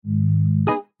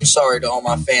I'm sorry to all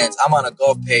my fans. I'm on a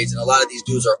golf page, and a lot of these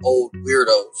dudes are old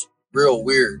weirdos. Real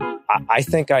weird. I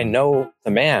think I know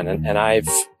the man, and I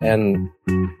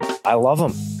love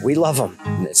him. We love him.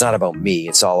 It's not about me.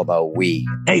 It's all about we.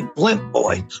 Hey, Blimp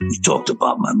boy, you talked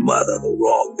about my mother the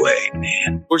wrong way,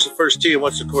 man. Where's the first tee and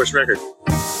what's the course record?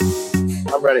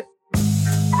 I'm ready.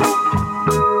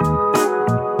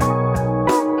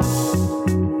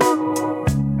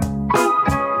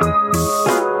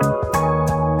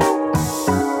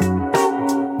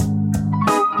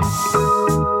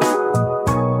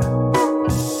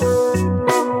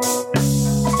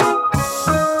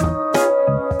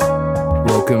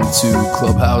 Welcome to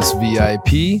Clubhouse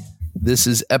VIP. This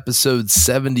is episode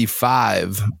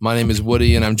 75. My name is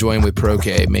Woody, and I'm joined with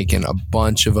Pro-K, making a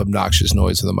bunch of obnoxious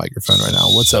noise with the microphone right now.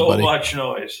 What's up, buddy? So much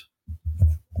noise.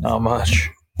 Not much.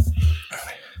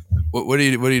 What are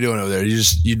you doing over there? You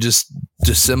just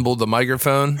disassembled the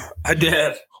microphone? I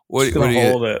did. What Just do you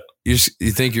hold it. You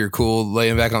think you're cool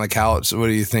laying back on the couch? What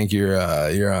do you think you're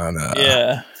on?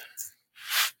 Yeah.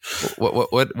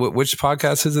 Which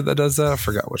podcast is it that does that? I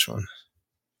forgot which one.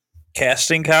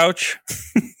 Casting couch.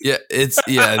 Yeah,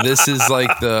 this is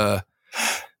like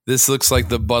this looks like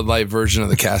the Bud Light version of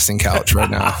the casting couch right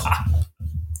now.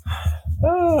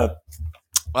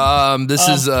 I'm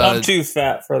too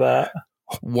fat for that.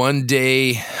 One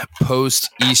day post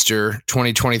Easter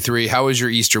 2023. How was your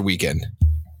Easter weekend?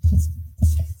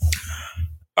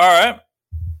 All right.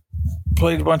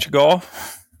 Played a bunch of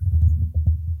golf.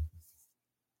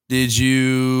 Did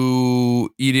you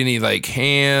eat any like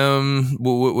ham?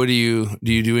 What do you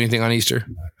do anything on Easter?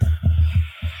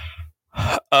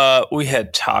 We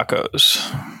had tacos.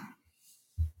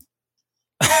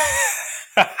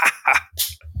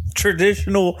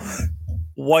 Traditional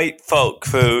white folk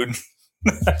food.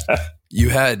 You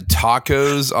had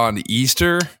tacos on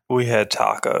Easter? We had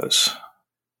tacos.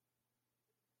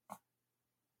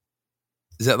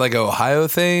 Is that like an Ohio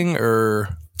thing, or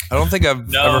I don't think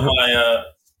I've ever heard.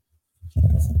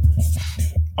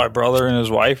 My brother and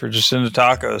his wife are just into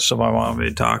tacos, so my mom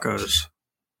made tacos.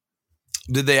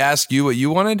 Did they ask you what you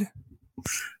wanted?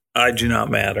 I do not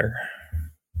matter.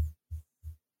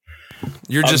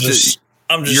 I'm just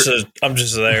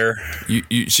there.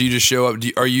 So you just show up.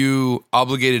 Are you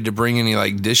obligated to bring any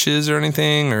like dishes or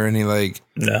anything, or any like?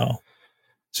 No.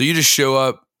 So you just show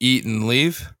up, eat, and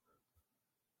leave?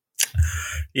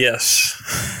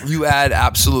 Yes. You add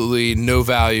absolutely no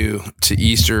value to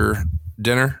Easter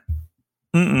dinner?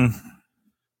 Mm-mm.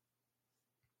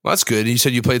 Well, that's good. You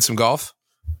said you played some golf?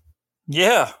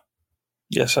 Yeah.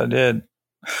 Yes, I did.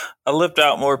 I lipped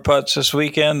out more putts this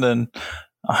weekend than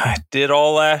I did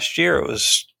all last year. It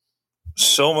was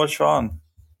so much fun.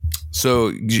 So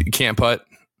you can't putt?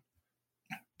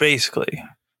 Basically.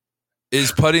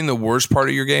 Is putting the worst part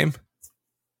of your game?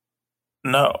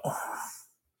 No.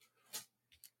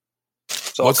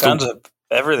 It's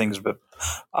everything's but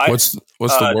what's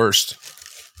the worst?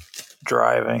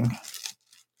 Driving.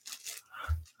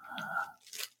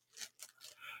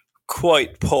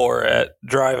 Quite poor at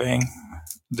driving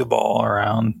the ball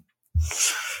around.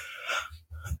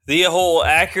 The whole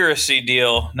accuracy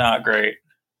deal, not great.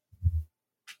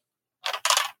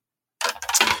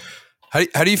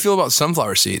 How do you feel about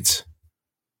sunflower seeds?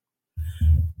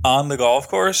 On the golf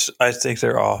course, I think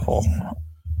they're awful.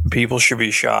 People should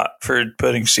be shot for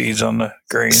putting seeds on the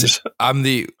greens. I'm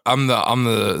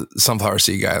the sunflower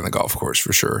seed guy on the golf course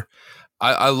for sure.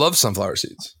 I love sunflower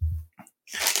seeds.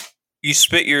 You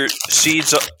spit your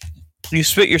seeds. You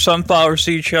spit your sunflower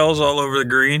seed shells all over the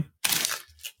green.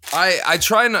 I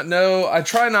try not. No, I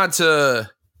try not to.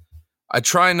 I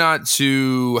try not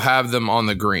to have them on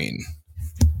the green.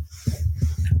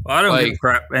 Well, I don't give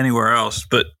crap anywhere else,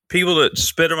 but people that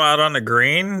spit them out on the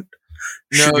green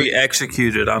should be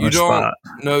executed on the spot.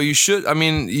 No, you should. I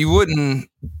mean, you wouldn't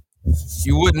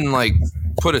like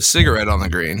put a cigarette on the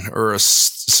green or a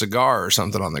cigar or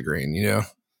something on the green, you know?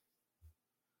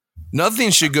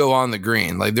 Nothing should go on the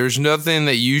green. Like, there's nothing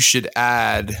that you should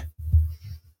add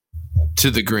to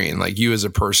the green, like you as a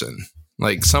person.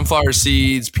 Like sunflower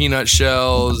seeds, peanut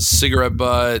shells, cigarette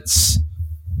butts,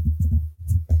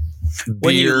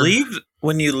 beer.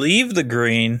 When you leave the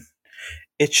green,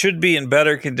 it should be in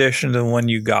better condition than when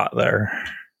you got there.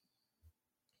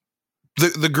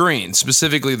 The green,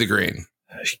 specifically the green.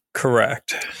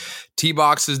 Correct. Tee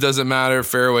boxes doesn't matter.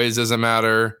 Fairways doesn't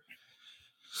matter.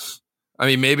 I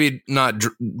mean, maybe not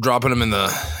dropping them in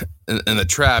the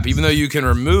trap, even though you can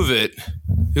remove it.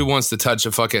 Who wants to touch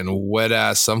a fucking wet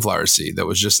ass sunflower seed that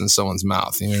was just in someone's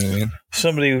mouth? You know what I mean?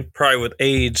 Somebody probably with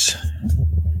AIDS.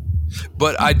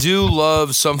 But I do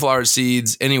love sunflower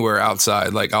seeds anywhere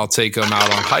outside. Like I'll take them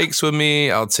out on hikes with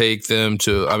me. I'll take them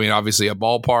to, I mean, obviously a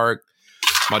ballpark.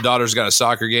 My daughter's got a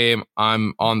soccer game.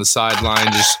 I'm on the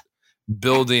sideline just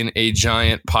building a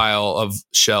giant pile of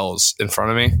shells in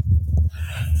front of me.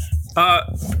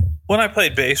 When I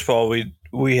played baseball,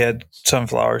 we had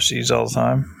sunflower seeds all the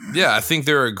time. Yeah, I think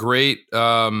they're a great.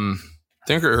 They're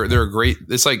a great.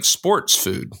 It's like sports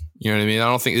food. You know what I mean? I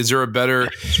don't think is there a better.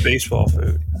 It's baseball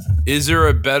food. Is there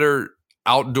a better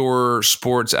outdoor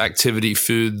sports activity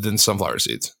food than sunflower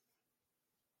seeds?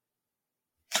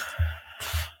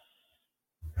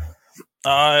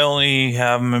 I only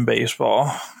have them in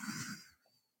baseball.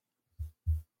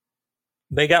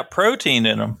 They got protein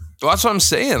in them. Well, that's what I'm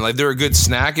saying. Like they're a good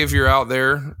snack if you're out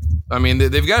there. I mean,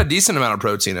 they've got a decent amount of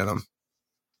protein in them.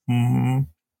 Mm-hmm.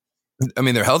 I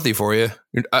mean, they're healthy for you.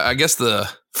 I guess the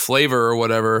flavor or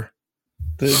whatever.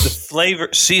 The flavor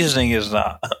seasoning is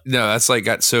not. No, that's like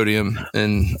got sodium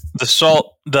and the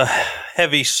salt. The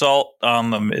heavy salt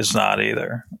on them is not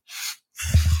either.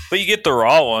 But you get the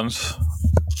raw ones.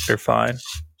 They're fine.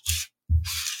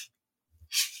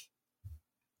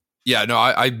 Yeah, no,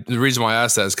 I the reason why I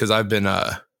asked that is because I've been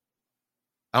I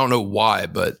don't know why,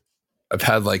 but I've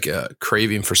had like a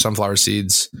craving for sunflower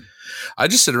seeds. I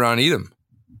just sit around and eat them.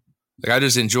 Like I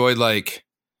just enjoyed like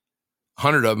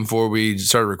 100 of them before we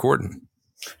started recording.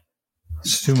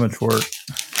 It's too much work.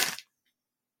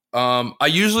 I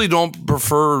usually don't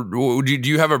prefer. Do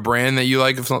you have a brand that you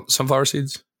like of sunflower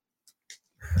seeds?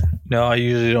 No, I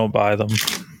usually don't buy them.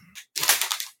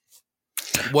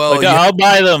 Well, like, I'll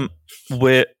buy them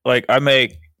with like I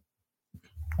make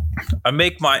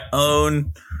my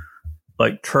own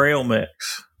like trail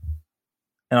mix,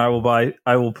 and I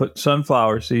will put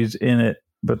sunflower seeds in it,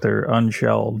 but they're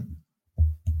unshelled.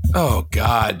 Oh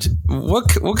God, what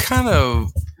kind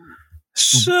of?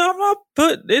 So I'm not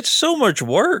put. It's so much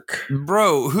work,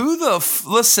 bro. Who the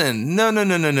listen? No.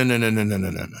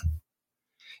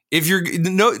 If you're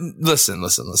listen.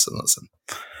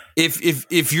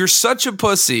 If you're such a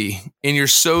pussy and you're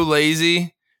so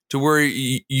lazy to where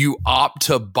you opt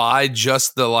to buy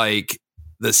just the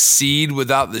seed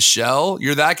without the shell,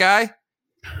 you're that guy.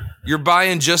 You're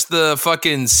buying just the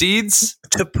fucking seeds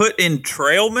to put in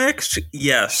trail mix.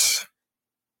 Yes.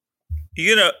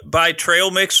 You gonna buy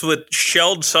trail mix with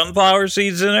shelled sunflower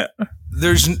seeds in it?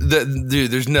 There's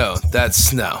no.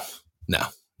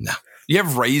 You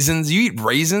have raisins. You eat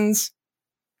raisins.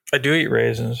 I do eat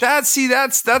raisins. That's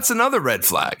another red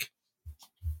flag.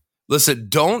 Listen,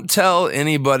 don't tell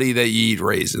anybody that you eat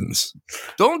raisins.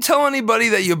 Don't tell anybody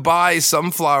that you buy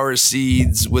sunflower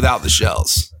seeds without the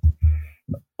shells.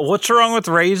 What's wrong with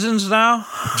raisins now?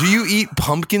 Do you eat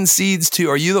pumpkin seeds too?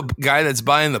 Are you the guy that's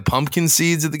buying the pumpkin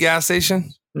seeds at the gas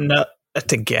station? No, at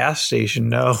the gas station,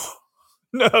 no.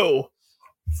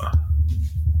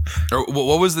 Or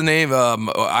what was the name?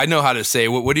 I know how to say.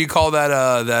 What do you call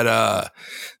that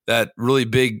really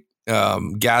big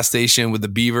gas station with the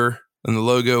beaver and the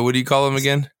logo? What do you call them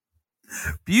again?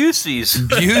 Busey's.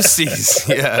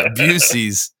 Yeah,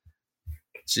 Busey's.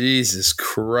 Jesus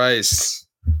Christ.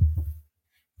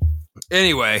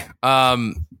 Anyway,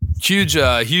 huge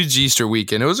Easter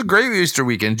weekend. It was a great Easter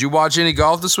weekend. Did you watch any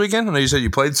golf this weekend? I know you said you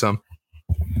played some.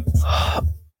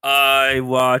 I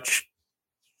watched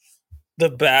the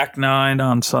back nine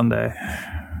on Sunday.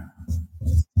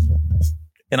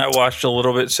 And I watched a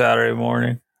little bit Saturday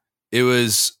morning. It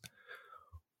was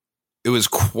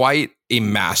quite a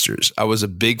Masters. I was a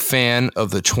big fan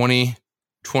of the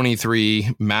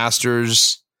 2023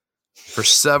 Masters for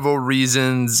several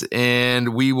reasons,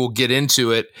 and we will get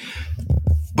into it.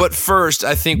 But first,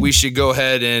 I think we should go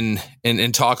ahead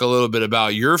and talk a little bit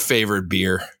about your favorite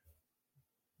beer,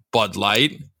 Bud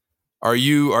Light. Are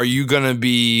you going to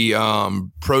be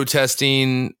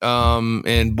protesting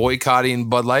and boycotting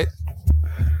Bud Light?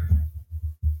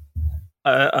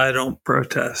 I don't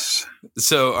protest.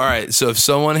 So, all right. So if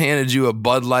someone handed you a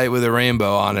Bud Light with a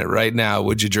rainbow on it right now,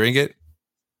 would you drink it?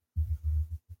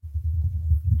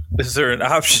 Is there an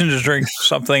option to drink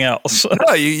something else?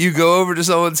 No, you go over to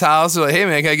someone's house. They're like, hey,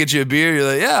 man, can I get you a beer?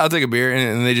 You're like, yeah, I'll take a beer.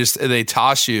 And they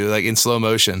toss you like in slow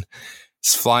motion.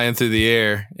 It's flying through the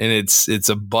air. And it's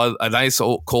a nice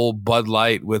old cold Bud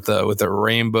Light with a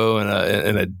rainbow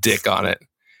and a dick on it.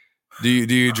 Do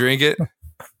you drink it?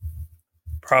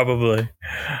 Probably.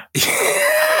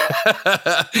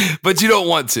 But you don't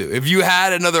want to. If you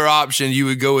had another option, you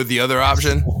would go with the other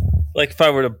option? Like if I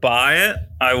were to buy it,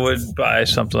 I would buy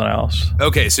something else.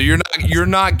 Okay, so you're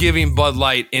not giving Bud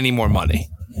Light any more money.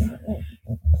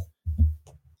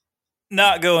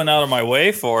 Not going out of my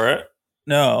way for it.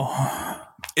 No.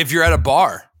 If you're at a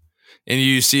bar and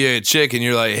you see a chick and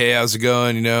you're like, hey, how's it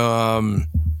going? You know,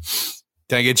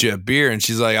 can I get you a beer? And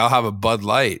she's like, I'll have a Bud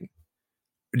Light.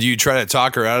 Do you try to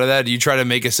talk her out of that? Do you try to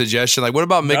make a suggestion? Like, what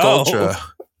about Mick Ultra?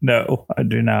 No, I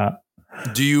do not.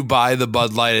 Do you buy the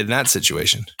Bud Light in that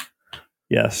situation?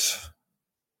 Yes.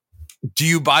 Do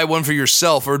you buy one for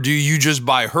yourself, or do you just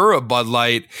buy her a Bud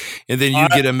Light and then you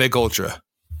get a Mick Ultra?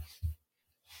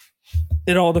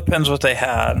 It all depends what they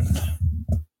had.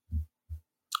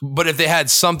 But if they had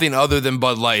something other than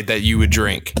Bud Light that you would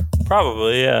drink,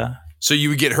 Probably, yeah. so you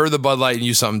would get her the Bud Light and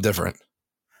you something different.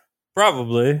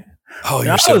 Probably. Oh,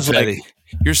 you're so petty.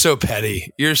 You're so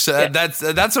petty. You're so that's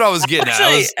what I was getting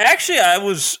at. Actually, I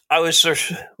was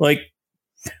like,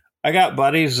 I got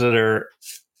buddies that are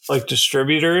like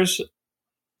distributors,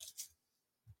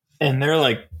 and they're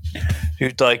like,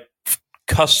 dude, like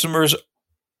customers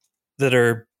that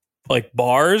are like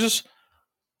bars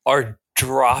are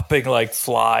dropping like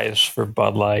flies for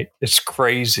Bud Light. It's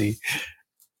crazy.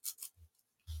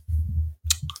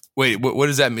 Wait, what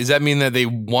does that mean? Does that mean that they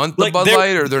want the Bud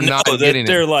Light, or they're not getting it?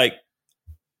 They're like,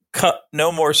 cut,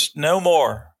 no more.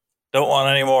 Don't want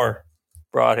any more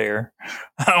brought here.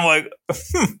 I'm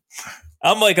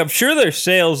like, I'm sure their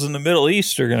sales in the Middle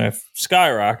East are going to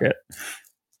skyrocket.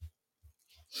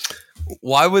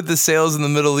 Why would the sales in the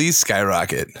Middle East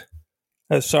skyrocket?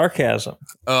 That's sarcasm.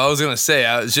 Oh, I was going to say,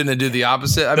 shouldn't I do the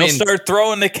opposite? They'll start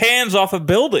throwing the cans off of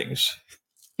buildings.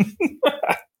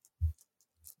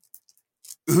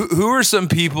 Who are some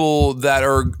people that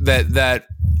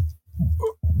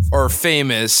are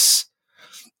famous,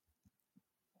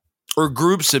 or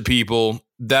groups of people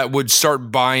that would start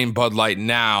buying Bud Light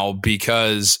now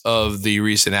because of the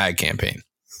recent ad campaign?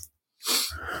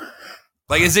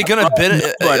 Like, is it going to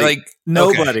benefit? Like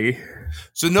nobody. Okay.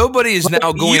 So nobody is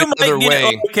now going the other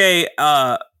way.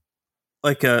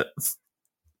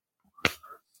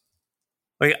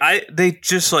 They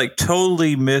just like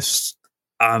totally missed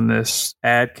on this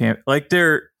ad camp. Like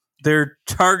their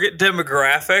target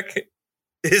demographic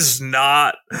is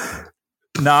not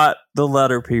the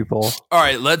letter people. All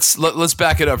right, let's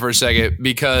back it up for a second,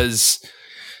 because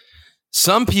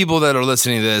some people that are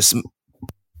listening to this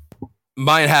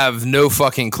might have no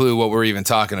fucking clue what we're even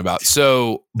talking about.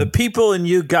 So the people in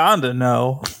Uganda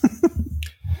know.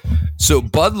 So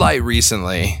Bud Light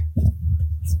recently,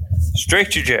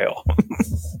 straight to jail.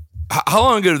 How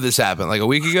long ago did this happen? Like a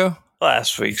week ago?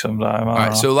 Last week sometime. All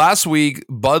right. So last week,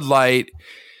 Bud Light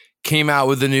came out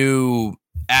with a new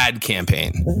ad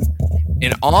campaign.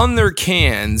 And on their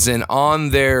cans and on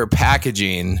their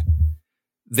packaging,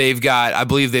 I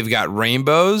believe they've got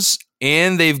rainbows,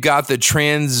 and they've got the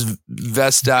transvestite.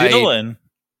 Dylan.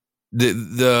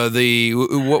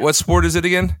 What sport is it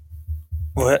again?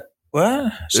 What?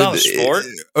 It's not a sport.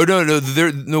 Oh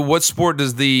no! What sport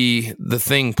does the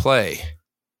thing play?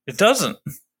 It doesn't.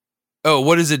 Oh,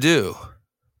 what does it do?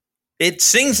 It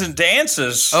sings and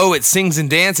dances. Oh, it sings and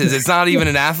dances. It's not even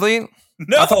an athlete.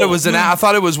 No, I thought it was I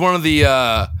thought it was one of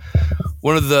the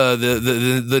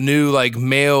new like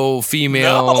male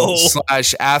female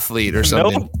 / athlete or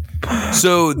something. Nope.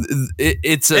 So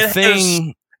it's a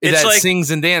thing that like,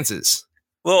 sings and dances.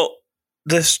 Well,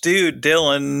 this dude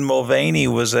Dylan Mulvaney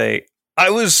I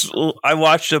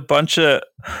watched a bunch of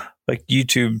like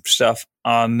YouTube stuff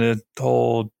on the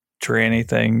whole tranny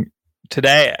thing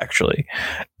today. Actually,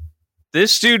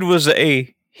 this dude was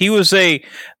a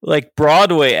like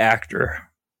Broadway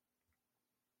actor,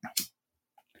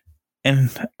 and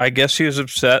I guess he was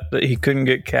upset that he couldn't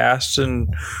get cast in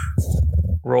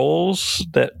roles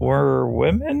that were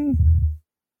women.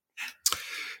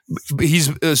 He's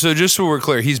so just so we're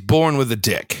clear, he's born with a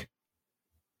dick.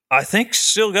 I think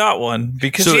still got one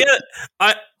because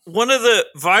one of the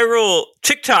viral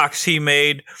TikToks he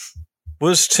made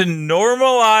was to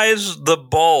normalize the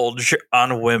bulge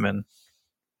on women.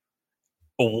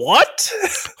 What?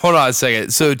 Hold on a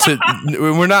second. So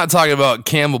we're not talking about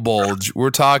camel bulge. We're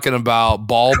talking about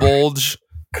ball bulge.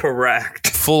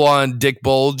 Correct. Full on dick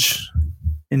bulge.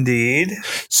 Indeed.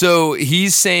 So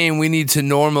he's saying we need to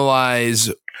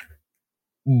normalize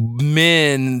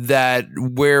men that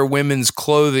wear women's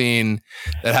clothing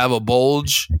that have a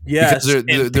bulge. Yes.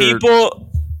 They're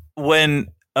people, when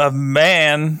a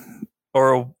man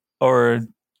or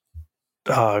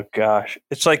oh gosh,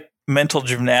 it's like mental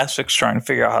gymnastics trying to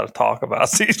figure out how to talk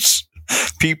about these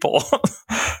people.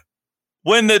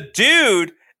 When the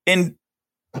dude in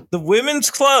the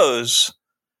women's clothes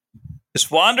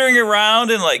is wandering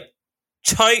around in like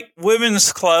tight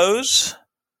women's clothes,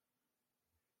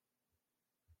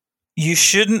 you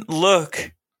shouldn't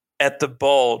look at the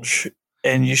bulge,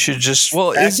 and you should just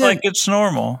act like it's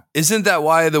normal. Isn't that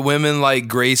why the women like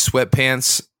gray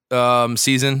sweatpants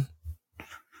season?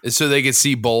 So they could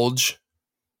see bulge.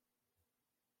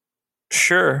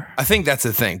 Sure. I think that's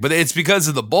the thing, but it's because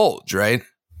of the bulge, right?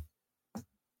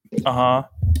 Uh-huh.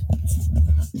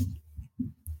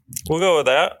 We'll go with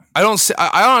that. I don't see.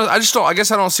 I just don't. I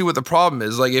guess I don't see what the problem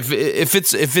is. Like if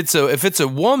it's a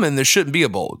woman, there shouldn't be a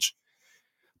bulge.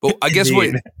 But I guess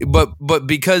but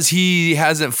because he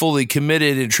hasn't fully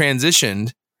committed and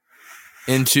transitioned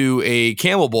into a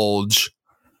camel bulge,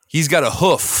 he's got a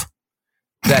hoof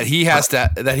that he has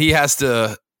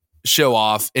to show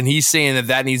off, and he's saying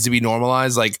that needs to be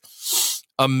normalized. Like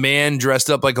a man dressed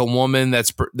up like a woman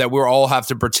that we all have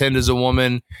to pretend is a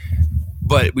woman,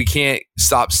 but we can't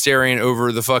stop staring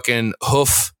over the fucking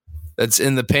hoof that's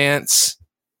in the pants,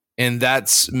 and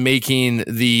that's making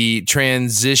the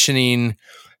transitioning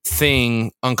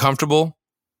thing uncomfortable,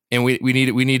 and we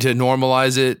need to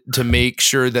normalize it to make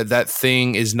sure that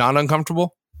thing is not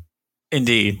uncomfortable.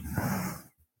 Indeed.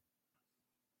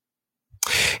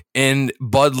 And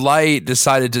Bud Light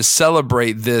decided to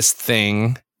celebrate this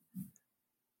thing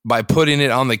by putting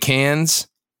it on the cans.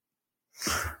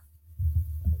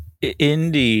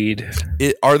 Indeed.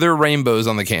 Are there rainbows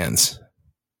on the cans?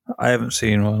 I haven't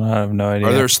seen one. I have no idea.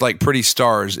 Are there like pretty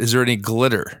stars? Is there any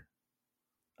glitter?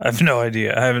 I have no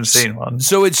idea. I haven't seen one.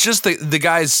 So it's just the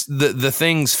guy's the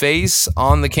thing's face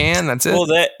on the can. That's it. Well,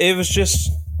 it was just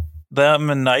them,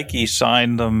 and Nike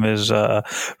signed them as.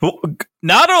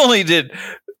 Not only did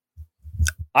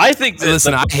I think that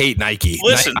listen, I hate Nike.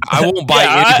 Listen, I won't buy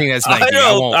anything that's Nike.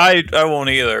 I won't. I won't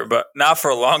either, but not for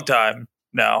a long time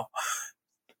now.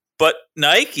 But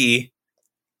Nike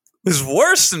was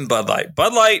worse than Bud Light.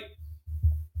 Bud Light,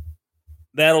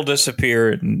 that'll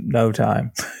disappear in no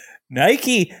time.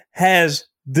 Nike has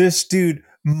this dude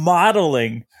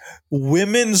modeling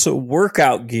women's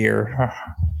workout gear.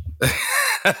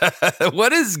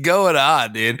 What is going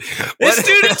on, dude? This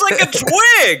dude is like a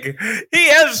twig. He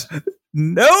has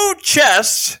no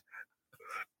chest.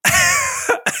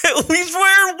 He's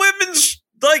wearing women's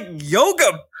like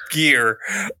yoga gear.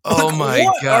 Oh like, my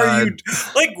god! Are you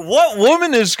like? What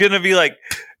woman is going to be like?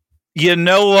 You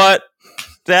know what?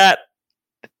 That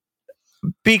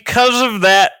because of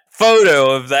that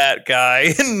photo of that guy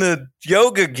in the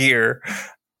yoga gear,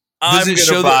 I'm going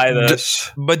to buy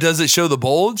this. But does it show the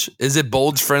bulge? Is it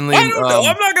bulge friendly? I don't know.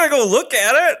 I'm not going to go look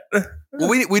at it. Well,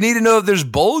 we need to know if there's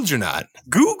bulge or not.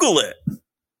 Google it.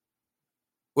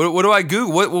 What do I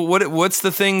Google? What's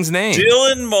the thing's name?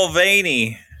 Dylan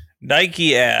Mulvaney,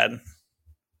 Nike ad.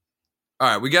 All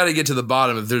right, we got to get to the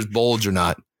bottom if there's bulge or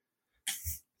not.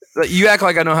 You act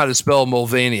like I know how to spell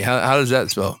Mulvaney. How does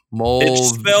that spell?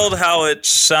 It's spelled how it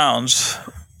sounds.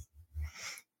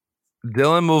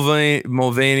 Dylan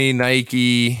Mulvaney,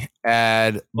 Nike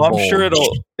ad. Well, I'm sure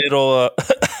it'll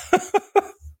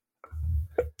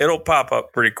it'll pop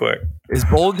up pretty quick. Is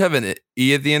bulge have an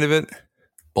E at the end of it?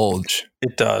 Bulge.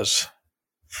 It does.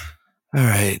 All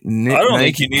right. I don't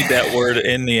think you need that word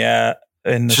in the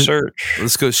search.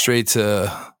 Let's go straight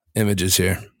to images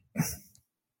here.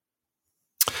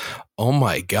 Oh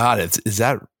my god! Is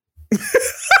that?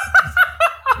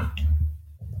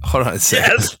 Hold on a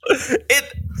second.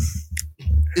 Yes,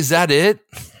 is that it?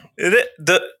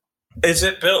 Is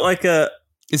it built like a?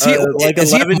 Is he like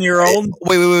 11-year-old?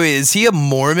 Wait! Is he a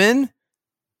Mormon?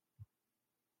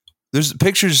 There's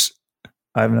pictures.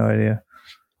 I have no idea.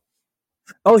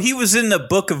 Oh, he was in the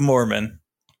Book of Mormon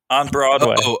on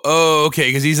Broadway. Oh, okay,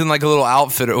 because he's in like a little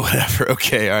outfit or whatever.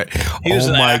 Okay, all right.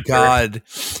 Oh my god,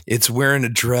 it's wearing a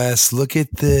dress. Look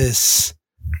at this.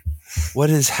 What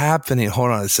is happening?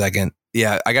 Hold on a second.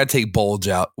 Yeah, I gotta take bulge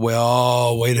out.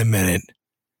 Well, wait a minute.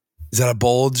 Is that a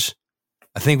bulge?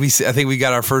 I think we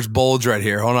got our first bulge right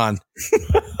here. Hold on.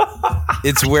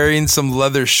 It's wearing some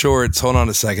leather shorts. Hold on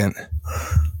a second.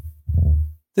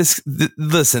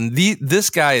 Listen, this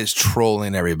guy is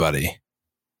trolling everybody.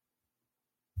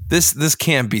 This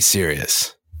can't be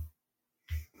serious.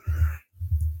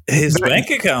 His bank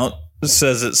account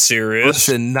says it's serious.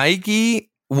 Listen,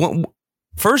 Nike.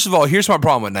 First of all, here's my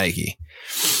problem with Nike.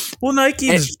 Well, Nike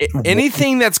is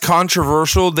anything that's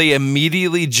controversial, they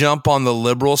immediately jump on the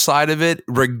liberal side of it,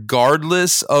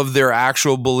 regardless of their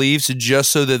actual beliefs,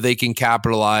 just so that they can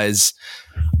capitalize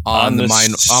on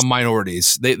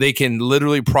minorities. They can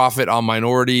literally profit on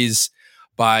minorities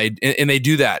by, and they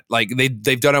do that. Like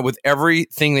they've done it with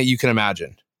everything that you can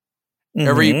imagine,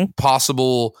 every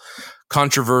possible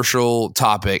controversial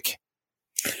topic.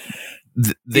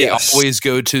 They always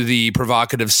go to the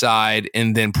provocative side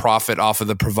and then profit off of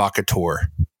the provocateur.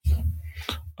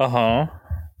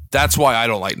 That's why I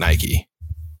don't like Nike.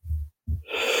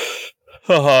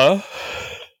 But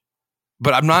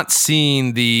I'm not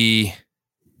seeing the.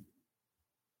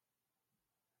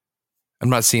 I'm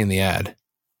not seeing the ad.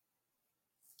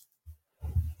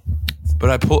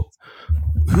 But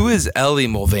who is Ellie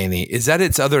Mulvaney? Is that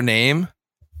its other name?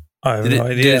 I have no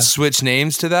idea. Did it switch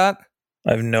names to that?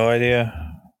 I have no idea.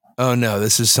 Oh no,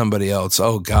 this is somebody else.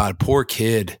 Oh God, poor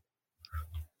kid.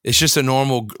 It's just a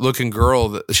normal looking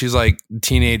girl. She's like a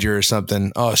teenager or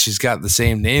something. Oh, she's got the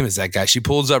same name as that guy. She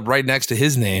pulls up right next to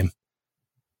his name.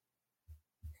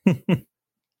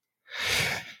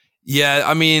 Yeah,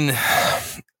 I mean,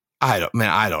 I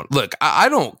don't look. I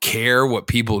don't care what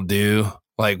people do.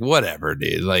 Like, whatever,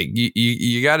 dude. Like,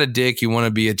 you got a dick. You want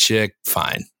to be a chick.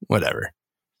 Fine, whatever.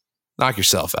 Knock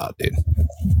yourself out, dude.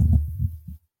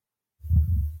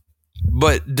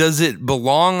 But does it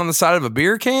belong on the side of a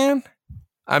beer can?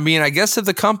 I mean, I guess if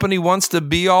the company wants to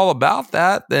be all about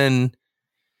that, then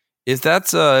if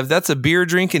that's a beer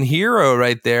drinking hero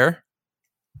right there,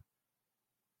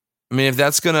 I mean, if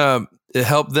that's gonna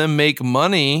help them make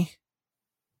money,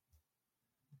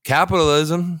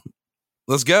 capitalism,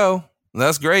 let's go.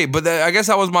 That's great. But I guess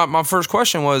that was my first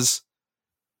question was,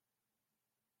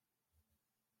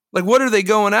 like, what are they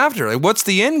going after? Like, what's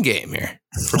the end game here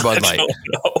for Bud Light? I don't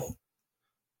know.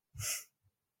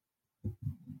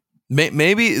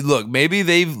 Maybe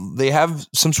they have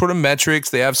some sort of metrics.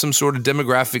 They have some sort of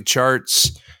demographic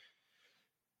charts,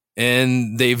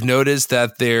 and they've noticed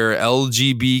that their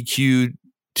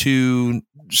LGBTQ2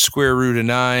 square root of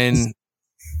 9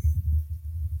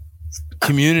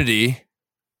 community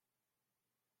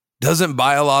doesn't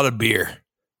buy a lot of beer.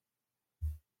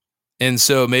 And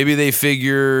so maybe they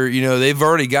figure, they've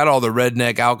already got all the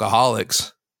redneck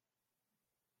alcoholics.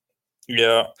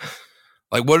 Yeah.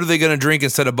 Like, what are they going to drink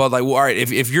instead of Bud Light? Well, all right,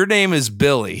 if your name is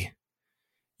Billy,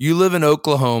 you live in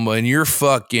Oklahoma, and you're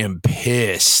fucking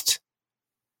pissed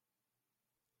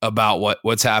about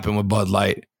what's happened with Bud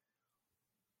Light,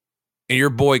 and you're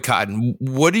boycotting,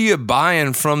 what are you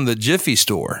buying from the Jiffy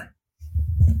store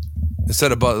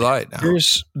instead of Bud Light now?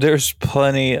 There's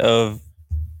plenty of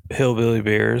hillbilly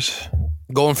beers.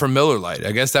 Going for Miller Lite.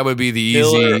 I guess that would be the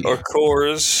Miller easy. or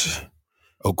Coors.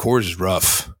 Oh, Coors is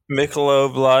rough.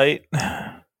 Michelob Light.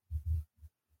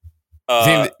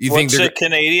 You think what's a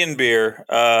Canadian beer?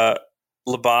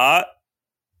 Labatt.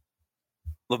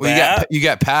 Well, you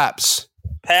got Pabst.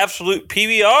 Pabst Blue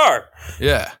PBR.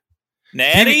 Yeah.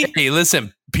 Natty. Hey,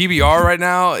 listen, PBR right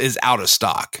now is out of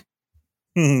stock.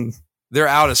 They're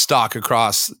out of stock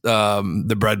across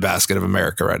the breadbasket of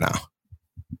America right now.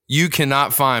 You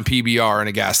cannot find PBR in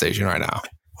a gas station right now.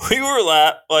 We were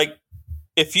like,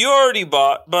 if you already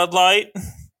bought Bud Light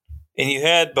and you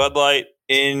had Bud Light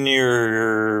in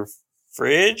your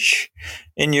fridge,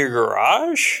 in your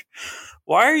garage,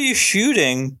 why are you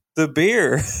shooting the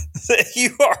beer that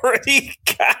you already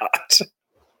got?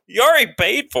 You already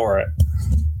paid for it.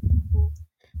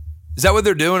 Is that what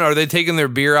they're doing? Are they taking their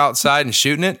beer outside and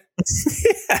shooting it?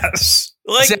 Yes.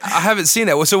 Like, see, I haven't seen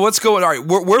that. So what's going on? All right,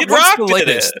 what's the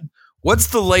latest? What's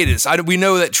the latest? We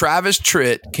know that Travis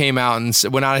Tritt came out and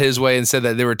went out of his way and said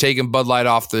that they were taking Bud Light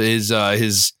off his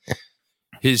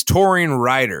touring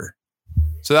rider,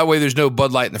 so that way there's no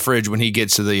Bud Light in the fridge when he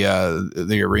gets to the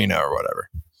arena or whatever.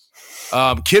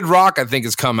 Kid Rock, I think,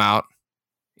 has come out.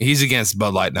 He's against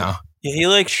Bud Light now.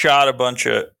 Yeah, he shot a bunch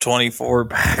of 24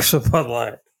 packs of Bud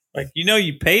Light. Like,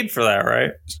 you paid for that,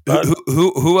 right?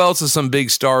 Who else is some big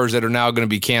stars that are now going to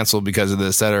be canceled because of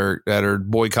this that are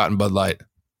boycotting Bud Light?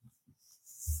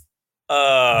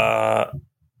 I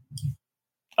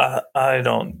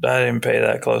didn't pay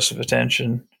that close of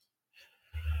attention.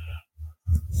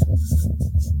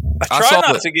 I try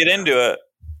not to get into it.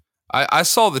 I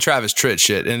saw the Travis Tritt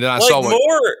shit, and then I saw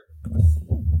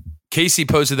Casey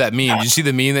posted that meme. Did you see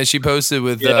the meme that she posted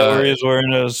with? Where he's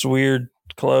wearing those weird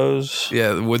clothes.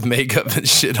 Yeah, with makeup and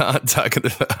shit on. Talking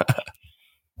about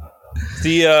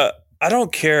I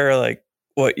don't care like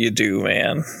what you do,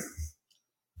 man.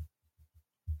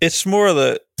 It's more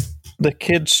the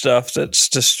kid stuff that's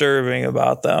disturbing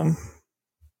about them.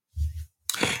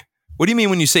 What do you mean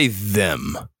when you say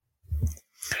them?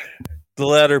 The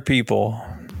letter people.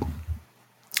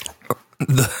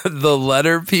 The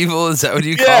letter people? Is that what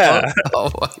you call them?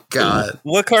 Oh my god!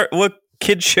 What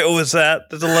kid show was that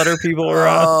the letter people were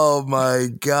on? Oh my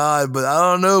god! But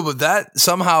I don't know. But that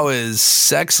somehow is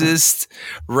sexist,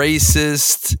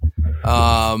 racist,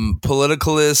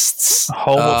 politicalists,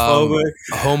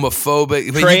 homophobic,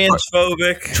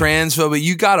 transphobic.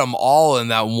 You got them all in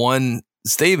that one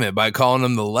statement by calling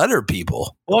them the letter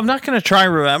people. Well, I'm not going to try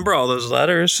and remember all those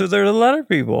letters, so they're the letter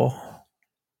people.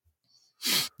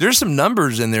 There's some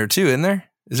numbers in there too, isn't there?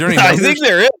 Is there any I numbers? think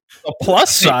there is a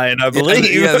plus sign, I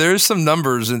believe. Yeah, there's some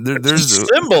numbers. And there's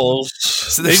symbols.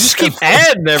 So They there's just keep symbols.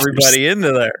 adding everybody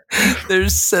into there.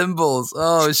 There's symbols.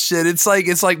 Oh shit! It's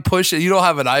like pushing. You don't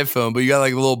have an iPhone, but you got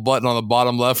like a little button on the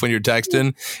bottom left when you're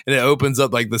texting, and it opens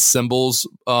up like the symbols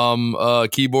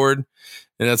keyboard,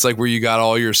 and that's like where you got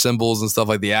all your symbols and stuff,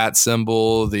 like the @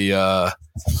 symbol, the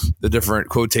different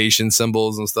quotation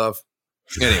symbols and stuff.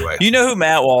 Anyway, You know who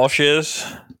Matt Walsh is?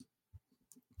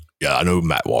 yeah, I know who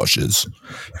Matt Walsh is.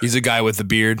 He's a guy with the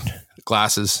beard,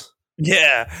 glasses.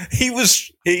 Yeah, he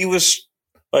was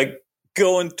like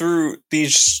going through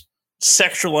these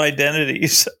sexual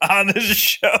identities on his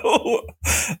show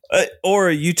or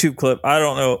a YouTube clip. I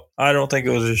don't know. I don't think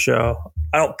it was a show.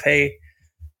 I don't pay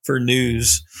for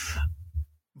news,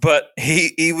 but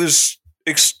he was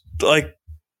like,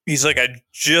 he's like, I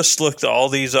just looked all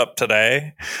these up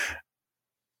today,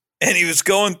 and he was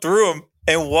going through them,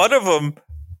 and one of them,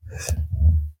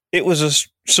 it was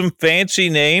some fancy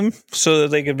name so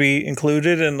that they could be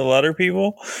included in the letter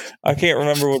people. I can't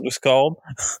remember what it was called,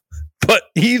 but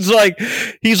he's like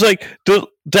the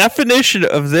definition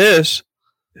of this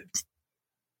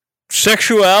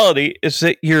sexuality is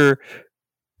that you're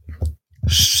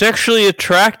sexually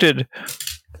attracted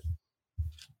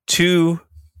to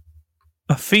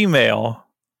a female.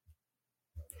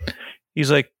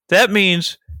 He's like, that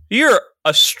means you're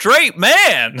a straight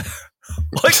man.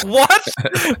 Like, what?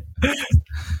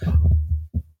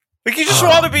 Like, you just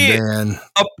want to be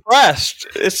oppressed.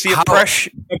 It's the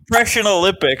oppression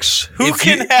Olympics. Who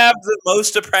can have the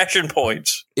most oppression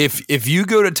points? If you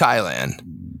go to Thailand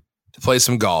to play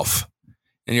some golf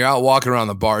and you're out walking around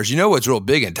the bars, you know what's real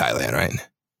big in Thailand, right?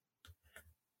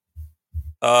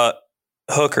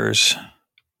 Hookers.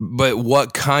 But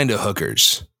what kind of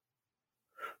hookers?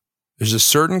 There's a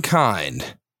certain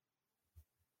kind.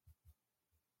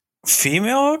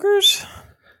 Female hookers?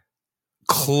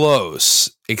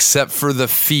 Close, except for the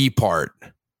fee part.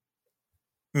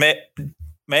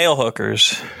 Male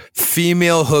hookers.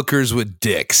 Female hookers with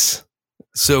dicks.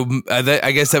 So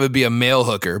I guess that would be a male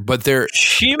hooker, but they're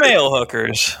female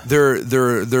hookers.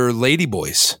 They're lady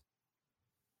boys.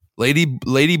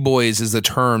 Lady boys is the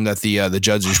term that the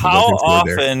judges were looking for. How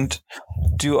often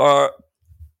do our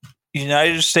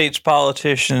United States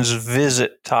politicians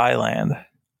visit Thailand?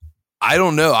 I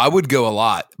don't know. I would go a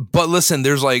lot, but listen,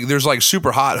 there's like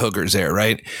super hot hookers there,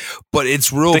 right? But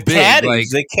it's real big. Caddies, like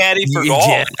the caddy for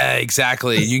golf. Yeah,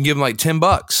 exactly. You can give them like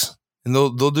 $10, and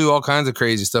they'll do all kinds of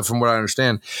crazy stuff, from what I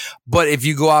understand. But if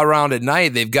you go out around at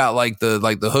night, they've got like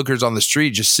the hookers on the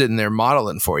street just sitting there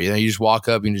modeling for you. You just walk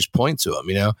up and just point to them,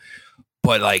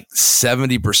 But like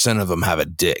 70% of them have a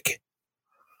dick.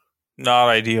 Not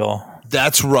ideal.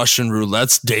 That's Russian roulette.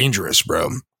 That's dangerous, bro.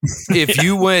 If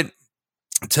you went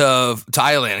to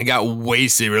Thailand and got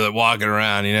wasted, really walking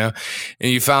around, and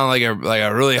you found like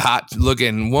a really hot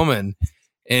looking woman,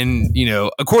 and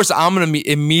of course I'm gonna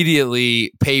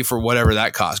immediately pay for whatever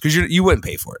that costs, because you wouldn't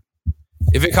pay for it.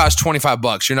 If it costs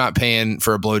 $25, you're not paying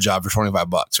for a blowjob for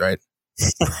 $25, right?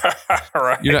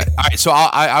 Right. You're not, all right. So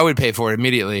I would pay for it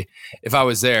immediately if I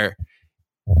was there.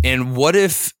 And what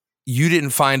if you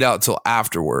didn't find out till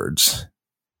afterwards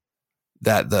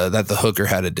that the hooker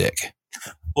had a dick?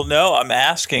 Well, no, I'm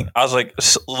asking. I was like,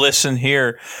 listen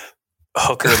here,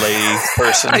 hooker lady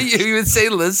person. You would say,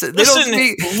 listen. They Listen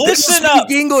don't speak up.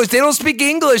 English. They don't speak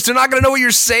English. They're not going to know what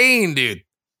you're saying, dude.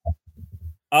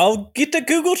 I'll get the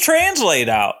Google Translate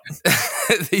out.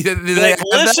 Like,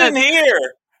 listen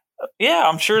here. Yeah,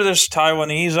 I'm sure there's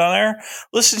Taiwanese on there.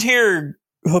 Listen here,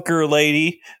 hooker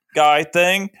lady guy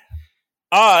thing.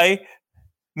 I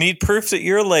need proof that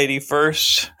you're a lady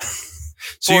first.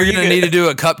 So you're going to need to do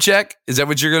a cup check? Is that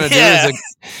what you're going to do? Yeah. Like,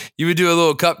 you would do a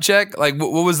little cup check? Like, what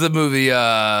was the movie?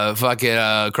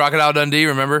 Crocodile Dundee,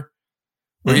 remember?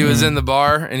 Where he was in the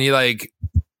bar and he like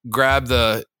grabbed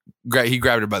her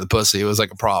by the pussy. It was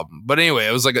like a problem. But anyway,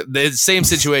 it was like the same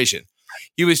situation.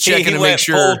 He was checking to make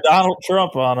sure. Full Donald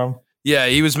Trump on him. Yeah,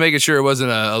 he was making sure it wasn't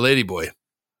a lady boy.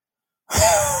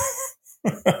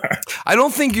 I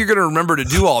don't think you're going to remember to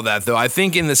do all that, though. I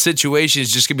think in the situation,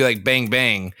 it's just going to be like bang,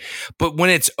 bang. But when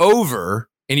it's over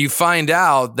and you find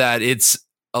out that it's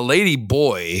a lady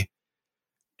boy,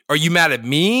 are you mad at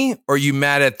me? Are you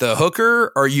mad at the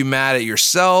hooker? Are you mad at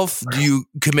yourself? Do you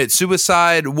commit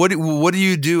suicide? What do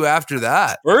you do after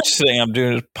that? First thing I'm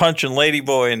doing is punching lady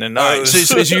boy in the nose. Right,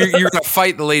 so you're going to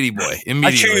fight the lady boy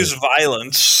immediately. I choose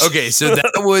violence. Okay, so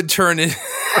that would turn it.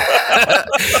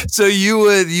 So you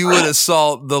would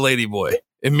assault the lady boy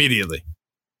immediately.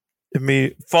 I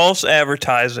mean, false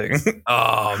advertising.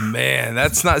 Oh man,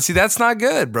 that's not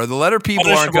good, bro. The letter people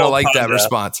aren't going to like that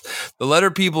response. The letter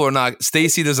people are not.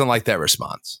 Stacy doesn't like that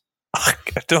response. I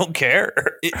don't care.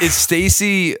 Is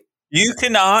Stacy? You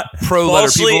cannot pro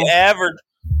letter people.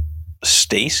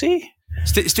 Stacy?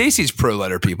 Stacy's pro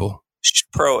letter people. She's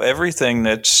pro everything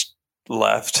that's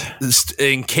left.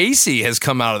 And Casey has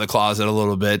come out of the closet a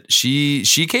little bit. She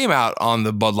came out on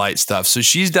the Bud Light stuff, so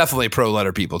she's definitely pro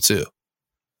letter people too.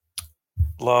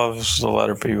 Loves the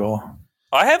letter people.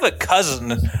 I have a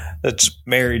cousin that's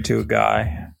married to a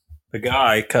guy. The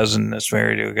guy cousin that's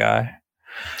married to a guy.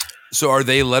 So are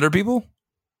they letter people?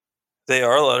 They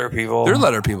are letter people. They're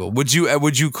letter people. Would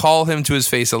you call him to his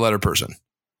face a letter person?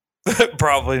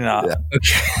 Probably not. Yeah.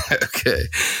 Okay.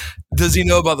 Does he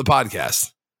know about the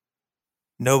podcast?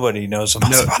 Nobody knows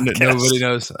about the podcast. Nobody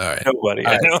knows. All right. Nobody.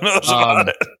 I don't know about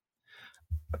it.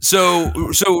 So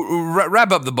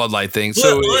wrap up the Bud Light thing.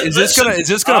 So is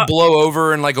this gonna blow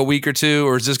over in like a week or two,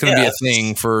 or is this gonna be a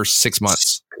thing for 6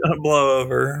 months? It's gonna blow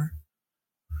over.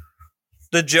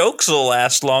 The jokes will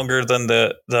last longer than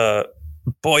the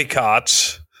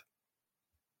boycotts.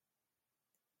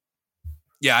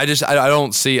 Yeah, I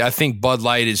don't see. I think Bud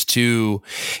Light is too.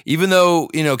 Even though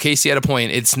Casey had a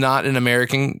point, it's not an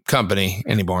American company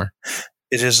anymore.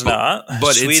 It is not.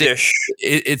 But Swedish.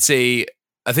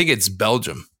 I think it's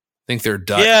Belgium. I think they're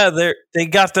Dutch. Yeah, they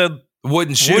got the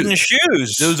wooden shoes. Wooden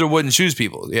shoes. Those are wooden shoes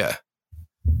people. Yeah,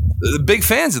 the big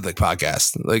fans of the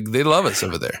podcast. Like they love us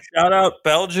over there. Shout out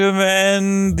Belgium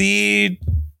and the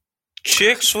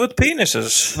chicks with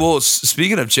penises. Well,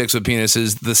 speaking of chicks with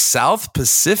penises, the South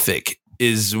Pacific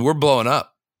we're blowing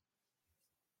up.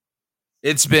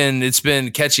 It's been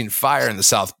catching fire in the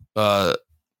South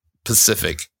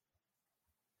Pacific.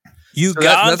 Uganda.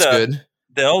 So that's good.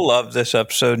 They'll love this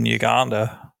episode in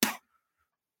Uganda.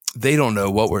 They don't know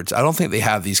what I don't think they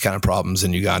have these kind of problems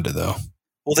in Uganda, though.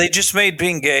 Well, they just made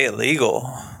being gay illegal.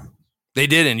 They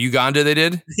did in Uganda. They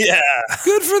did. Yeah.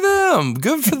 Good for them.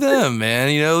 Good for them, man.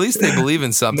 At least they believe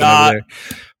in something over there.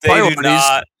 They do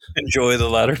not enjoy the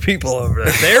letter people over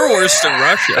there. They're worse than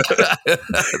Russia.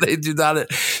 They do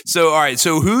not. So, all right.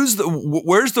 So,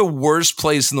 where's the worst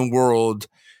place in the world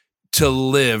to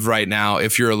live right now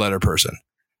if you're a letter person?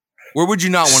 Where would you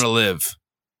not want to live?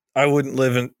 I wouldn't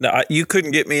live in. No, you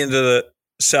couldn't get me into the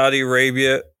Saudi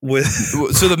Arabia with.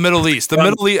 So the Middle East,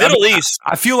 Middle East.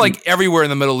 I feel like everywhere in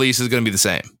the Middle East is going to be the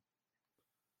same.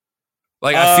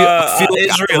 Like I feel like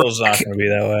Israel's not going to be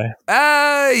that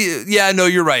way. Yeah, no,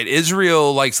 you're right.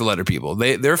 Israel likes the letter people.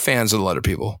 They're fans of the letter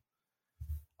people.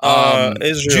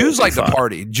 Jews like to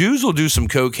party. Jews will do some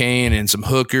cocaine and some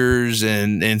hookers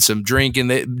and some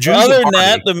drinking. Other than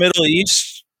that, the Middle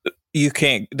East. They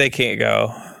can't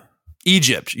go.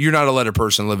 Egypt. You're not a letter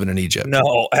person living in Egypt.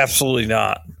 No, absolutely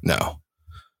not. No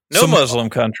Muslim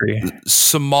country.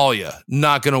 Somalia.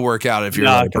 Not going to work out if you're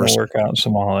not going to work out in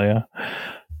Somalia.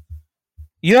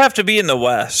 You have to be in the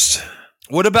West.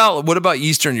 What about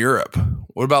Eastern Europe?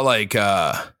 What about like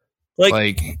Prague?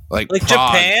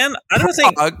 Japan? I don't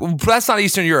think that's not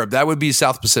Eastern Europe. That would be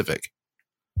South Pacific.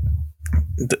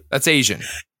 That's Asian.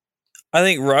 I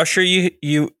think Russia,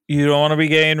 you don't want to be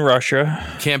gay in Russia.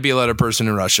 Can't be a letter person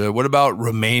in Russia. What about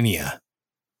Romania?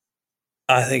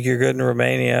 I think you're good in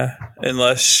Romania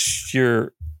unless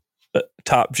you're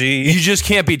top G. You just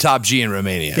can't be top G in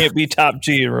Romania. Can't be top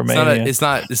G in Romania. It's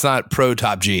not pro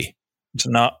top G. It's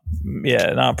not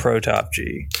pro top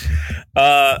G.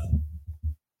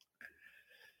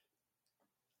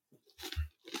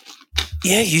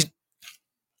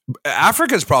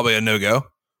 Africa's probably a no-go.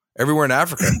 Everywhere in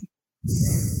Africa.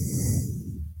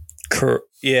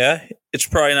 Yeah, it's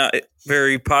probably not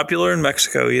very popular in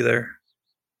Mexico either.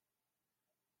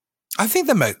 I think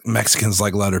the Mexicans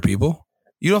like letter people.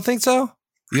 You don't think so?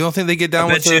 You don't think they get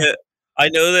down with it? I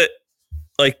know that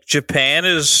like Japan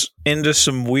is into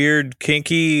some weird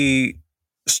kinky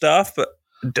stuff, but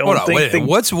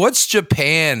what's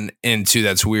Japan into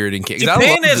that's weird and kinky?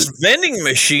 Japan has vending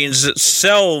machines that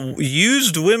sell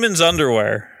used women's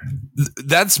underwear.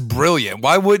 That's brilliant.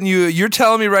 Why wouldn't you? You're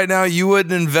telling me right now you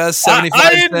wouldn't invest 75 cents?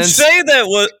 I didn't say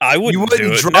that. I wouldn't.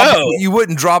 You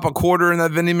wouldn't drop a quarter in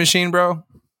that vending machine, bro?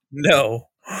 No.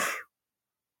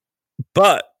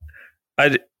 But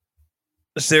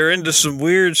they're into some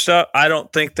weird stuff. I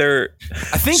don't think they're.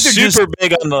 I think they're super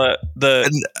big on the.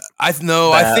 I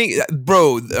think,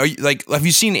 bro. Are you, like, have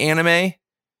you seen anime?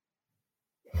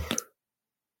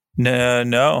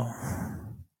 No.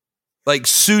 Like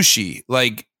sushi,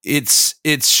 like it's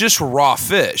just raw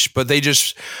fish, but they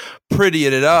just pretty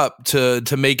it up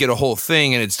to make it a whole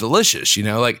thing, and it's delicious.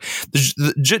 Like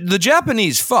the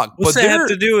Japanese fuck. What's that have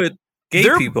to do with gay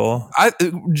They're- people.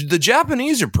 The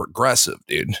Japanese are progressive,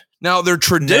 dude. Now they're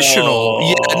traditional.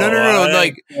 Yeah, no.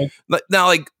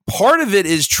 Like part of it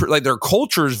is like their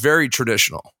culture is very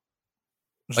traditional.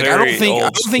 Like I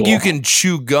don't think you can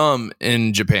chew gum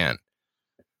in Japan.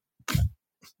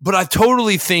 But I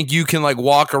totally think you can like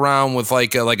walk around with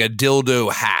like a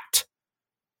dildo hat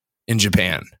in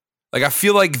Japan. Like I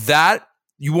feel like that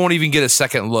you won't even get a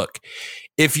second look.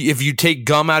 If you take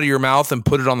gum out of your mouth and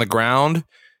put it on the ground,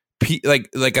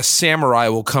 like a samurai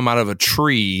will come out of a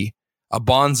tree, a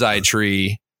bonsai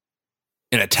tree,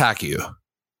 and attack you.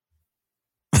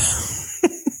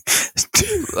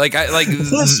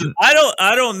 Listen,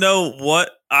 I don't know what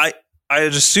I'd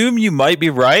assume you might be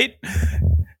right.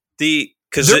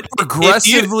 Because they're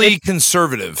progressively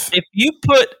conservative. If you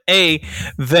put a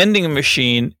vending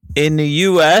machine in the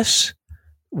U.S.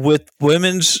 with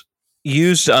women's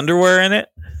used underwear in it,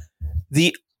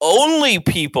 the only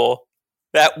people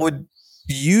that would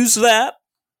use that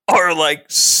are like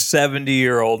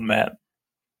 70-year-old men.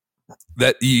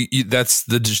 That's just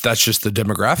the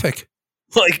demographic.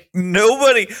 Like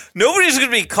nobody's going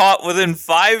to be caught within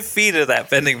 5 feet of that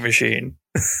vending machine.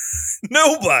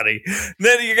 Nobody.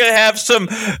 Then you're gonna have some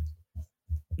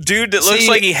dude that looks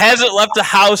like he hasn't left the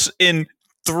house in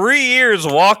 3 years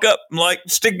walk up and like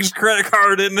stick his credit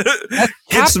card in. That's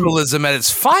capitalism at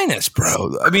its finest,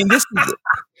 bro. I mean, this is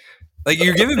like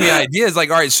you're giving me ideas. Like,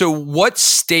 all right, so what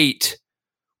state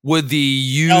would the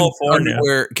used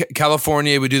underwear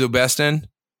California would do the best in?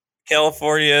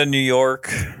 California, New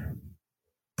York,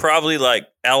 probably like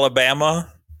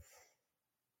Alabama.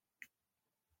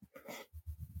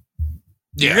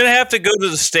 Yeah. You're going to have to go to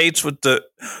the states with the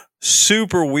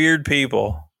super weird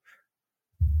people.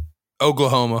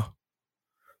 Oklahoma.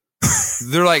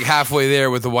 They're like halfway there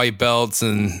with the white belts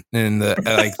and the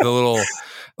like the little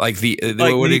like the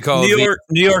like what do you call it?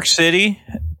 New York City.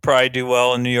 Probably do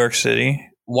well in New York City.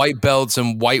 White belts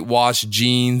and whitewashed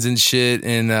jeans and shit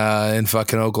in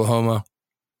fucking Oklahoma.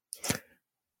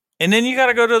 And then you got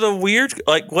to go to the weird,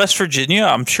 like West Virginia.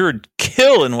 I'm sure it'd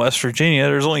kill in West Virginia.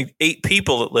 There's only 8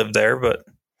 people that live there, but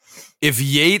if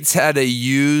Yates had a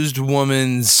used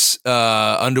woman's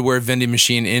underwear vending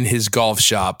machine in his golf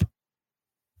shop,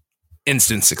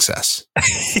 instant success.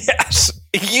 Yes,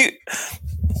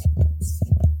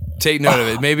 take note of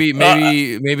it.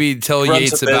 Maybe tell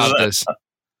Yates about this.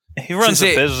 He runs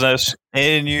a business,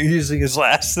 and you're using his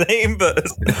last name, but.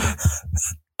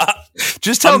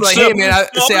 Just tell him, like, hey man, I'm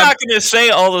not going to say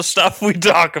all the stuff we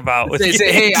talk about.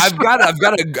 Say, hey, I've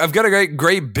got a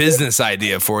great business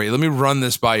idea for you. Let me run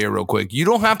this by you real quick. You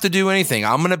don't have to do anything.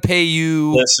 I'm going to pay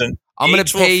you. Listen, I'm going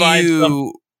to pay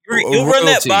you. You'll run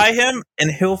that by him, and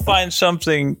he'll find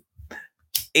something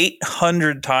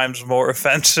 800 times more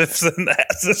offensive than that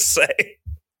to say.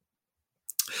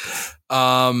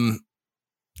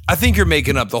 I think you're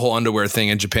making up the whole underwear thing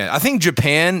in Japan. I think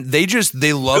Japan, they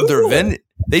love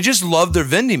their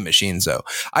vending machines though.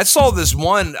 I saw this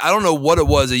one, I don't know what it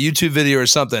was, a YouTube video or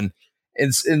something.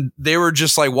 And they were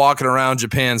just like walking around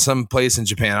Japan, some place in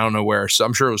Japan, I don't know where. So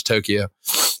I'm sure it was Tokyo.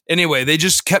 Anyway, they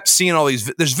just kept seeing all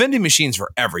these, there's vending machines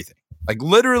for everything. Like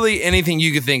literally anything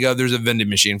you could think of, there's a vending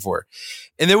machine for.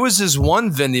 And there was this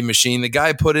one vending machine, the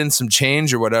guy put in some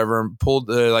change or whatever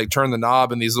and turned the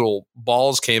knob and these little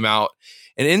balls came out.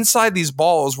 And inside these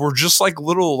balls were just like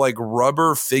little like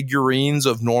rubber figurines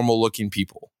of normal looking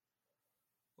people.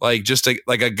 Like just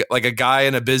like a guy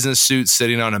in a business suit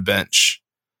sitting on a bench.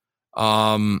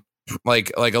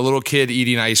 Like a little kid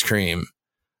eating ice cream.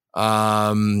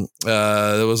 There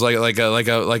was like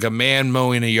a man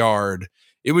mowing a yard.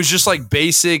 It was just like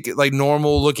basic, like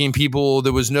normal looking people.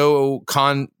 There was no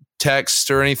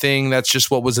context or anything. That's just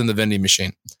what was in the vending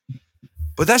machine.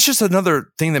 But that's just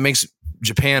another thing that makes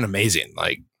Japan amazing.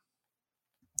 Like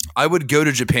I would go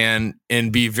to Japan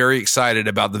and be very excited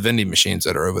about the vending machines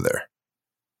that are over there.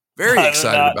 Very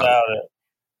excited about it.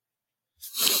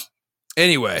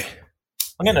 Anyway,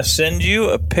 I'm going to send you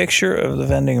a picture of the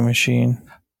vending machine.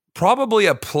 Probably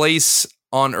a place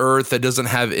on earth that doesn't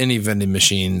have any vending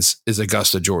machines is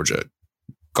Augusta, Georgia.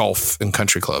 Golf and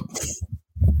country club.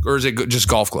 Or is it just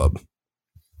golf club?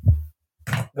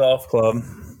 Golf club.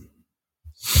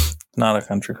 Not a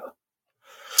country club.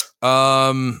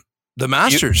 The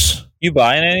Masters. You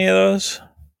buying any of those?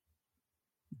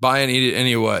 Buying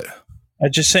any of what? I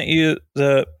just sent you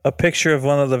a picture of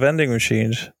one of the vending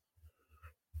machines.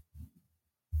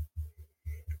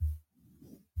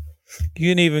 You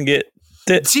can even get...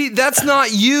 See, that's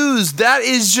not used. That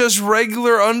is just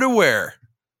regular underwear.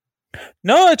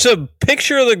 No, it's a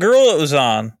picture of the girl it was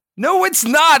on. No, it's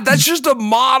not. That's just a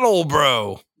model,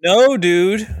 bro. No,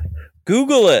 dude.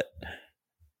 Google it.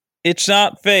 It's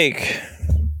not fake.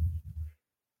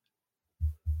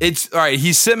 It's all right.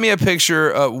 He sent me a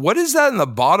picture. What is that in the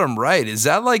bottom right? Is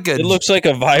that like a? It looks like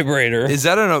a vibrator. Is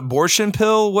that an abortion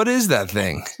pill? What is that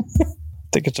thing? I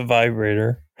think it's a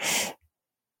vibrator.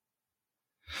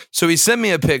 So he sent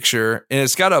me a picture, and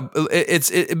it's got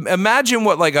imagine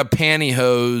what like a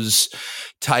pantyhose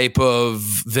type of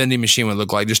vending machine would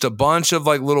look like. Just a bunch of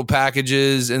like little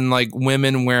packages and like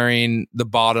women wearing the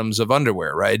bottoms of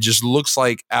underwear, right? It just looks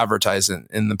like advertising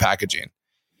in the packaging.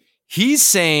 He's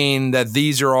saying that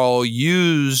these are all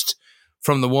used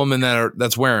from the woman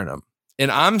that's wearing them. And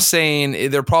I'm saying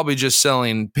they're probably just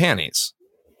selling panties.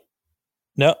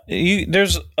 No,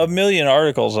 there's a million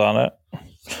articles on it.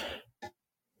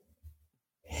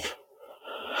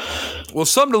 Well,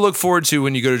 something to look forward to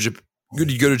when you go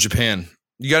to Japan.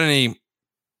 You got any?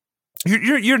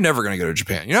 You're never going to go to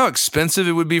Japan. You know how expensive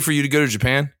it would be for you to go to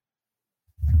Japan?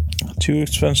 Too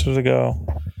expensive to go.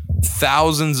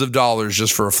 Thousands of dollars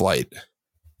just for a flight.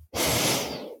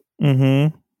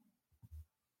 Mm-hmm.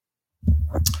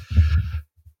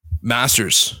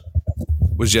 Masters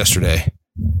was yesterday.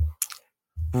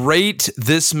 Rate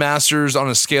this Masters on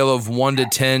a scale of 1 to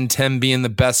 10, 10 being the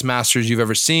best Masters you've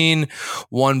ever seen,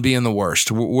 1 being the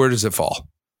worst. Where does it fall?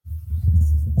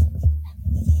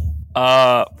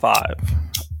 5.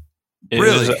 It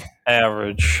Really? was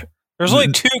average. There's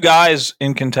only 2 guys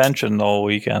in contention the whole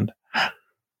weekend.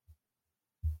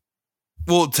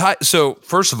 Well, so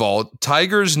first of all,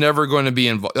 Tiger's never going to be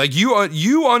involved. Like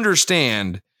you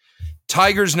understand,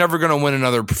 Tiger's never going to win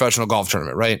another professional golf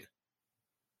tournament, right?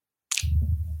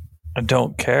 I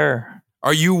don't care.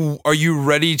 Are you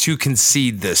ready to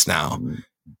concede this now?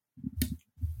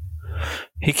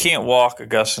 He can't walk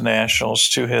Augusta National. It's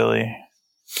too hilly.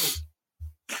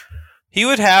 He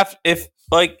would have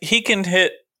he can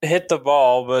hit the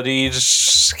ball, but he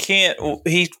just can't.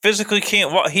 He physically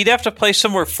can't walk. He'd have to play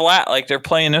somewhere flat like they're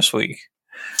playing this week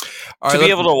to be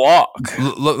able to walk.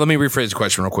 Let me rephrase the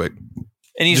question real quick.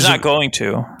 And he's not going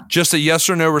to. Just a yes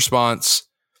or no response.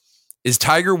 Is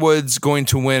Tiger Woods going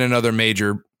to win another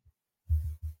major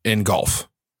in golf?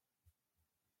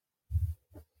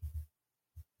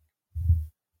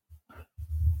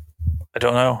 I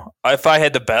don't know. If I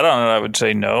had to bet on it, I would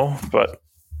say no, but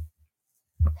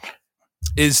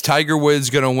is Tiger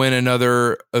Woods going to win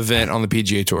another event on the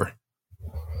PGA Tour?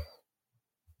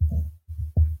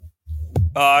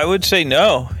 I would say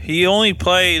no. He only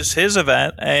plays his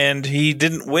event, and he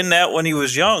didn't win that when he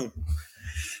was young.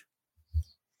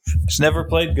 He's never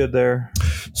played good there.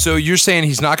 So you're saying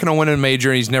he's not going to win a major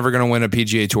and he's never going to win a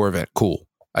PGA Tour event. Cool.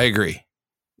 I agree.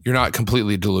 You're not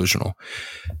completely delusional.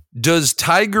 Does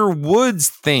Tiger Woods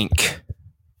think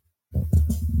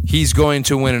he's going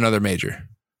to win another major?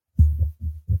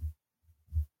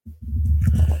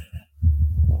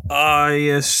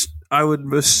 Yes, I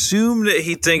would assume that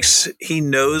he thinks he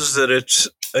knows that it's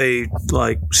a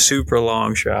super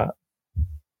long shot.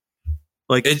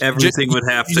 Everything would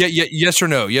have to. Yeah, yes or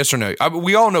no? Yes or no?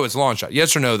 We all know it's a long shot.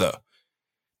 Yes or no, though?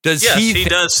 Yes, he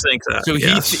does think that. So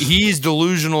yes. he's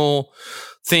delusional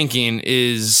thinking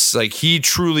is like he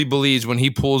truly believes when he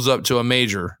pulls up to a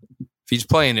major, if he's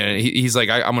playing it, he's like,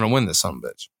 I'm going to win this son of a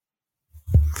bitch.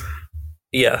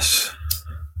 Yes.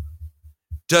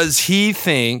 Does he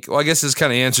think? Well, I guess this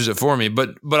kind of answers it for me,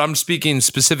 but I'm speaking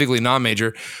specifically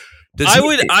non-major. I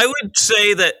would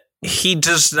say that he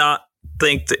does not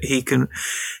think that he can.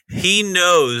 He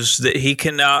knows that he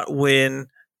cannot win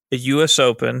a U.S.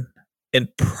 Open and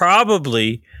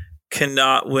probably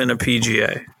cannot win a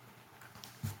PGA.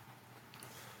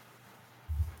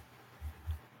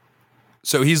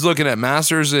 So he's looking at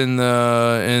Masters in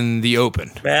the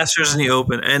Open. Masters in the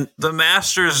Open. And the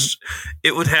Masters,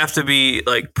 it would have to be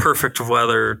like perfect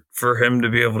weather for him to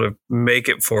be able to make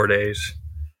it 4 days.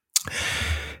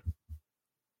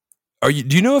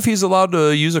 Do you know if he's allowed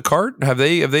to use a cart? Have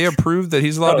they approved that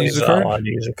he's allowed to use a cart? Allowed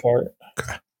to use a cart.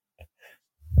 Okay.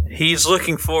 He's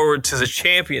looking forward to the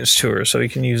Champions Tour so he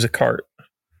can use a cart.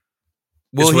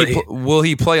 Will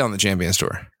he play on the Champions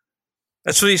Tour?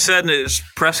 That's what he said in his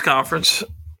press conference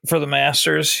for the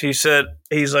Masters. He said,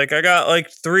 he's like, I got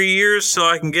 3 years so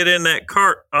I can get in that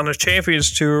cart on the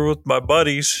Champions Tour with my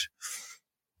buddies.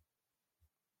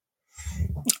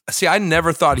 See, I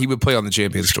never thought he would play on the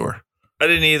Champions Tour. I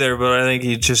didn't either, but I think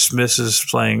he just misses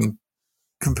playing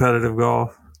competitive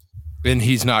golf. And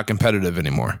he's not competitive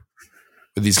anymore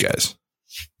with these guys.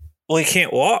 Well, he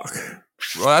can't walk.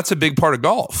 Well, that's a big part of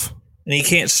golf. And he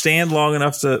can't stand long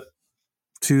enough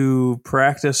to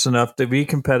practice enough to be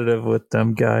competitive with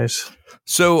them guys.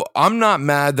 So I'm not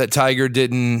mad that Tiger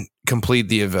didn't complete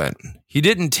the event. He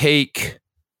didn't take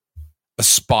a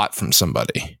spot from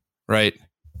somebody, right?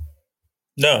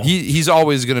 No. He's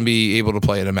always going to be able to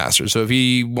play at a Masters. So if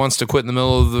he wants to quit in the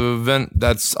middle of the event,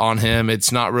 that's on him.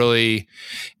 It's not really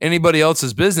anybody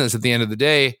else's business at the end of the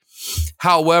day.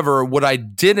 However, what I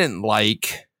didn't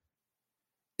like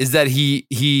is that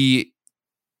he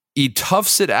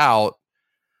toughs it out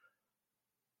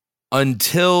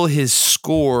until his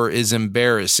score is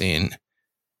embarrassing,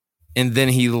 and then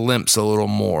he limps a little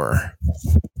more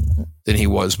than he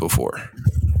was before.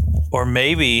 Or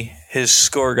maybe his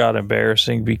score got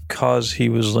embarrassing because he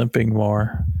was limping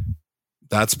more.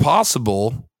 That's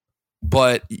possible,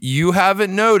 but you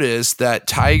haven't noticed that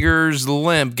Tiger's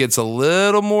limp gets a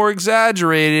little more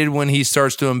exaggerated when he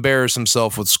starts to embarrass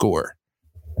himself with score.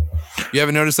 You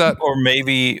haven't noticed that? Or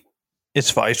maybe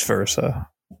it's vice versa.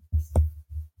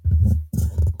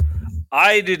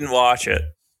 I didn't watch it,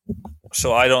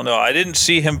 so I don't know. I didn't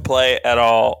see him play at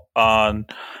all on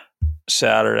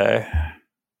Saturday.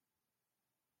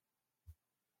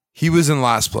 He was in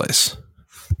last place.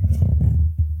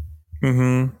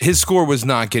 Mm-hmm. His score was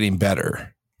not getting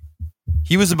better.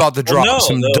 He was about to drop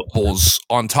some doubles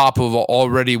on top of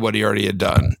already what he already had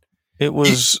done. He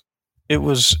was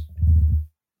about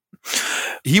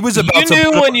to.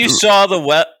 You knew when you saw the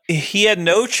weather. He had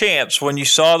no chance when you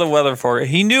saw the weather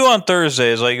forecast. He knew on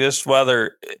Thursdays, like, this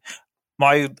weather.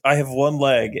 I have one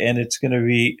leg and it's going to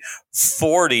be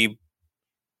 40.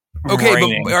 Okay,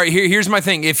 raining. but all right, here's my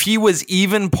thing. If he was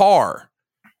even par,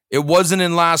 it wasn't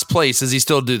in last place. Does he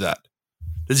still do that?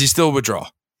 Does he still withdraw?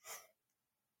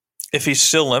 If he's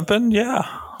still limping, yeah,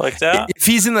 like that. If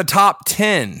he's in the top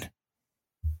 10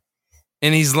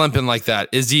 and he's limping like that,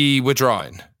 is he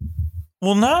withdrawing?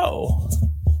 Well, no.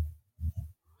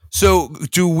 So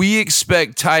do we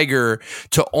expect Tiger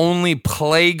to only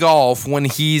play golf when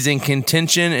he's in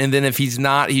contention, and then if he's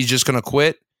not, he's just going to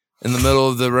quit in the middle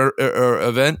of the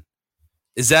event?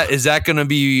 Is that going to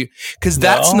be, because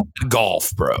that's not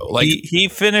golf, bro? Like he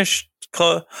finished.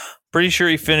 Pretty sure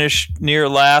he finished near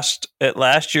last at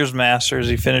last year's Masters.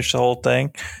 He finished the whole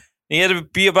thing. He had to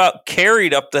be about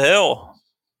carried up the hill.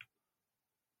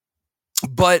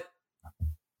 But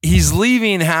he's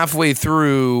leaving halfway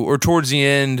through or towards the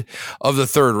end of the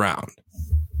third round.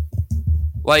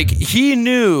 Like, he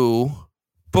knew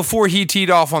before he teed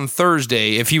off on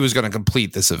Thursday if he was going to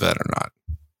complete this event or not.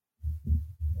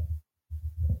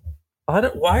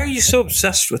 Why are you so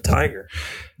obsessed with Tiger?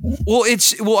 Well,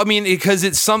 because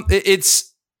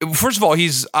it's first of all,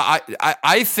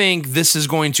 I think this is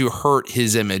going to hurt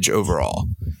his image overall.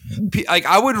 Like,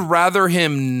 I would rather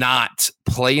him not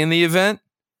play in the event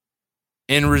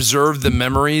and reserve the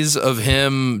memories of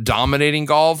him dominating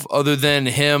golf, other than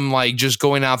him like just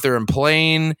going out there and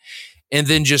playing and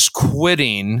then just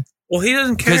quitting. Well, he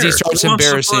doesn't care because he starts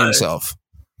embarrassing himself.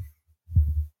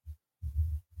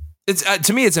 It's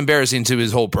to me, it's embarrassing to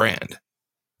his whole brand.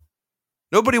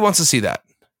 Nobody wants to see that.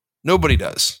 Nobody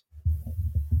does.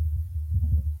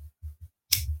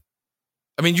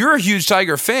 I mean, you're a huge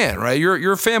Tiger fan, right? You're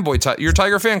a fanboy. You're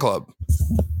Tiger fan club.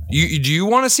 Do you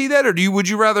want to see that, or would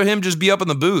you rather him just be up in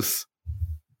the booth?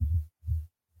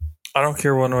 I don't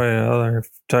care one way or the other if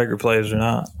Tiger plays or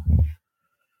not.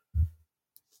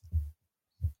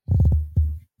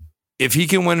 If he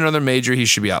can win another major, he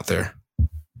should be out there.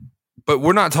 But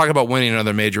we're not talking about winning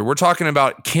another major. We're talking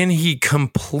about, can he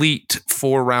complete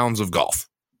 4 rounds of golf?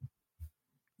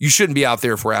 You shouldn't be out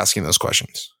there if we're asking those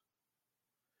questions.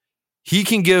 He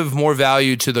can give more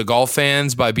value to the golf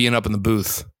fans by being up in the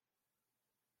booth.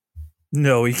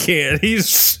 No, he can't.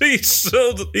 He's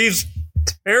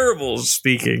terrible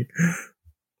speaking.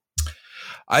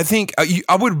 I think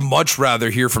I would much rather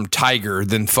hear from Tiger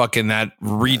than fucking that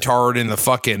retard in the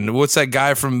fucking, what's that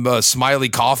guy from Smiley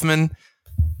Kaufman?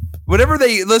 Whatever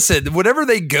they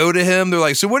go to him, they're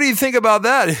like, so what do you think about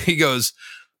that? He goes,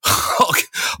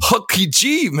 Hucky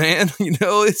G, man. You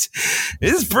know, it's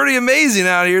pretty amazing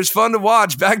out here. It's fun to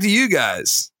watch. Back to you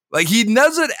guys. Like, he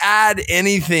doesn't add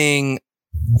anything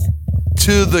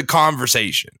to the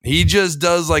conversation. He just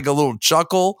does like a little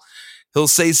chuckle. He'll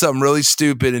say something really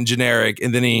stupid and generic,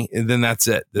 and then that's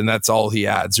it. Then that's all he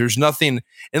adds. There's nothing.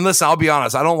 And listen, I'll be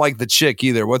honest, I don't like the chick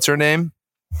either. What's her name?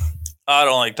 I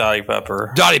don't like Dottie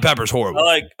Pepper. Dottie Pepper's horrible.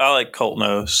 I like Colt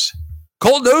Nose.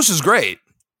 Colt Nose is great.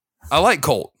 I like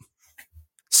Colt.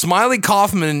 Smiley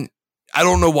Kaufman, I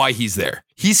don't know why he's there.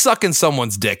 He's sucking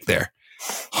someone's dick there.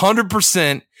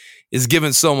 100% is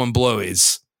giving someone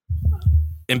blowies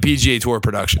in PGA Tour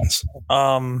Productions.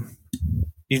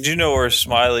 You do know who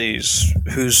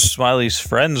Smiley's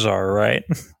friends are, right?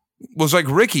 Well, it's like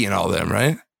Ricky and all them,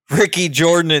 right? Ricky,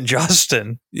 Jordan, and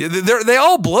Justin. Yeah, they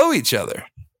all blow each other.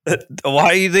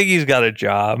 Why do you think he's got a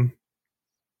job?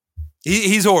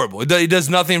 He's horrible. He does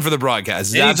nothing for the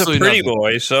broadcast. He's a pretty nothing.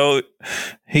 boy, so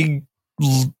he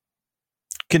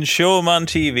can show him on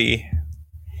TV.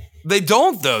 They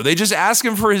don't, though. They just ask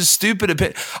him for his stupid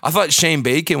opinion. I thought Shane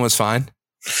Bacon was fine.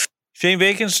 Shane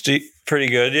Bacon's pretty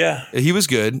good, yeah. He was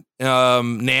good.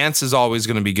 Nance is always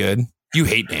going to be good. You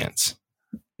hate Nance.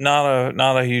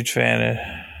 Not a huge fan of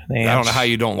Nance. I don't know how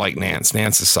you don't like Nance.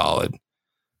 Nance is solid.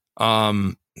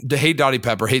 Hate Dottie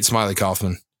Pepper. Hate Smiley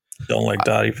Kaufman. Don't like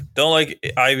Dottie. Don't like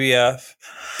IBF.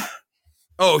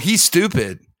 Oh, he's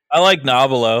stupid. I like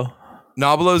Nobilo.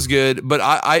 Nobilo's good, but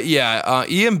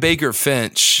Ian Baker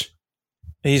Finch.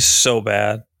 He's so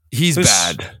bad. He's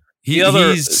bad. The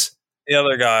other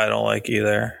guy I don't like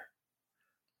either.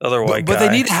 The other white guy. But they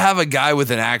need to have a guy with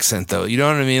an accent, though. You know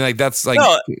what I mean? Like that's like.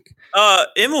 No,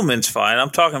 Immelman's fine. I'm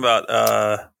talking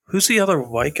about who's the other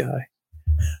white guy?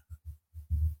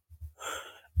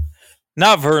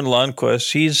 Not Vern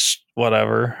Lundquist. He's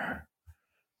whatever.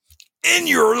 In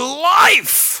your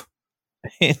life.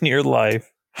 In your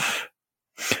life.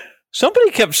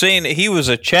 Somebody kept saying that he was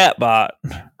a chat bot.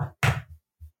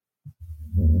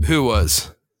 Who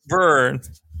was? Vern.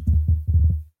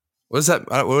 What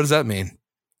does that mean?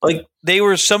 Like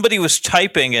somebody was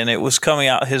typing and it was coming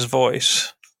out his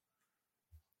voice.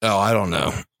 Oh, I don't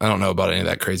know. I don't know about any of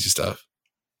that crazy stuff.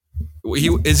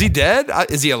 Is he dead?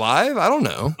 Is he alive? I don't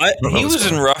know. He was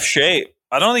in rough shape.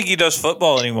 I don't think he does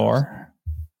football anymore.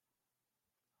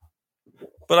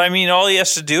 But I mean, all he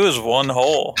has to do is one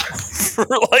hole for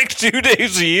like 2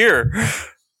 days a year.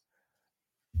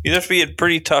 You'd have to be in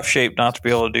pretty tough shape not to be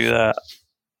able to do that.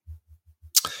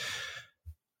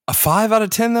 A 5 out of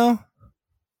 10, though? I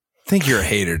think you're a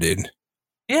hater, dude.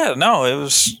 Yeah, no,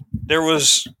 there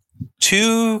was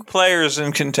 2 players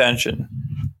in contention.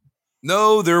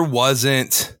 No, there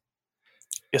wasn't.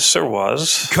 Yes, there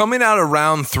was. Coming out of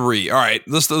round 3. All right,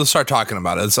 let's start talking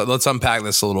about it. Let's unpack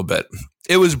this a little bit.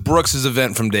 It was Brooks'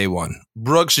 event from day one.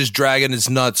 Brooks is dragging his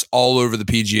nuts all over the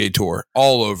PGA Tour.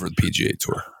 All over the PGA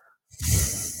Tour.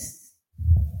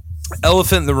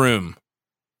 Elephant in the room.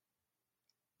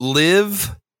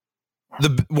 Live.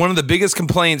 One of the biggest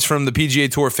complaints from the PGA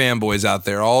Tour fanboys out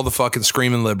there, all the fucking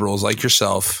screaming liberals like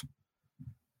yourself,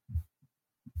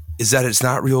 is that it's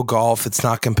not real golf. It's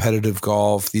not competitive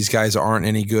golf. These guys aren't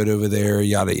any good over there.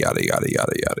 Yada, yada, yada,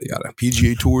 yada, yada, yada.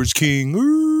 PGA Tour's king.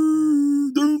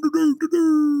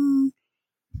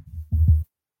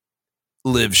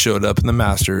 Liv showed up in the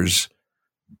Masters,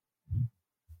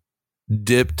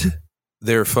 dipped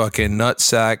their fucking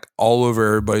nutsack all over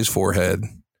everybody's forehead,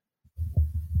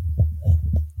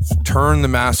 turned the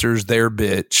Masters their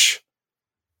bitch,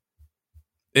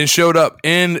 and showed up.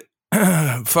 And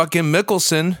fucking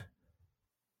Mickelson,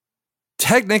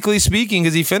 technically speaking,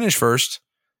 because he finished first,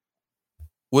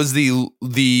 was the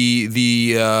Liv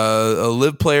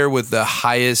player with the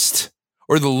highest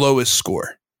or the lowest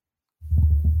score.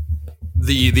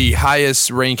 The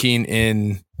highest ranking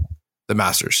in the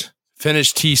Masters.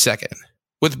 Finished T2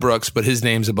 with Brooks, but his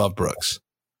name's above Brooks.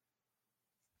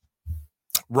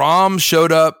 Rahm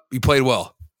showed up. He played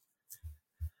well.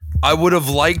 I would have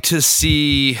liked to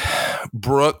see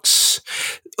Brooks.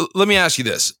 Let me ask you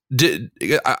this.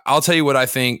 I'll tell you what I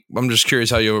think. I'm just curious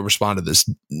how you'll respond to this.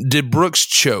 Did Brooks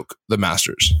choke the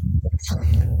Masters?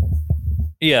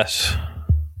 Yes.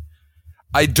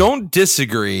 I don't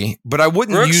disagree, but I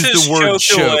wouldn't Brooks use the word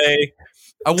choke.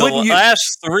 I wouldn't the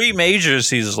last 3 majors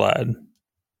he's led.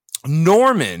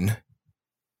 Norman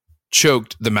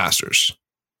choked the Masters.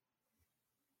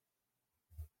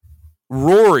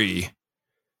 Rory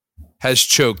has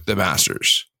choked the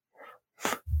Masters.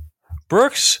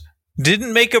 Brooks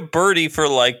didn't make a birdie for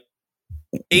like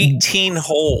 18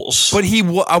 holes. But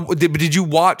did you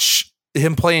watch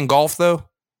him playing golf though?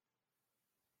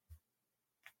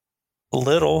 A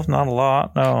little, not a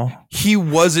lot. No, he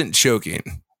wasn't choking.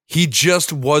 He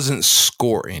just wasn't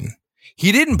scoring.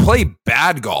 He didn't play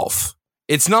bad golf.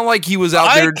 It's not like he was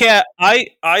out there. I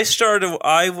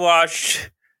watched.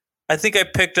 I think I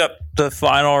picked up the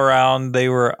final round. They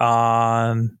were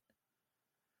on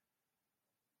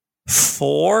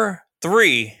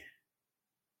 4-3.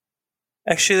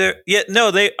 Actually,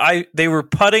 they were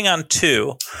putting on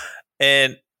 2,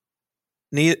 and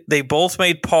they both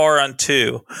made par on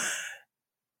 2.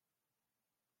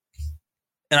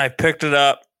 And I picked it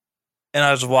up, and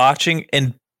I was watching,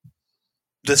 and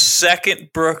the second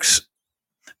Brooks,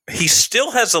 he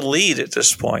still has a lead at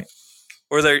this point,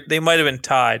 or they might have been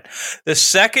tied. The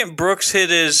second Brooks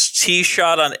hit his tee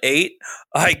shot on 8,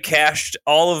 I cashed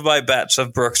all of my bets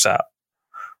of Brooks out.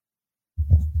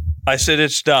 I said,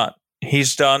 it's done.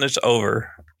 He's done. It's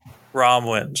over. Rahm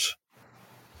wins.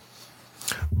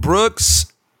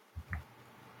 Brooks,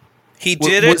 He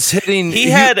did was it. hitting. He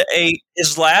had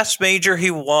his last major he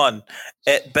won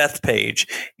at Bethpage.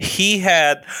 He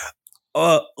had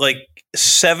like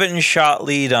 7-shot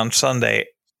lead on Sunday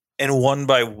and won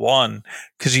by 1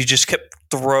 because he just kept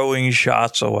throwing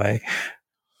shots away,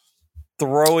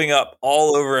 throwing up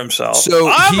all over himself. So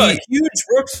I'm a huge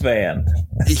Brooks fan.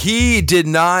 He did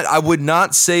not. I would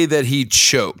not say that he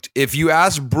choked. If you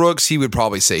ask Brooks, he would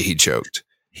probably say he choked.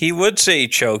 He would say he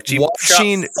choked. He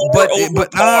Watching,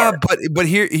 shot but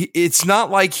here it's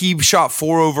not like he shot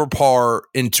 4 over par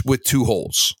with 2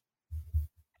 holes.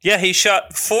 Yeah, he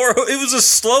shot 4. It was a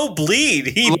slow bleed.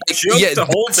 He choked the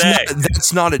whole day.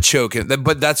 That's not a choke,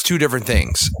 but that's 2 different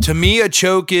things. To me, a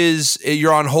choke is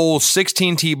you're on hole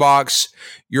 16 tee box,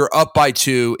 you're up by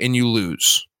 2, and you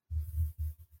lose.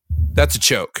 That's a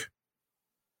choke.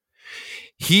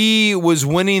 He was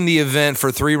winning the event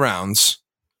for 3 rounds.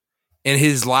 In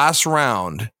his last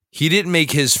round, he didn't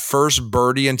make his first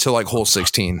birdie until like hole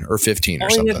 16 or 15 or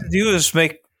something. All he had to do is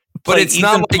make. But it's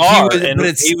not like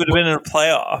he would have been in a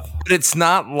playoff. But it's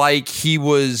not like he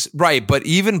was right. But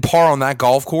even par on that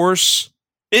golf course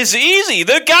is easy.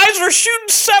 The guys were shooting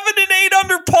 7 and 8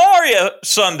 under par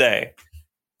Sunday.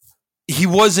 He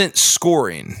wasn't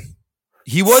scoring.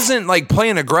 He wasn't like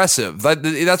playing aggressive.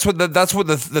 That's what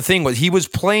the thing was. He was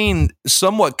playing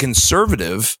somewhat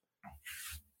conservative.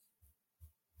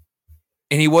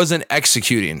 And he wasn't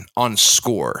executing on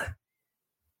score.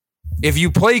 If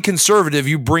you play conservative,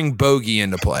 you bring bogey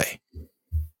into play.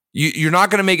 You're not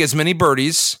going to make as many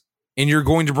birdies, and you're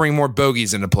going to bring more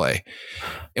bogeys into play.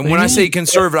 And when I say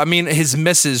conservative, I mean his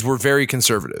misses were very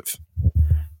conservative.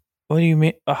 What do you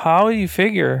mean? How do you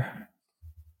figure?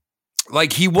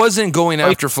 Like he wasn't going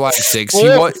after flag 6.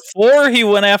 He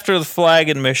went after the flag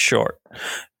and missed short.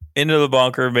 Into the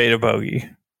bunker, made a bogey.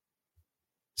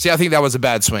 See, I think that was a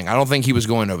bad swing. I don't think he was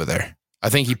going over there. I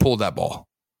think he pulled that ball.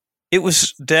 It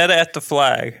was dead at the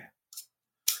flag.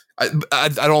 I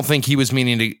don't think he was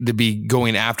meaning to be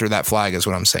going after that flag is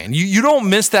what I'm saying. You don't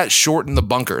miss that short in the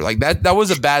bunker. Like that was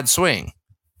a bad swing.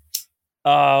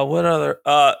 What other?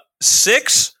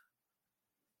 6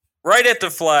 right at the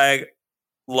flag,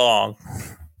 long.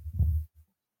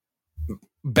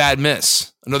 Bad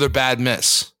miss. Another bad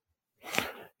miss.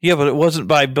 Yeah, but it wasn't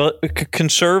by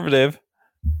conservative.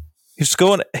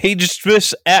 He just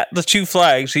missed at the 2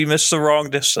 flags. He missed the wrong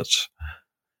distance.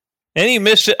 And he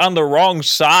missed it on the wrong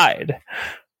side.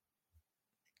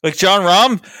 Like Jon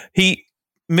Rahm, he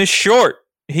missed short.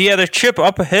 He had a chip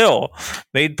up a hill,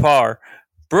 made par.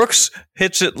 Brooks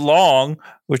hits it long,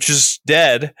 which is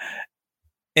dead,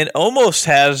 and almost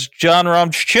has Jon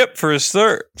Rahm's chip for his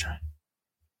 3rd.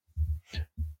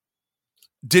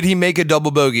 Did he make a double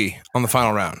bogey on the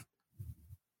final round?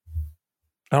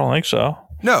 I don't think so.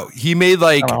 No, he made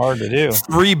like hard to do.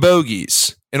 3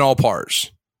 bogeys in all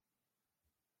pars.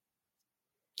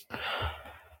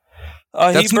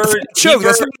 That's not a choke.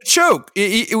 That's not a choke.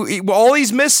 All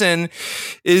he's missing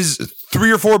is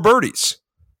 3 or 4 birdies.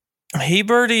 He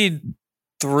birdied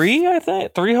 3, I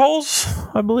think. 3 holes,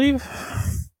 I believe.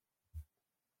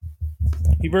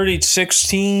 He birdied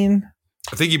 16.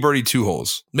 I think he birdied 2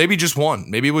 holes. Maybe just 1.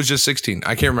 Maybe it was just 16.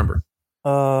 I can't remember.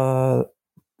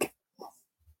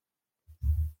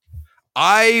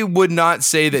 I would not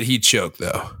say that he choked,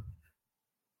 though.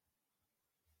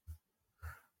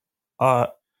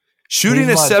 Shooting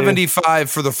a 75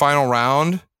 for the final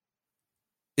round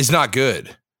is not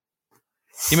good.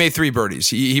 He made 3 birdies.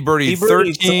 He birdied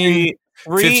 13,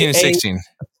 15, and 16.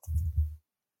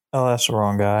 Oh, that's the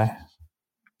wrong guy.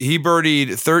 He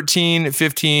birdied 13,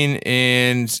 15,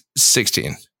 and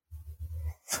 16.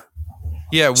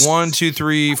 Yeah, 1, 2,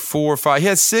 3, 4, 5. He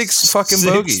had 6 fucking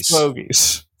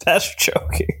bogeys. That's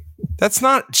choking. That's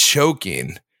not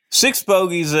choking. 6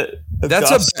 bogeys at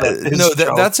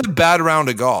that's a bad round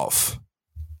of golf.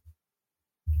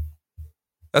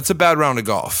 That's a bad round of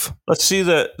golf. Let's see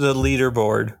the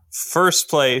leaderboard. First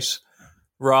place,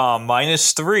 Rahm,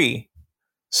 -3.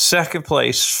 Second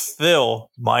place,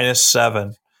 Phil,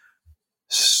 -7.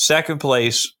 Second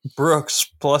place, Brooks,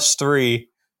 +3.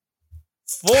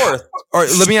 Fourth, all right,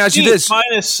 let me ask you this.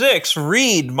 -6.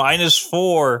 Reed,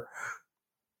 -4.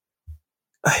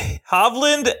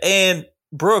 Hovland and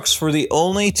Brooks were the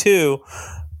only 2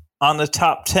 on the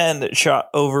top 10 that shot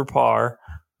over par.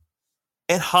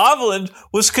 And Hovland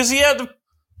was because he had to.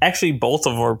 Actually, both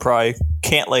of them were probably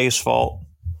Cantlay's fault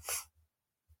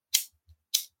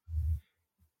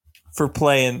for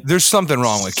playing. There's something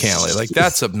wrong with Cantlay. Like,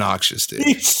 that's obnoxious, dude.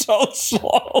 He's so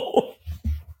slow.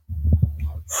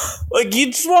 Like, you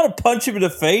just want to punch him in the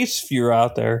face if you're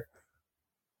out there.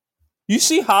 You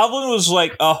see, Hovland was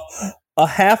like a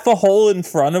half a hole in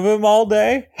front of him all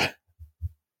day.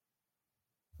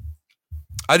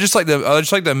 I just like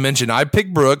to mention. I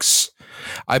picked Brooks.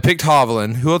 I picked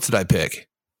Hovland. Who else did I pick?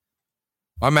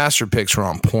 My master picks were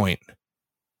on point.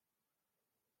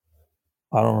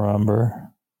 I don't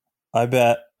remember. I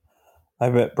bet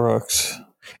Brooks.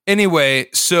 Anyway,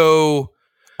 so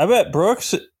I bet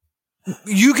Brooks.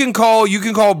 you can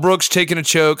call Brooks taking a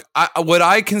choke. What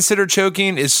I consider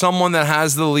choking is someone that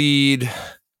has the lead,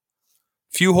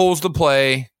 few holes to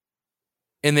play,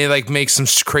 and they like make some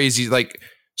crazy, like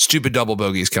stupid double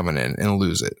bogeys coming in and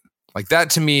lose it. Like that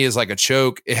to me is like a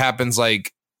choke. It happens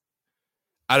like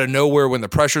out of nowhere when the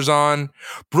pressure's on.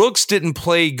 Brooks didn't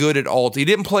play good at all. He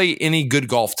didn't play any good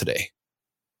golf today.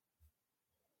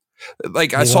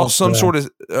 Like I saw some sort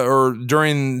of, or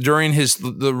during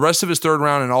the rest of his third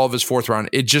round and all of his fourth round,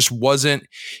 it just wasn't.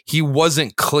 He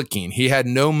wasn't clicking. He had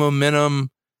no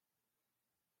momentum.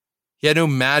 He had no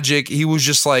magic. He was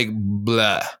just like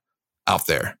blah out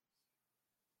there.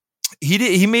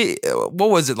 He made,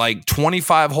 what was it, like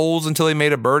 25 holes until he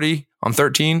made a birdie on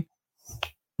 13?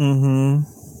 Mm-hmm.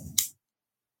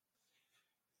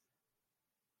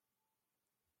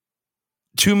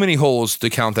 Too many holes to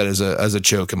count that as a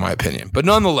choke, in my opinion. But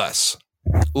nonetheless,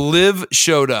 Liv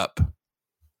showed up.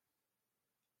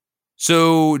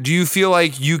 So do you feel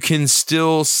like you can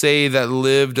still say that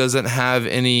Liv doesn't have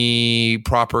any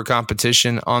proper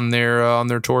competition on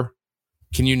their tour?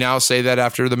 Can you now say that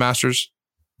after the Masters?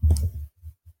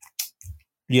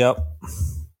 Yep.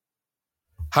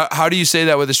 How do you say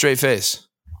that with a straight face?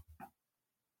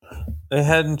 It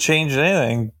hadn't changed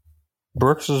anything.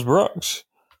 Brooks is Brooks.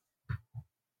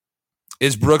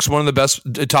 Is Brooks one of the best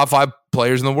top 5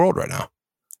 players in the world right now?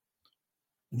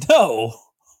 No.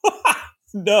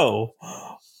 No.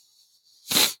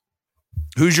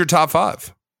 Who's your top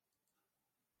 5?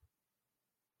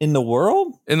 In the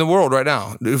world? In the world right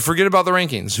now. Forget about the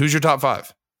rankings. Who's your top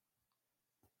 5?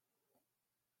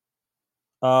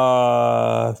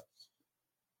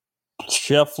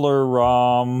 Scheffler,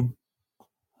 Rahm,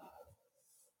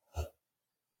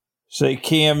 say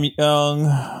Cam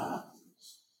Young,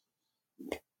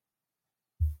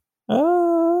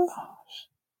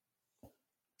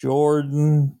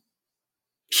 Jordan,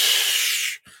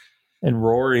 and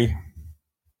Rory.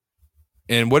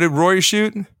 And what did Rory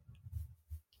shoot?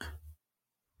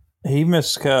 He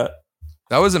miscut.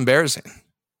 That was embarrassing.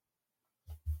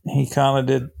 He kind of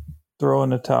did throw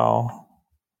in the towel.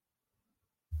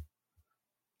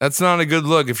 That's not a good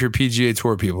look if you're PGA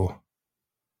Tour people.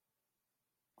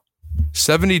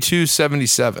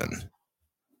 72-77.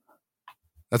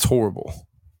 That's horrible.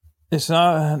 It's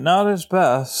not his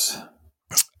best.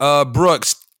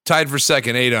 Brooks tied for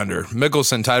second, 8 under.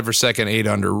 Mickelson tied for second, 8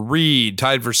 under. Reed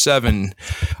tied for 7.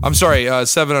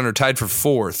 7 under, tied for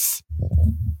 4th.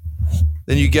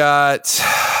 Then you got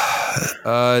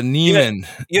Neiman,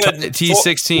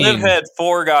 T16. Liv had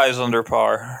 4 guys under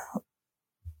par.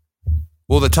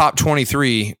 Well, the top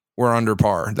 23 were under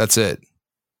par. That's it.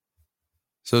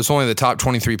 So it's only the top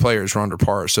 23 players were under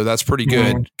par. So that's pretty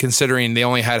good considering they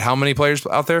only had how many players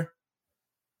out there?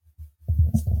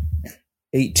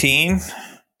 18.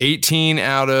 18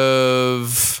 out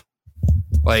of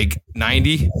like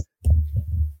 90.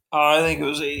 I think it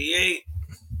was 88.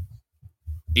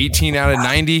 18 out of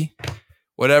 90,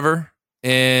 whatever.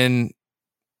 And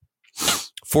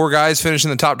 4 guys finished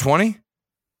in the top 20.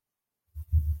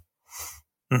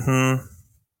 Mm-hmm.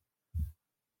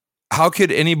 How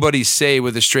could anybody say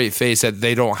with a straight face that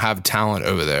they don't have talent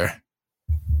over there?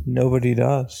 Nobody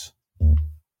does.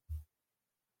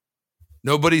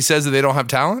 Nobody says that they don't have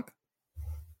talent?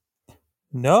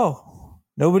 No.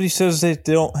 Nobody says they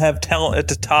don't have talent at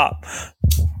the top.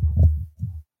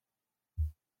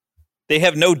 They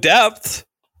have no depth.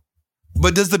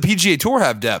 But does the PGA Tour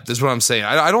have depth? Is what I'm saying.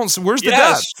 I don't. Where's the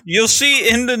depth? You'll see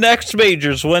in the next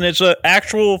majors when it's an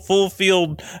actual full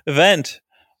field event.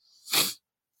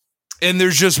 And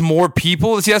there's just more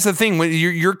people. See, that's the thing. When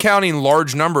you're counting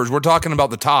large numbers, we're talking about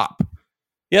the top.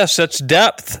 Yes, that's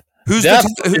depth. Who's depth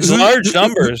the is large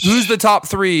numbers. Who's the top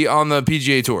 3 on the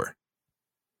PGA Tour?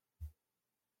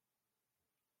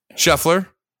 Scheffler,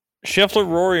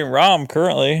 Rory, and Rahm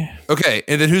currently. Okay,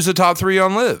 and then who's the top 3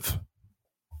 on Liv?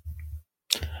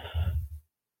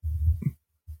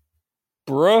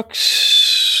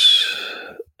 Brooks,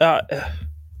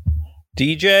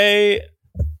 DJ,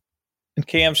 and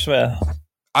Cam Smith.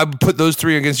 I would put those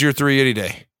 3 against your 3 any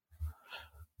day.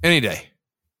 Any day.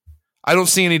 I don't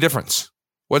see any difference.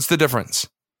 What's the difference?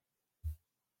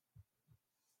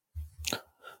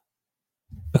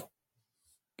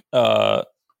 I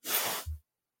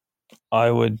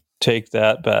would take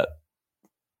that bet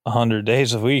 100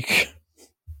 days a week.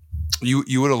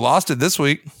 You would have lost it this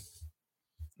week.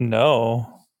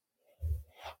 No.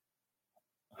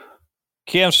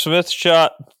 Cam Smith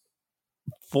shot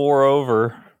 4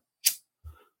 over.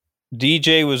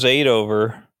 DJ was 8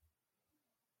 over.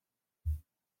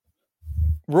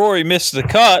 Rory missed the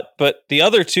cut, but the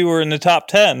other two were in the top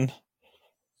 10.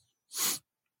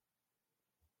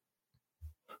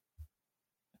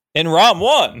 And Rahm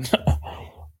won.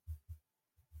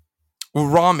 Well,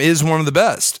 Rahm is one of the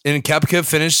best, and Koepka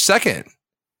finished second.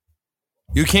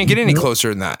 You can't get any closer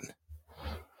than that.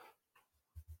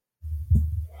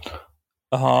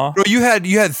 Uh-huh. Bro, you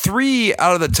had 3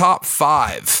 out of the top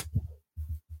 5.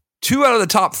 2 out of the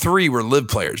top 3 were live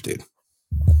players, dude.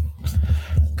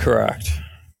 Correct.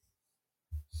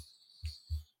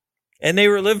 And they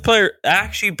were live player.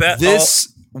 Actually, bet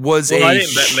this was I a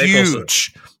didn't bet Mickelson.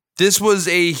 huge. This was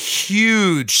a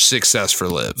huge success for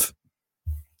live.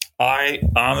 I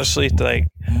honestly think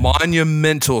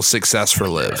Monumental success for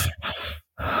live.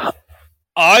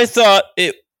 I thought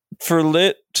it for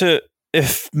Lit to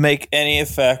make any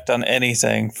effect on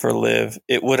anything for Liv,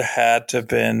 it would have had to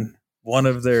been one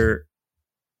of their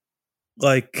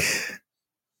like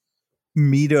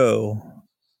Mito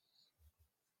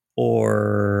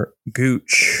or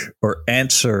Gooch or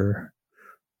Answer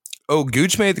Oh,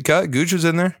 Gooch made the cut. Gooch was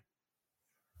in there.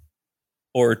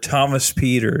 or Thomas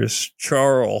Peters,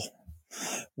 Charles.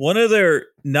 One of their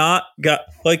not got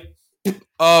like.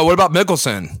 What about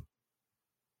Mickelson?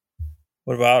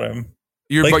 What about him?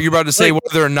 You're about to say one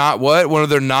of their not what? One of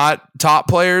their not top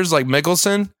players like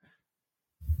Mickelson?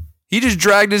 He just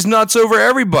dragged his nuts over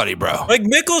everybody, bro. Like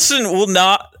Mickelson will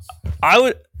not.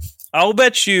 I'll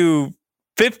bet you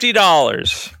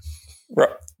 $50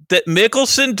 that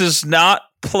Mickelson does not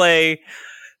play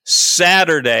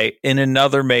Saturday in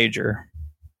another major.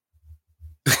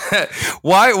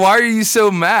 Why are you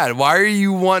so mad? Why are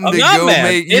you wanting I'm to not go mad.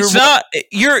 make It's not.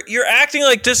 You're acting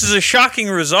like this is a shocking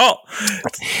result.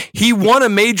 He won a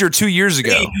major 2 years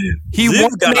ago. He won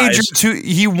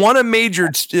a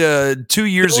major 2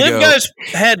 years The ago. Liv guys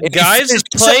had guys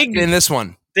play in this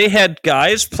one. They had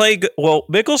guys play. Well,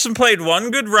 Mickelson played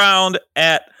one good round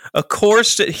at a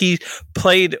course that he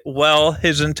played well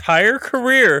his entire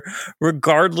career,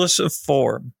 regardless of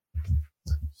form.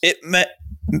 It meant,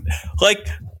 like,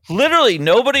 literally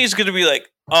nobody's going to be like,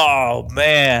 oh,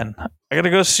 man, I got to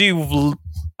go see.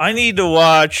 I need to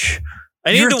watch.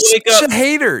 I need to wake up. You're such a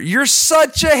hater. You're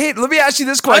such a hater. Let me ask you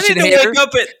this I question, need to hater. wake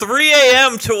up at 3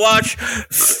 a.m. to watch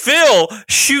Phil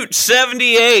shoot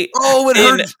 78 Oh, it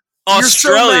in hurts.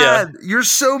 Australia. You're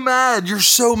so mad. You're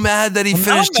so mad that he I'm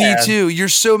finished not mad. T2. You're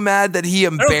so mad that he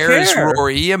embarrassed care.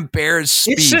 Rory. He embarrassed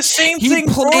Spieth. It's the same he thing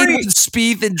played Rory. with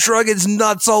Spieth and drug his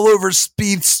nuts all over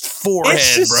Spieth's forehead,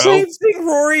 It's the bro. same thing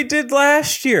Rory did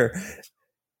last year.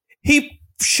 He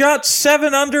shot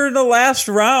 7 under in the last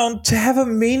round to have a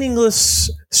meaningless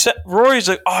set. Rory's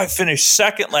like, oh, I finished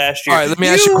second last year. All right, let me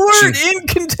ask you a weren't question. in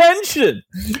contention.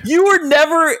 You were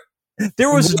never.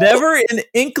 There was never an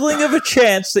inkling of a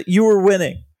chance that you were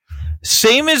winning.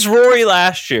 Same as Rory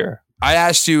last year. I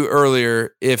asked you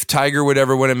earlier if Tiger would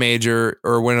ever win a major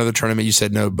or win another tournament. You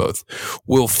said no, both.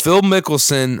 Will Phil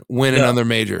Mickelson win No. another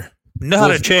major?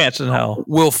 Not a chance in hell.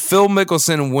 Will Phil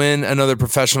Mickelson win another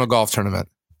professional golf tournament?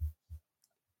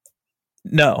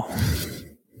 No.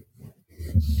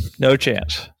 No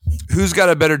chance. Who's got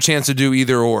a better chance to do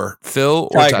either or, Phil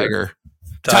or Tiger?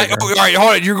 Tiger. All right,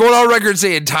 hold on. You're going on record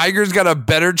saying Tiger's got a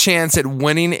better chance at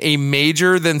winning a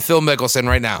major than Phil Mickelson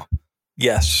right now.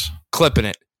 Yes. Clipping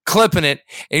it.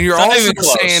 And you're It's not also even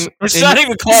close. saying It's not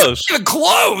even close. It's not even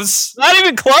close. Not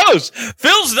even close.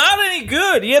 Phil's not any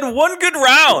good. He had one good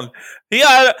round.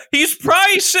 He's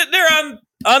probably sitting there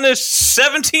on this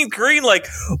 17th green like,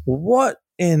 what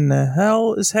in the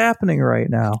hell is happening right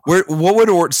now? What would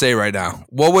Ort say right now?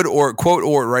 What would Ort quote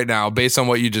Ort right now based on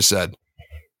what you just said?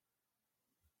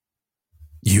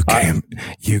 You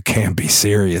can't be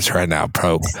serious right now,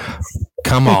 Proke.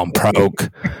 Come on, Proke.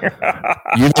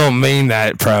 You don't mean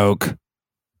that, Proke.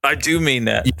 I do mean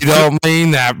that. You don't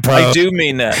mean that, Proke. I do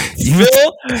mean that. You-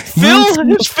 Phil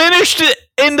has finished it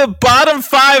in the bottom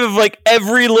 5 of like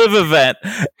every live event.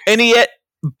 And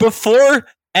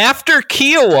after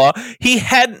Kiowa, he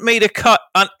hadn't made a cut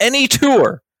on any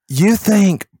tour. You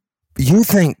think Phil's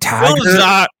Tiger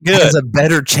not good. has a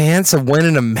better chance of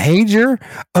winning a major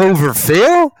over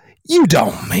Phil? You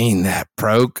don't mean that,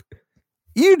 Proke.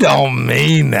 You don't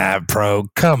mean that, Proke.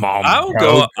 Come on, I'll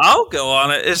go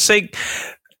on it. It's like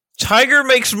Tiger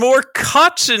makes more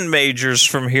cuts in majors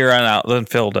from here on out than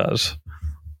Phil does.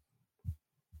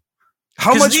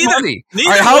 How 'Cause much neither- money? neither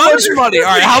All right, how one much are money? All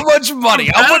right, how much money?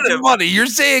 How much competitive. money? You're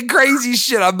saying crazy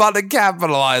shit. I'm about to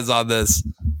capitalize on this.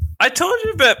 I told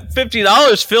you to bet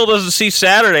 $50 Phil doesn't see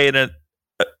Saturday in it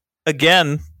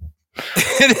again.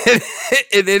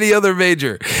 in any other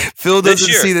major. Phil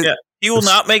doesn't see that. Yeah. He will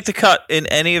not make the cut in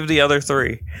any of the other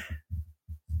three.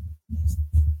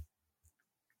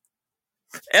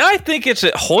 And I think it's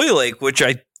at Hoylake, which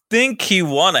I think he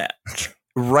won at.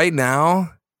 Right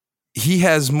now, he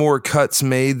has more cuts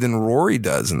made than Rory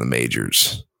does in the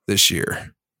majors this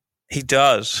year. He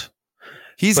does.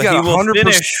 He's But got he will 100%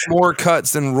 finish- more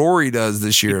cuts than Rory does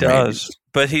this year. He in does. majors.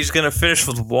 But he's going to finish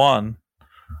with one.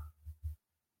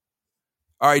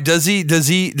 All right. Does he?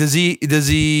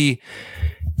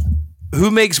 Who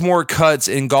makes more cuts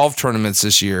in golf tournaments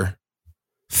this year?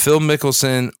 Phil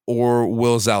Mickelson or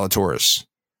Will Zalatoris?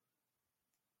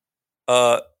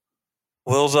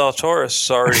 Will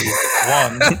Zalatoris already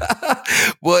won.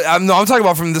 Well, I'm talking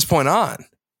about from this point on.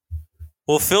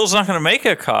 Well, Phil's not going to make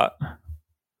a cut.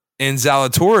 And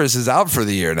Zalatoris is out for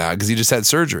the year now because he just had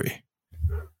surgery.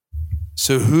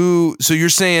 So you're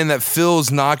saying that Phil's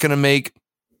not going to make,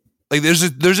 like, there's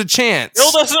a chance.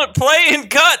 Phil doesn't play in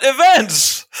cut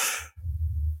events.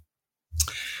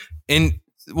 And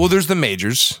well, there's the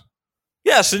majors.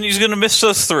 Yes, and he's going to miss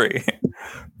those three.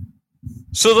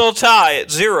 So they'll tie at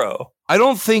 0. I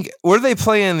don't think, where do they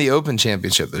play in the Open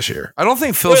Championship this year? I don't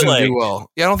think Phil's going to do well.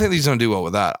 Yeah, I don't think he's going to do well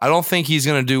with that. I don't think he's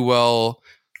going to do well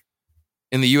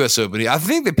in the U.S. Open. I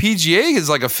think the PGA is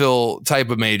like a Phil type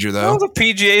of major, though. Oh, the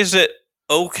PGA's at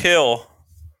Oak Hill.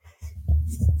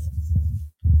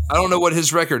 I don't know what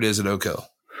his record is at Oak Hill.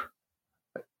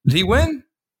 Did he win?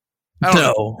 I don't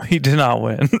know. No, he did not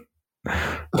win.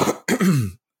 I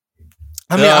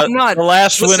mean, I'm not. The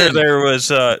last listen, winner there was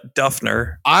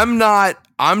Duffner. I'm not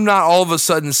all of a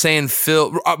sudden saying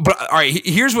Phil. But all right,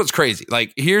 here's what's crazy.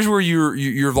 Like, here's where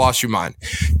you've lost your mind.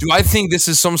 Do I think this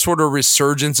is some sort of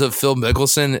resurgence of Phil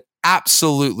Mickelson?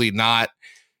 Absolutely not.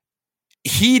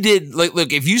 He did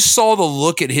look. If you saw the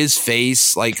look at his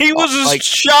face, like He was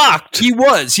shocked. he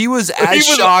was as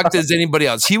shocked as anybody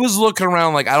else. He was looking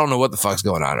around like, I don't know what the fuck's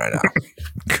going on right now.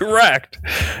 Correct.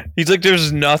 He's like,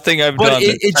 there's nothing I've But done.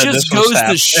 it just goes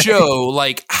to show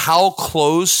like how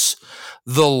close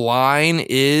the line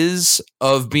is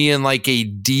of being like a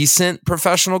decent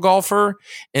professional golfer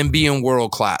and being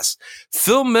world class.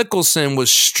 Phil Mickelson was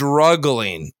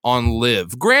struggling on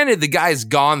LIV. Granted, the guy's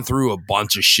gone through a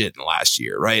bunch of shit in the last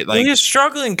year, right? Like, he's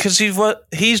struggling because he's gone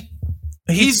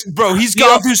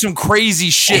through some crazy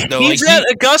shit though. He's Like,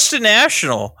 at Augusta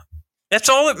National. That's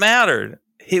all that mattered.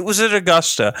 It was at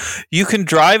Augusta. You can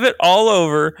drive it all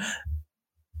over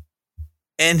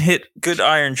and hit good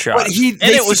iron shots.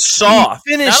 It was soft.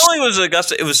 Not only was it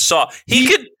Augusta, it was soft.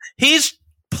 He's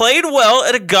played well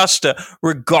at Augusta,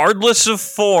 regardless of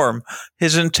form,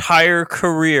 his entire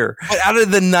career. But out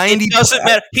of the 90, it doesn't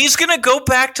matter. He's going to go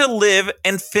back to LIV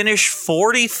and finish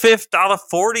 45th out of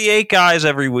 48 guys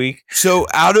every week. So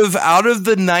out of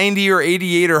the 90 or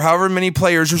 88 or however many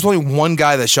players, there's only one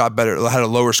guy that shot better, had a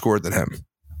lower score than him.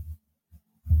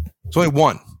 There's only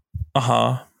one.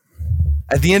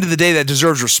 At the end of the day, that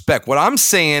deserves respect. What I'm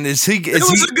saying is it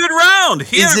was a good round.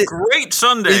 He had a great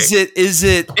Sunday. Is it?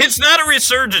 It's not a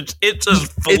resurgence. It's a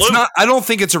fluke. It's not. I don't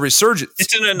think it's a resurgence.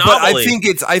 It's an anomaly. But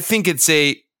I think it's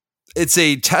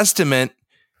a testament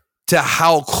to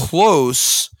how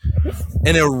close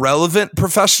an irrelevant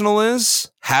professional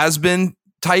has been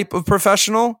type of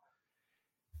professional,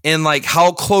 and like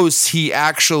how close he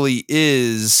actually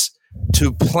is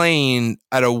to playing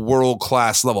at a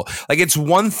world-class level. Like, it's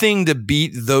one thing to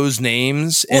beat those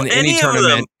names in any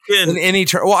tournament.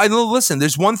 Listen,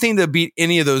 there's one thing to beat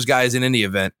any of those guys in any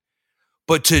event,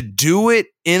 but to do it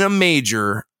in a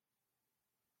major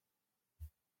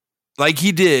like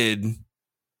he did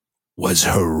was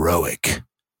heroic.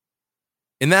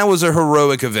 And that was a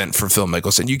heroic event for Phil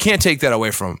Mickelson. You can't take that away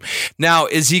from him. Now,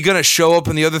 is he going to show up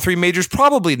in the other three majors?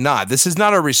 Probably not. This is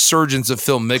not a resurgence of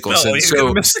Phil Mickelson. No, he's going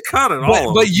to miss the cut at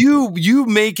all. But you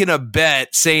making a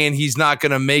bet saying he's not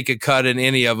going to make a cut in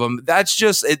any of them, that's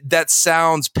just, that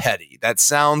sounds petty. That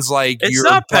sounds like it's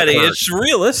not petty. It's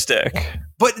realistic.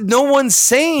 But no one's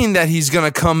saying that he's going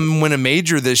to come win a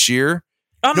major this year.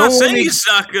 I'm not saying he's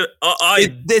not going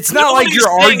to. It's not like you're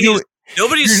arguing.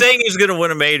 Nobody's saying he's going to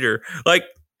win a major. Like,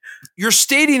 you're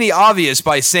stating the obvious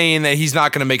by saying that he's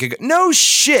not going to make a cut. No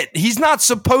shit. He's not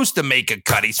supposed to make a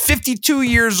cut. He's 52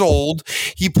 years old.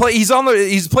 He plays in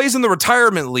the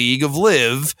retirement league of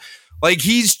LIV. Like,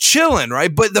 he's chilling,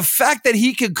 right? But the fact that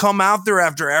he could come out there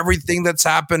after everything that's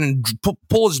happened and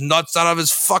pull his nuts out of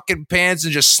his fucking pants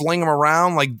and just sling them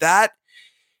around, like, that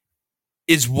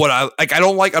is what I like. I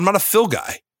don't like. I'm not a Phil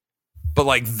guy, but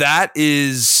like, that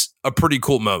is a pretty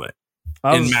cool moment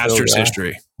in Masters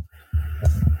history.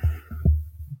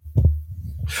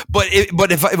 But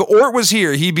if Ort was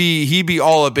here, he'd be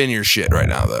all up in your shit right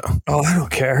now, though. Oh, I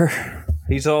don't care.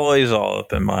 He's always all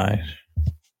up in mine.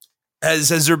 Has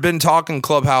there been talk in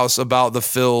Clubhouse about the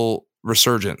Phil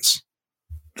resurgence?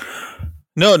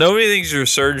 No, nobody thinks he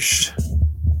resurged.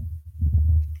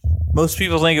 Most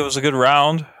people think it was a good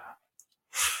round.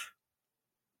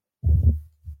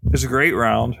 It was a great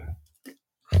round.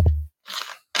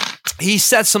 He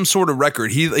set some sort of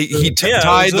record. He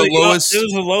tied the lowest. It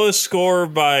was the lowest score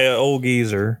by an old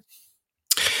geezer.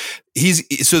 He's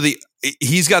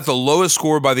got the lowest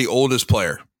score by the oldest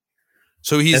player.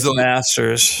 So he's the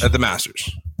Masters. At the Masters.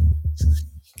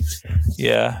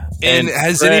 Yeah. And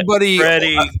has anybody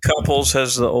Freddie Couples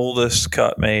has the oldest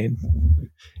cut made.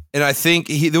 And I think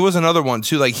there was another one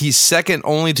too. Like he's second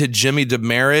only to Jimmy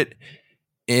DeMerit.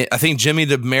 I think Jimmy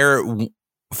DeMerit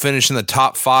finished in the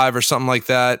top 5 or something like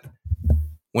that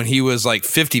when he was like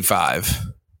 55.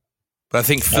 But I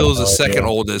think Phil's the second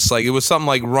oldest. Like it was something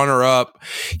like runner up.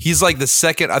 He's like the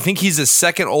second. I think he's the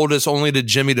second oldest only to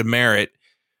Jimmy DeMerit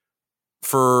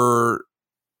for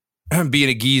being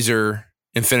a geezer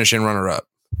and finishing runner up.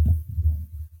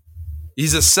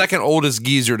 He's the second oldest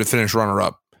geezer to finish runner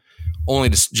up, only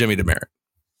to Jimmy DeMerit.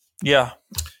 Yeah.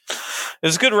 It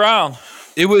was a good round.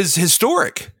 It was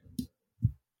historic.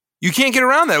 You can't get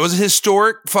around that. It was a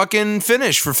historic fucking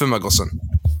finish for Phil Mickelson.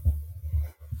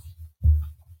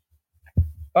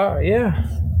 Yeah.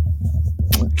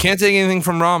 Can't take anything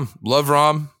from Rahm. Love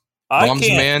Rahm. Rahm's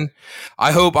can't. Man.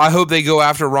 I hope they go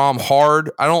after Rahm hard.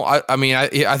 I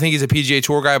think he's a PGA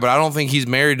Tour guy, but I don't think he's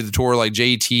married to the tour like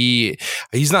JT.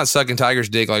 He's not sucking Tiger's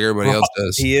dick like everybody else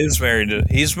does. He's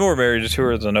more married to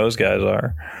tour than those guys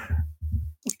are.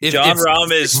 John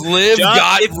Rahm is Liv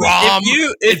got Rahm.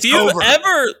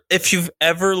 If you've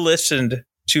ever listened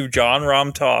to John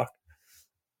Rahm talk,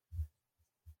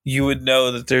 you would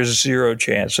know that there's 0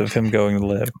 chance of him going to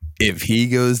Live. If he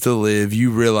goes to Live,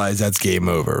 you realize that's game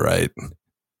over, right?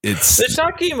 It's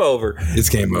not game over. It's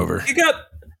game over.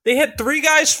 They had 3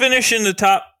 guys finish in the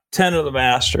top 10 of the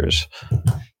Masters.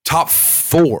 Top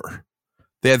 4.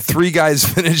 They had 3 guys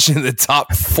finish in the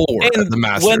top 4 of the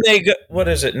Masters. When they go, what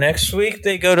is it? Next week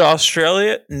they go to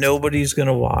Australia. Nobody's going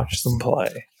to watch them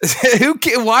play.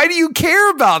 Why do you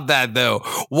care about that though?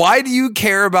 Why do you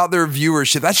care about their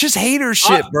viewership? That's just hater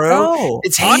shit, bro. No,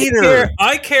 it's hater.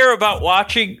 I care about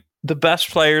watching the best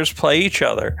players play each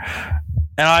other,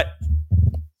 and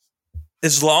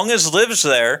as long as Liv's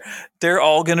there, they're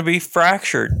all going to be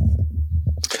fractured.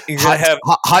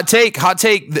 Hot take.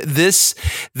 This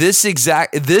is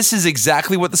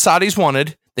exactly what the Saudis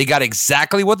wanted. They got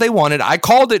exactly what they wanted. I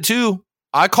called it too.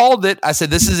 I said,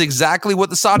 this is exactly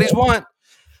what the Saudis want.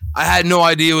 I had no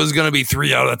idea it was going to be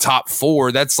 3 out of the top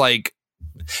 4. That's like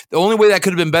the only way that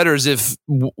could have been better is if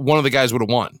one of the guys would have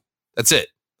won. That's it.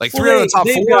 Like 3 out of the top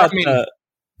 4.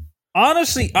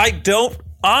 Honestly, I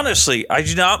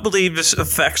do not believe this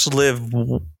affects Liv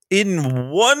in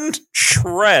one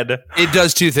shred. It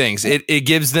does 2 things. It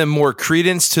gives them more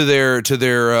credence to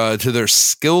their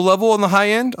skill level on the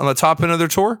high end, on the top end of their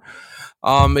tour.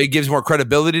 It gives more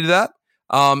credibility to that.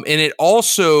 And it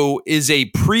also is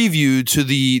a preview to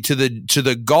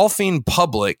the golfing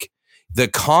public, the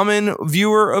common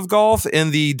viewer of golf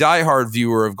and the diehard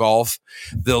viewer of golf,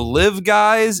 the Live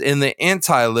guys and the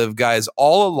anti-Live guys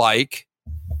all alike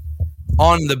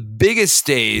on the biggest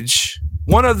stage.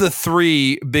 One of the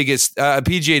 3 biggest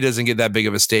PGA doesn't get that big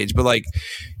of a stage, but like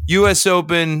US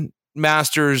Open,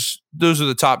 Masters, those are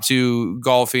the top 2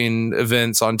 golfing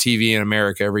events on TV in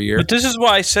America every year. But this is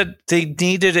why I said they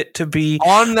needed it to be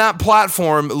on that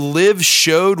platform. Live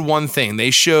showed one thing.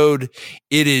 They showed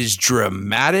it is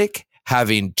dramatic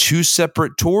having 2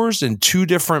 separate tours and 2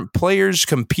 different players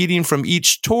competing from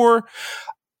each tour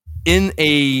in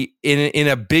a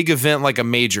big event like a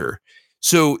major.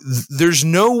 So there's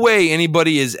no way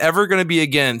anybody is ever going to be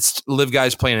against Live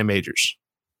guys playing in majors.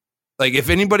 Like if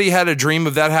anybody had a dream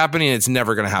of that happening, it's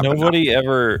never going to happen. Nobody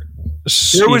ever.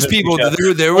 There was people.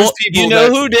 There was people. You know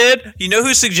who did? You know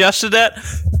who suggested that?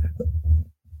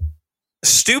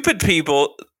 Stupid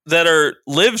people that are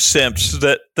Live simps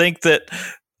that think that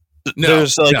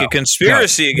there's a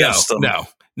conspiracy against them.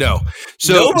 No.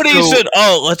 So nobody said,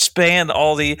 "Oh, let's ban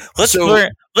all the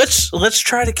let's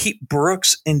try to keep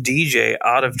Brooks and DJ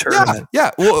out of tournament." Yeah.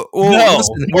 Well, no,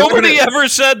 listen, nobody ever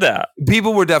said that.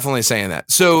 People were definitely saying that.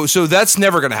 So that's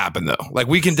never going to happen, though. Like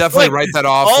we can definitely write that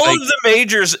off. All of the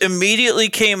majors immediately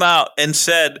came out and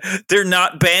said they're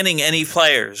not banning any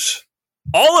players.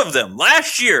 All of them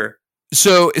last year.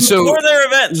 So for their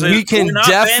events, we can we're not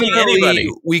banning anybody.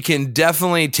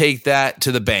 definitely take that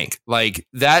to the bank. Like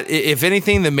that, if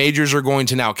anything, the majors are going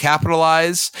to now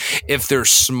capitalize. If they're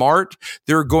smart,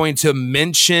 they're going to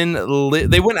mention.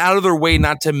 They went out of their way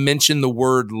not to mention the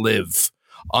word "live"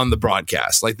 on the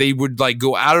broadcast. Like they would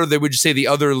go out of. They would just say the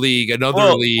other league,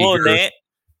 another league.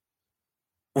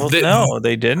 No,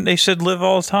 they didn't. They said "live"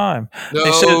 all the time. No.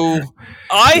 They said.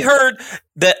 I heard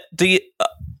that the.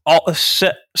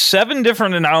 7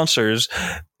 different announcers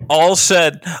all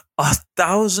said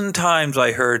 1,000 times.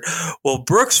 I heard, well,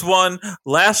 Brooks won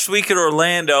last week at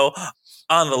Orlando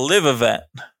on the live event.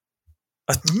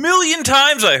 1,000,000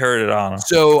 times I heard it on them.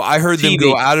 So I heard TV. them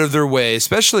go out of their way,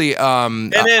 especially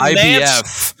and then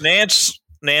IBF.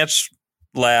 Nance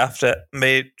laughed at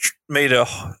made a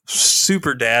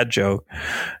super dad joke,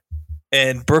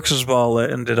 and Brooks's ball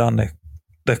ended on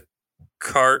the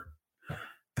cart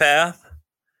path.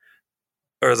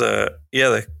 Or the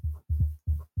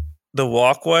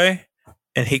walkway,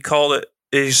 and he called it.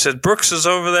 He said Brooks is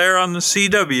over there on the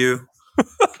CW.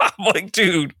 I'm like,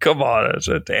 dude, come on! It's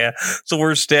the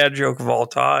worst dad joke of all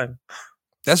time.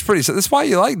 That's pretty. That's why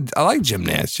I like Jim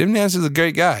Nance. Jim Nance is a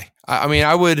great guy. I mean,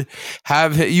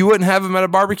 you wouldn't have him at a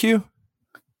barbecue.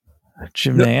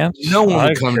 Jim Nance? No one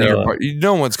would come to your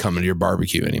no one's coming to your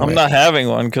barbecue anyway. I'm not having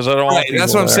one because I don't want people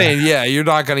that's what I'm there. saying. Yeah, you're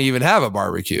not going to even have a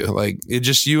barbecue. Like it's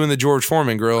just you and the George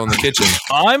Foreman grill in the kitchen.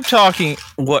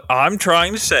 What I'm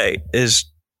trying to say is,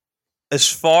 as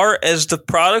far as the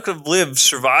product of live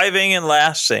surviving and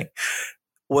lasting,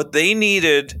 what they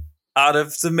needed out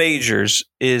of the majors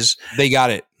is they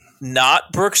got it.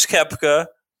 Not Brooks Koepka,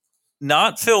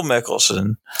 not Phil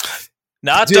Mickelson.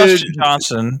 Not Dustin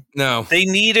Johnson. No. They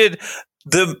needed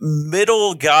the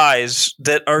middle guys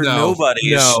that are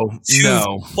nobodies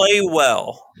to play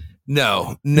well.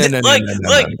 No. Like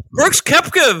Brooks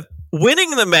Koepka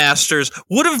winning the Masters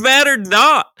would have mattered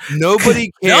not.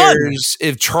 Nobody cares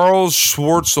if Charles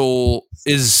Schwartzel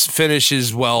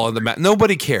finishes well in the match.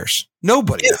 Nobody cares.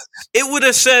 Nobody. It would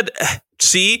have said,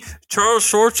 see, Charles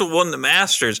Schwartzel won the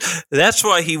Masters. That's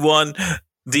why he won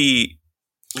the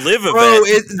live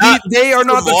event. They are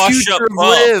not the future of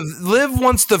live. Live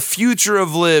wants the future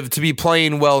of live to be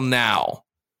playing well now.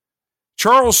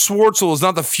 Charles Schwartzel is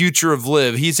not the future of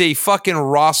live. He's a fucking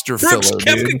roster filler. Brooks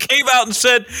Koepka came out and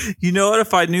said, "You know what?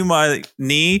 If I knew my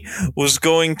knee was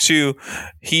going to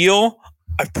heal,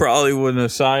 I probably wouldn't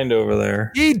have signed over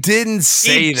there." He didn't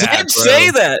say that. He did say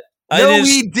that. No,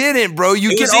 he didn't, bro.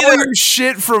 You get all your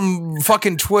shit from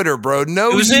fucking Twitter, bro.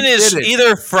 No, it was in his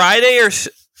either Friday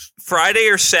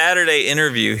or Saturday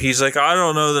interview. He's like, I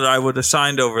don't know that I would have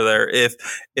signed over there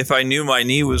if I knew my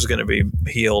knee was going to be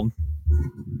healed.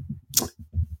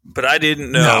 But I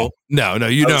didn't know. No,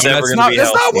 you don't. That's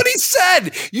not what he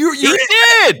said. He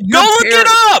did. Go look it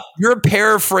up. You're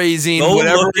paraphrasing. Go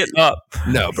whatever. Look it up.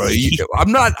 No, bro.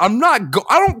 I'm not.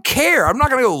 I don't care. I'm not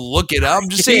going to go look it up. I'm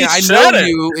just saying. I know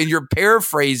you, and you're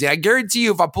paraphrasing. I guarantee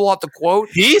you, if I pull out the quote,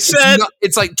 he said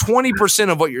it's like 20%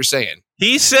 of what you're saying.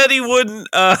 He said he wouldn't.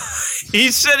 He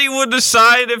said he wouldn't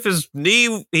decide if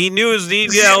he knew his knee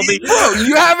get healthy. Bro,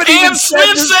 you haven't even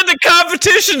Smith said the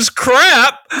competition's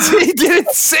crap. He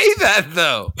didn't say that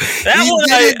though.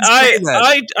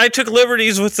 I took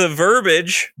liberties with the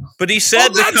verbiage, but he said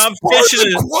the competition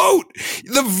is quote.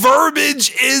 The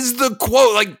verbiage is the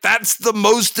quote. Like that's the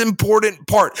most important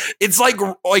part. It's like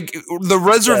the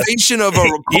reservation of a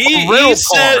rail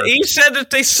car. He said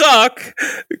that they suck.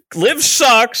 Live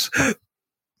sucks.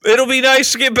 It'll be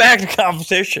nice to get back to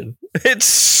competition. That's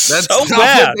so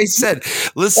bad. What they said.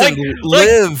 Listen,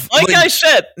 I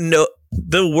said, no.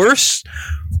 The worst.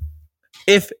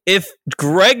 If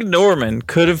Greg Norman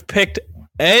could have picked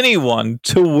anyone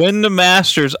to win the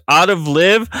Masters out of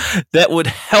Live that would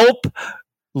help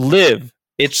Live,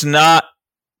 it's not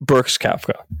Brooks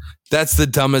Koepka. That's the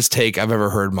dumbest take I've ever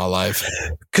heard in my life.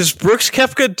 Because Brooks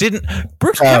Koepka didn't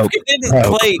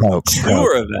play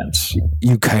tour events.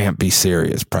 You can't be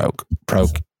serious, Proke.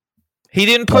 He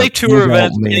didn't play tour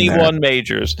events and he won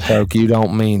majors. Proke, you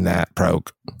don't mean that,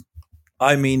 Proke.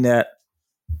 I mean that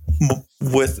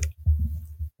with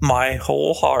my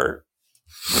whole heart,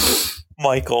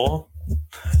 Michael.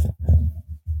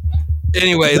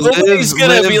 Anyway, Live's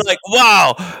gonna be like,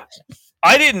 wow.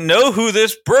 I didn't know who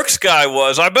this Brooks guy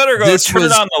was. I better go turn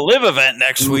it on the Live event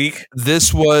next week.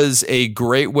 This was a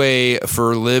great way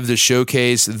for Live to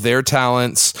showcase their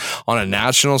talents on a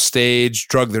national stage,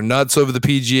 drug their nuts over the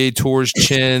PGA Tour's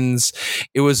chins.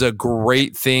 It was a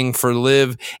great thing for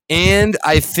Live. And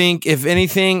I think, if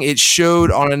anything, it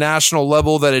showed on a national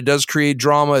level that it does create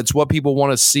drama. It's what people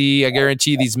want to see. I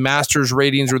guarantee these Masters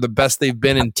ratings are the best they've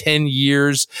been in 10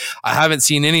 years. I haven't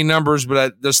seen any numbers,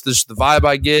 but that's just the vibe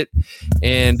I get.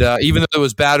 And even though it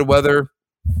was bad weather,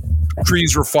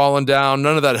 trees were falling down,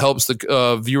 none of that helps the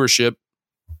viewership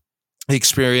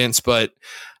experience. But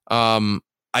I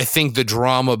think the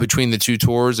drama between the two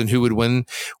tours and who would win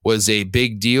was a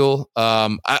big deal.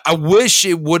 I wish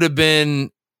it would have been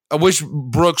 – I wish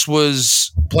Brooks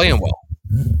was playing well.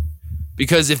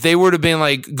 Because if they were to have been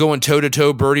like going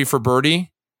toe-to-toe birdie for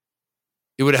birdie,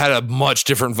 it would have had a much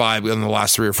different vibe in the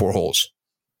last 3 or 4 holes.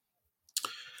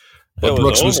 But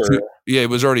Brooks was it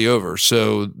was already over.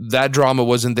 So that drama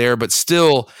wasn't there. But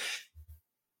still,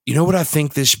 you know what I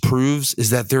think this proves is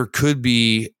that there could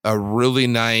be a really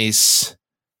nice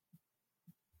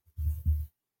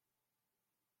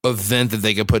event that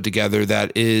they could put together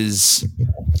that is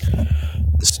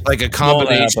like a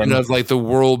combination of like the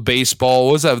World Baseball.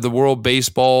 What was that? The World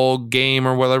Baseball game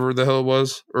or whatever the hell it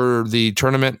was, or the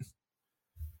tournament.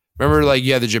 Remember, like,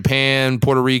 the Japan,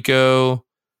 Puerto Rico,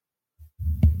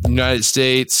 United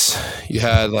States, you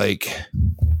had like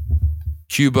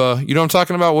Cuba. You know what I'm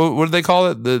talking about? What did they call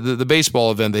it? The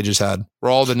baseball event they just had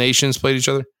where all the nations played each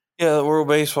other? Yeah, the World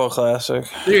Baseball Classic.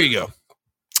 There you go.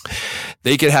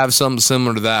 They could have something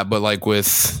similar to that, but like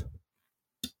with,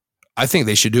 I think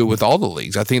they should do it with all the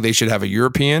leagues. I think they should have a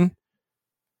European.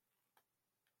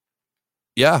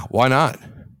 Yeah, why not?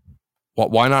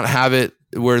 Why not have it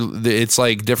where it's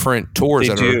like different tours?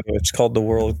 It's called the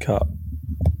World Cup.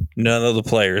 None of the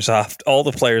players all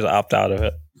the players opt out of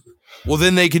it. Well,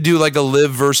 then they could do like a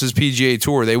Live versus PGA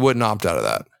Tour. They wouldn't opt out of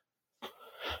that.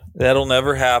 That'll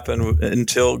never happen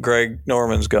until Greg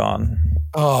Norman's gone.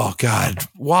 Oh God,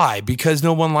 why? Because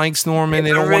no one likes Norman.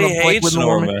 They don't want to play with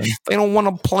Norman. They don't want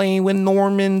to play with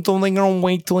Norman. So they're gonna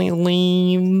wait till he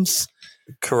leaves.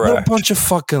 Correct. What a bunch of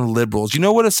fucking liberals. You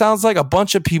know what it sounds like? A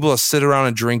bunch of people that sit around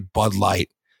and drink Bud Light.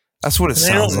 That's what it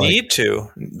sounds like. They don't need to.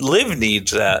 Live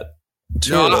needs that.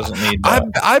 Tour doesn't need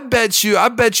that. I bet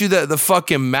you that the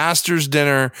fucking Masters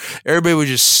dinner, everybody would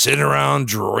just sit around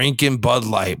drinking Bud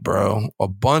Light, bro. A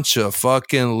bunch of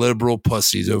fucking liberal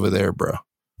pussies over there, bro.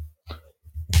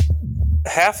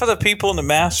 Half of the people in the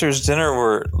Masters dinner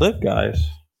were Live guys.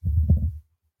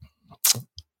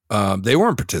 They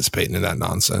weren't participating in that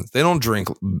nonsense. They don't drink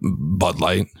Bud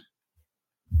Light.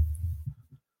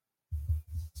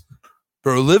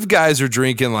 Bro, Live guys are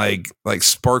drinking like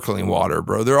sparkling water,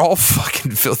 bro. They're all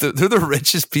fucking filthy. They're the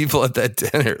richest people at that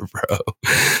dinner, bro.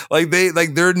 Like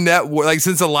their net worth, like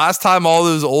since the last time all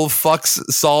those old fucks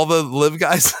saw the Live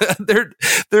guys,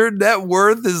 their net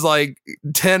worth is like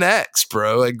 10x,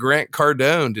 bro. Like Grant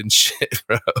Cardone and shit,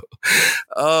 bro.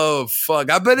 Oh fuck!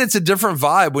 I bet it's a different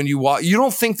vibe when you walk. You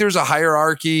don't think there's a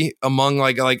hierarchy among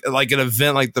like an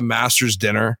event like the Masters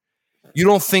dinner? You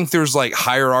don't think there's like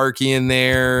hierarchy in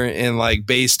there and like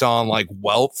based on like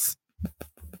wealth?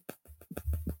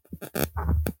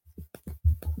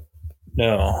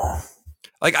 No.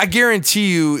 Like I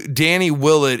guarantee you Danny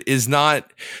Willett is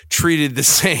not treated the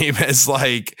same as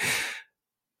like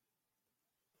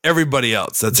everybody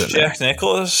else. That's it. Jack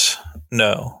Nicklaus?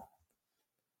 No.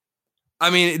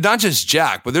 I mean, not just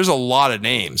Jack, but there's a lot of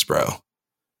names, bro,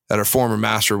 that are former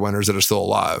Master winners that are still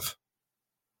alive.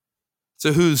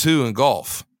 So who's who in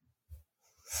golf?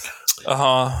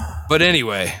 But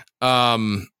anyway, I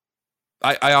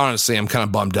honestly am kind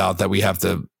of bummed out that we have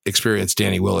to experience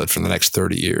Danny Willett for the next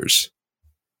 30 years.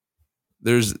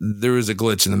 There was a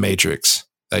glitch in the Matrix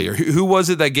that year. Who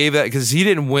was it that gave that? Because he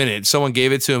didn't win it. Someone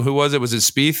gave it to him. Who was it? Was it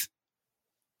Spieth?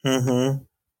 Mm-hmm.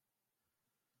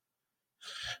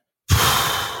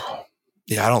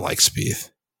 Yeah, I don't like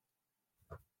Spieth.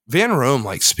 Van Rome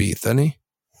likes Spieth, doesn't he?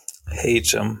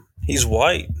 Hates him. He's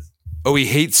white. Oh, he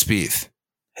hates Spieth.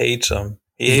 Hates him.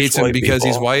 He hates him because people.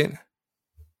 he's white?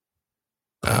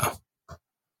 Oh.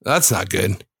 That's not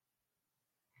good.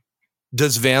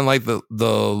 Does Van like the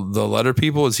letter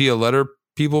people? Is he a letter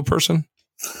people person?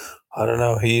 I don't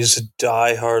know. He's a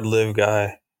diehard Live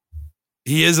guy.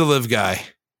 He is a Live guy.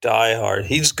 Diehard.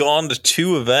 He's gone to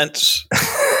 2 events.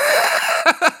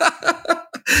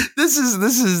 This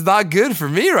is not good for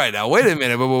me right now. Wait a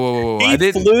minute.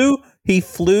 Whoa. He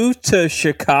flew to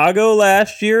Chicago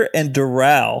last year and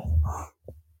Doral.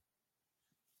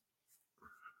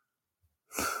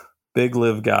 Big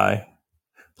Live guy.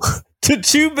 The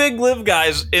two big live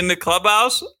guys in the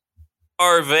clubhouse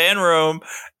are Van Rome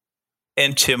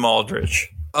and Tim Aldrich.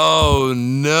 Oh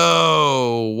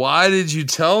no! Why did you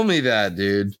tell me that,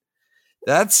 dude?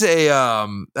 That's a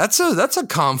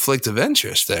conflict of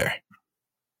interest there.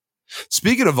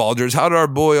 Speaking of Aldrich, how did our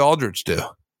boy Aldrich do?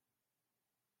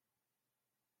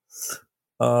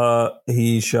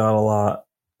 He shot a lot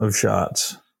of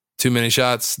shots. Too many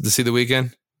shots to see the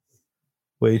weekend?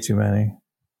 Way too many.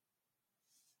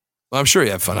 Well, I'm sure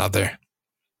you had fun out there.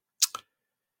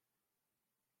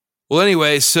 Well,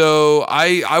 anyway, so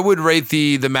I would rate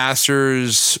the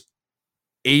Masters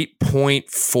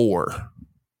 8.4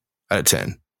 out of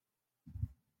 10.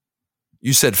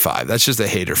 You said 5. That's just a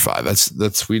hater 5.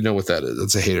 That's we know what that is.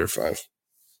 That's a hater 5.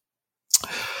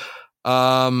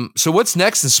 So what's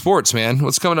next in sports, man?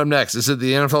 What's coming up next? Is it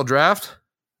the NFL draft?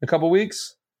 In a couple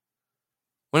weeks?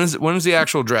 When is the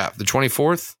actual draft? The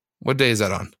 24th? What day is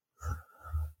that on?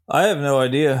 I have no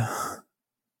idea.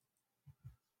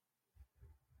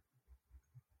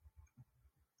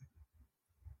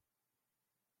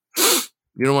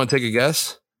 You don't want to take a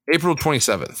guess? April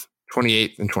 27th,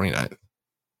 28th, and 29th.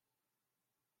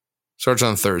 Starts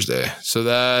on Thursday. So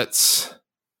that's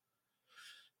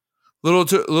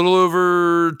little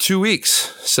over 2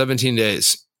 weeks, 17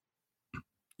 days.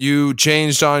 You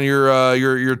changed on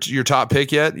your top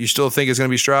pick yet? You still think it's going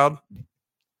to be Stroud?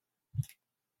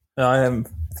 I haven't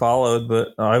followed, but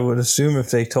I would assume if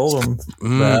they told him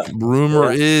that.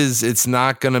 Rumor is it's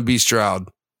not going to be Stroud.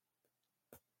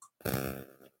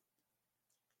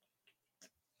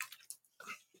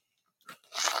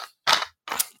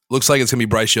 Looks like it's going to be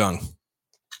Bryce Young.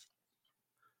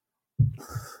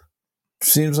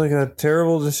 Seems like a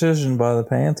terrible decision by the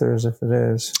Panthers if it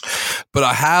is. But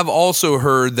I have also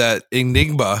heard that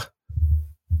Enigma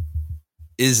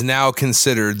is now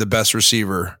considered the best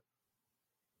receiver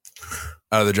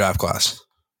out of the draft class.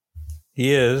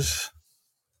 He is.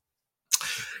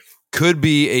 Could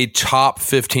be a top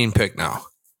 15 pick now.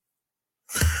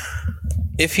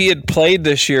 If he had played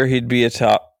this year, he'd be a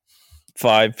top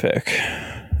 5 pick.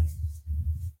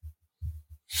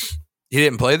 He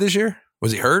didn't play this year?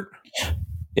 Was he hurt?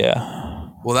 Yeah.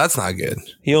 Well, that's not good.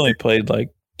 He only played like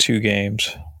 2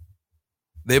 games.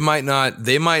 They might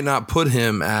not put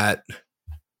him at.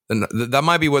 That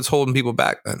might be what's holding people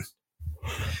back then.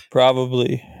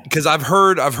 Probably. Because I've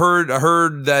heard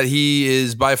that he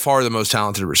is by far the most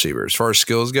talented receiver as far as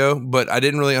skills go, but I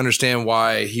didn't really understand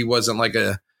why he wasn't like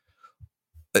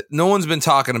no one's been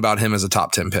talking about him as a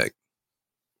top 10 pick.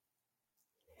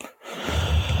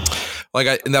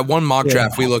 Like in that one mock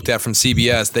draft we looked at from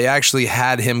CBS, they actually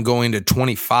had him going to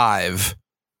 25,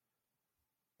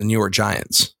 the New York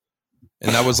Giants.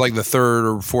 And that was like the 3rd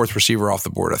or 4th receiver off the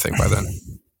board, I think, by then.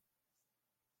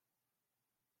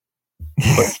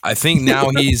 But I think now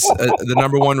he's the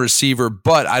number 1 receiver,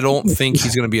 but I don't think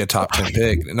he's going to be a top 10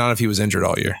 pick. Not if he was injured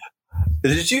all year.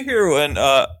 Did you hear when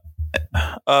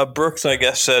Brooks, I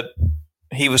guess, said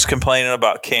he was complaining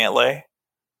about Cantlay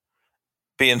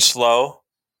being slow?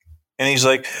 And he's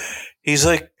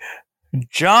like,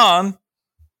 John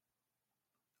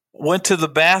went to the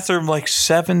bathroom like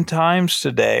 7 times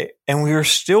today, and we were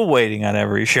still waiting on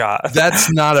every shot.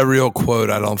 That's not a real quote,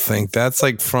 I don't think. That's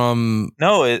like from...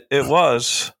 No, it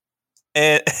was.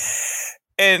 And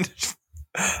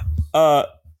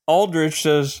Aldrich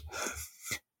says,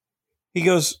 he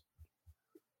goes,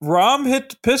 Rahm hit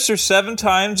the pisser 7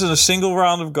 times in a single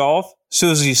round of golf. So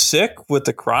is he sick with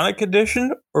the chronic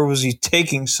condition, or was he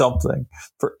taking something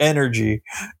for energy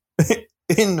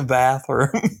in the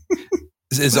bathroom?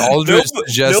 Is Aldrich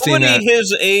suggesting nobody that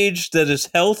his age that is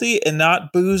healthy and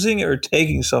not boozing or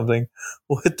taking something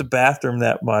will hit the bathroom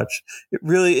that much? It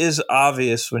really is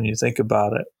obvious when you think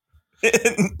about it.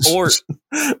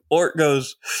 Ort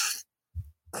goes,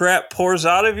 crap pours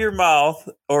out of your mouth,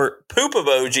 or poop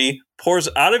emoji pours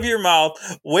out of your mouth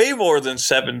way more than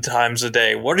 7 times a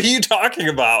day. What are you talking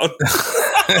about?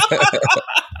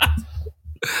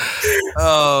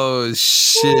 Oh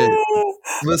shit!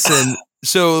 Listen,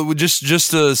 so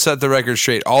just to set the record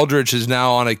straight, Aldrich is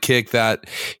now on a kick that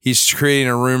he's creating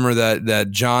a rumor that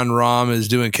John Rahm is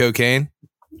doing cocaine.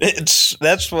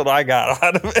 That's what I got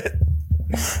out of it.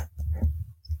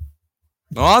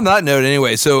 Well, on that note,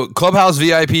 anyway, so Clubhouse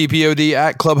VIP POD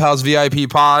at Clubhouse VIP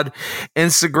Pod,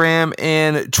 Instagram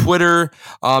and Twitter.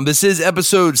 This is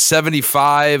episode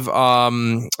 75.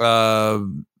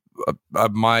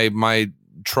 My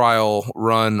trial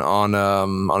run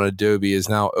on Adobe is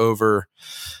now over.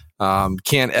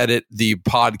 Can't edit the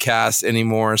podcast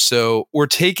anymore, so we're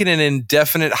taking an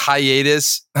indefinite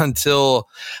hiatus until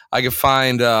I can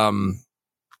find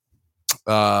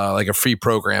like a free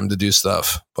program to do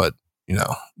stuff, but.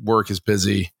 work is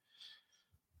busy.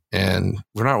 And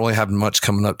we're not really having much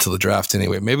coming up to the draft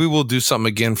anyway. Maybe we'll do something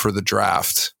again for the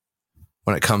draft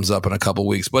when it comes up in a couple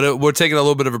weeks. But we're taking a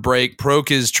little bit of a break.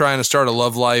 Proke is trying to start a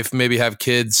love life, maybe have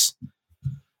kids.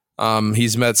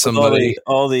 He's met somebody.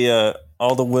 All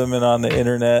the women on the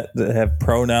internet that have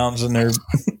pronouns in their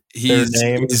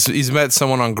names. He's met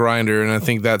someone on Grindr, and I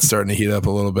think that's starting to heat up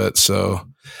a little bit. So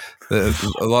a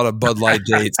lot of Bud Light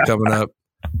dates coming up,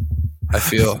 I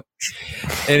feel.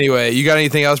 Anyway, you got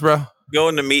anything else, bro?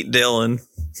 Going to meet Dylan.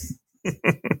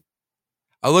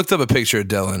 I looked up a picture of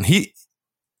Dylan.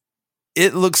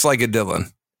 It looks like a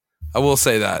Dylan. I will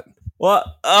say that. Well,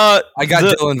 I got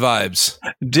Dylan vibes.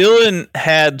 Dylan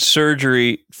had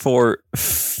surgery for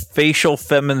facial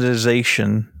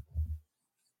feminization.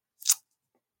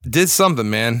 Did something,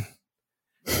 man.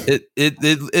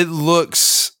 It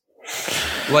looks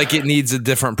like it needs a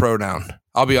different pronoun.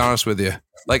 I'll be honest with you.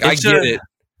 Like I get it.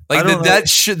 Like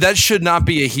that should not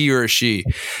be a he or a she.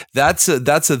 That's a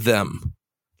them.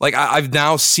 Like I've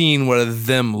now seen what a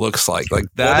them looks like. Like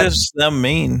that. What does them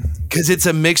mean? Because it's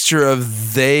a mixture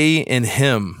of they and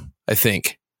him. I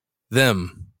think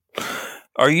them.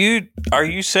 Are you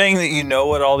saying that you know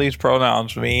what all these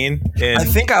pronouns mean? I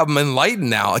think I'm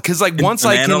enlightened now. Because like once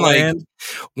I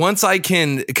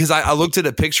can, because I looked at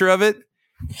a picture of it,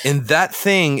 and that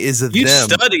thing is a them. You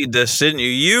studied this, didn't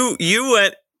you? You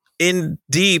went in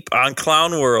deep on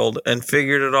Clown World and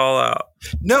figured it all out.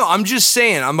 No, I'm just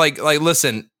saying. I'm like,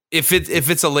 listen. If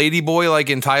it's a lady boy like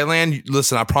in Thailand,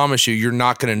 listen. I promise you, you're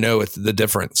not going to know the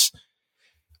difference.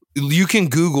 You can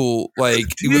Google like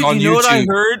Dude, on YouTube. You know what I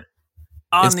heard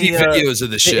on the videos of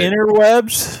the shit.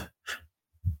 Interwebs?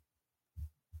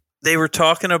 They were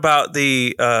talking about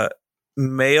the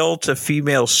male to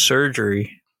female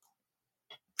surgery,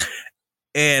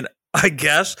 and I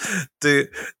guess the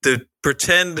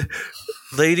pretend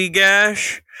lady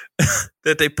gash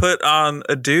that they put on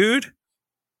a dude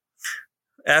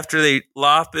after they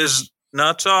lop his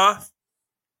nuts off,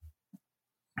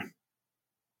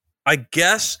 I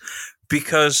guess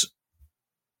because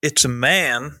it's a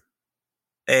man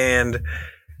and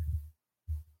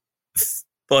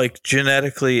like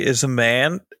genetically is a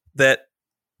man, that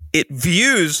it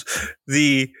views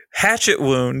the hatchet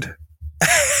wound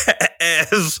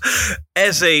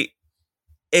as a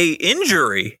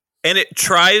injury, and it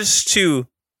tries to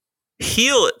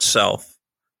heal itself.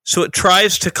 So it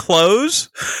tries to close.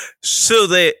 So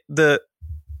the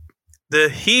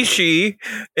he, she,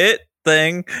 it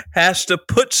thing has to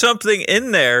put something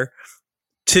in there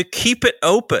to keep it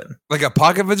open. Like a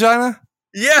pocket vagina?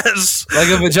 Yes. Like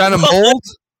a vagina mold?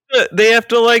 They have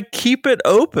to like keep it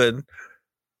open,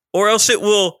 or else it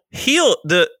will heal.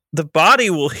 The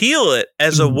body will heal it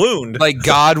as a wound. Like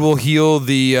God will heal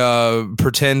the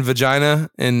pretend vagina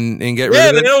and get rid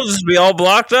of it? Yeah, it'll just be all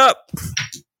blocked up.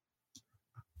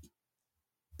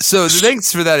 So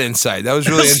thanks for that insight. That was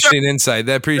really interesting insight.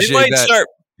 I appreciate they might that. Start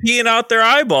peeing out their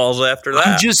eyeballs after that.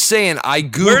 I'm just saying, I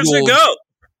Googled. Where's it go?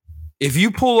 If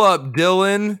you pull up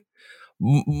Dylan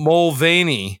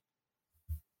Mulvaney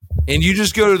and you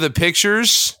just go to the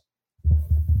pictures,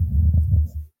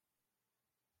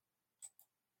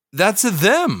 that's a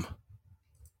them.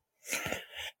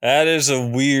 That is a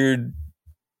weird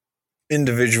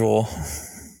individual.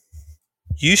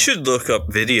 You should look up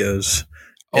videos.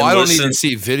 Oh, I don't need to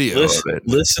see video of it.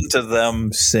 Listen to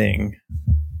them sing.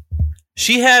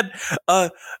 She had a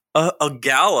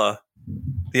gala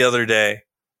the other day.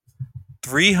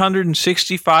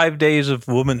 365 days of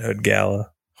womanhood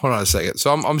gala. Hold on a second.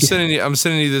 So I'm sending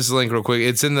you this link real quick.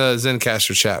 It's in the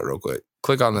Zencaster chat real quick.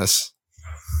 Click on this.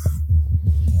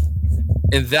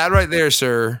 And that right there,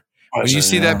 sir, when you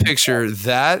see that picture,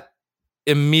 that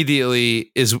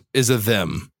immediately is a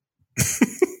them.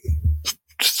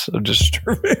 So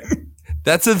disturbing.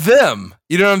 That's a them.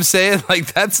 You know what I'm saying?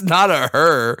 Like, that's not a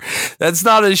her. That's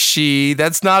not a she.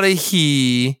 That's not a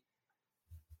he.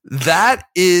 That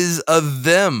is a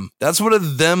them. That's what a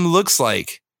them looks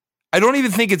like. I don't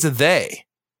even think it's a they.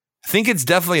 I think it's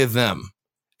definitely a them,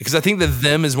 because I think the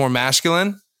them is more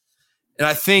masculine. And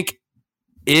I think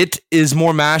it is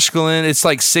more masculine. It's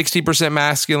like 60%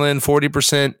 masculine,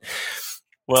 40%.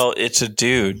 Well, it's a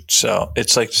dude. So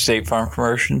it's like the State Farm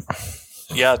commercial.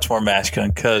 Yeah, it's more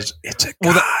masculine because it's a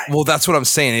guy. Well, that's what I'm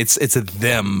saying. It's a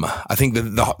them. I think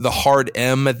the hard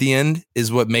M at the end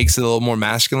is what makes it a little more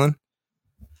masculine.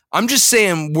 I'm just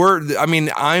saying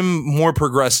I'm more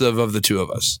progressive of the two of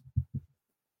us.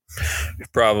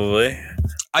 Probably.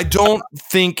 I don't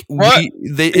think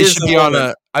it should be on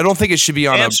a. I don't think it should be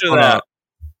on Answer a. that.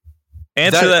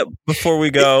 Answer that before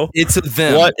we go. It's a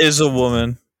them. What is a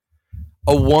woman?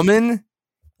 A woman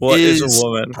What is a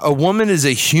woman? A woman is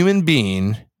a human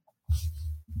being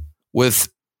with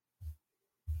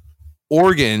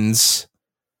organs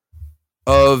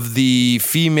of the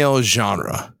female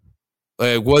genre.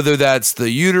 Like whether that's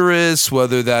the uterus,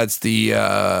 whether that's the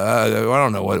I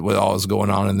don't know what all is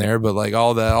going on in there, but like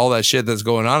all that shit that's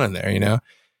going on in there, you know,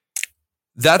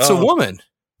 that's a woman.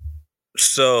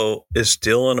 So is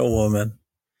Dylan a woman?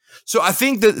 So I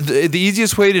think that the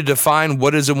easiest way to define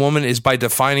what is a woman is by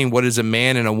defining what is a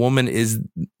man, and a woman is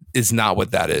not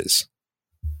what that is.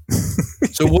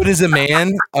 So what is a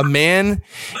man? A man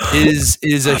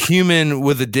is a human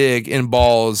with a dick and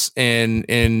balls and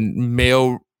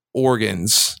male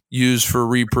organs used for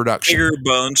reproduction. Bigger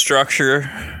bone structure,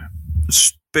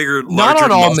 bigger. Not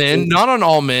on all muscles. men. Not on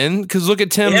all men. Because look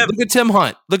at Tim. Look at Tim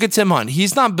Hunt. Look at Tim Hunt.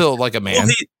 He's not built like a man. Well,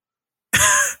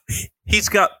 he's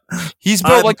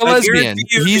built like a lesbian.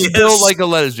 He's built like a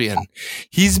lesbian.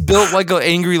 He's built like an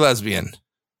angry lesbian.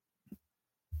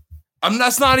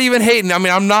 That's not even hating. I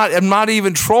mean, I'm not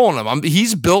even trolling him.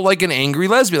 He's built like an angry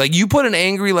lesbian. Like you put an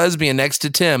angry lesbian next to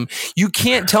Tim, you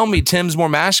can't tell me Tim's more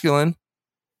masculine.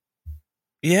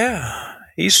 Yeah,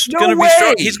 he's gonna be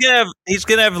strong. He's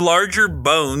gonna have larger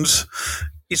bones.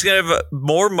 He's gonna have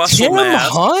more muscle mass.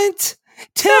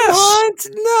 Tim Hunt?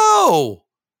 No.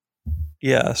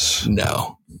 Yes.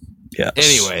 No. Yes.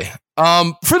 Anyway,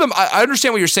 for them, I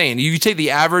understand what you're saying. You take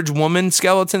the average woman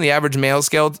skeleton, the average male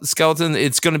skeleton,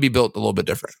 it's going to be built a little bit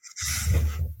different.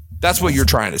 That's what you're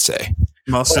trying to say.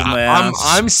 Muscle mass.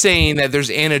 I'm saying that there's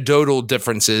anecdotal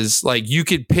differences. Like you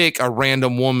could pick a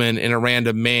random woman and a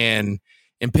random man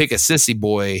and pick a sissy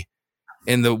boy,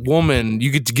 and the woman,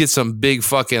 you could get some big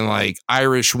fucking like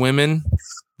Irish women.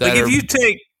 Like if you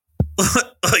take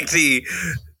like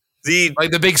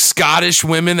the big Scottish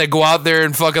women that go out there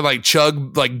and fucking like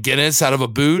chug like Guinness out of a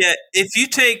boot. Yeah, if you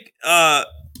take the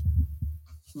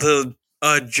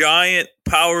giant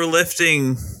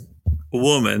powerlifting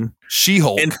woman,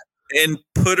 She-Hulk, and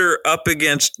put her up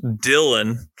against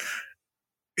Dylan,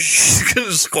 she's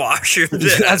gonna squash him.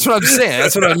 That's what I'm saying.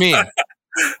 That's what I mean.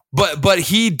 But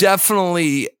he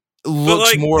definitely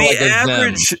looks more like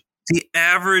the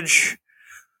average.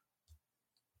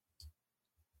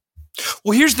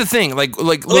 Well, here's the thing. Like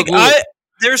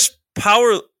there's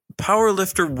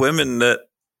powerlifter women that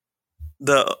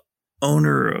the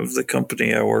owner of the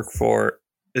company I work for,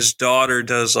 his daughter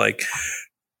does like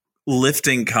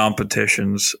lifting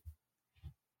competitions,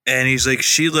 and he's like,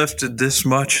 she lifted this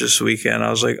much this weekend. I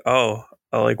was like, oh,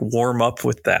 I'll like warm up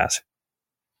with that.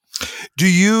 Do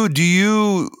you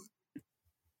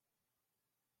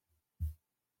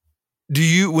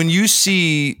when you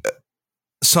see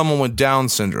someone with Down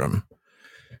syndrome,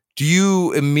 do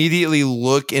you immediately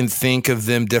look and think of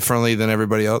them differently than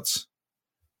everybody else?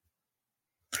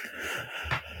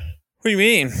 What do you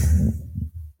mean?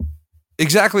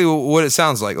 Exactly what it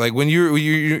sounds like. Like when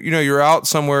you're out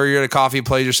somewhere, you're at a coffee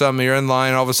place or something, you're in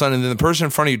line, all of a sudden, and then the person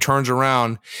in front of you turns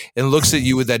around and looks at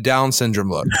you with that Down syndrome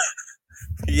look.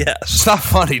 Yes. It's not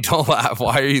funny. Don't laugh.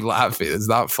 Why are you laughing? It's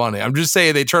not funny. I'm just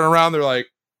saying they turn around, they're like,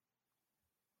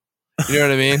 you know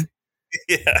what I mean?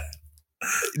 Yeah.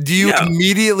 Do you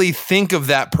immediately think of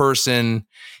that person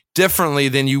differently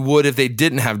than you would if they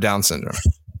didn't have Down syndrome?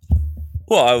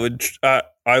 Well,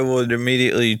 I would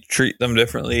immediately treat them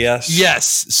differently. Yes.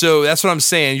 Yes. So that's what I'm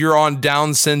saying. You're on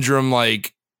Down syndrome.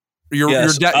 Like your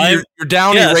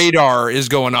Downy radar is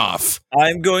going off.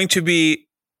 I'm going to be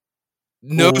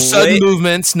sudden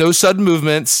movements. No sudden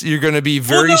movements. You're going to be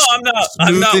very. Well, no,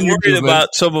 I'm not worried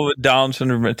about someone with Down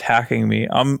syndrome attacking me.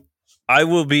 I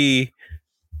will be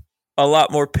a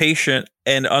lot more patient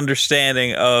and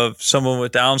understanding of someone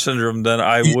with Down syndrome than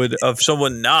I would of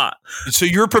someone not. So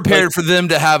you're prepared for them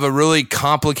to have a really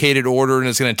complicated order, and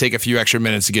it's going to take a few extra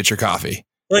minutes to get your coffee.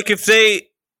 Like if they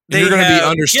you're going to be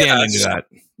understanding to that.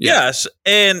 Yeah. Yes,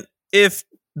 and if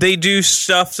they do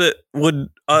stuff that would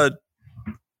a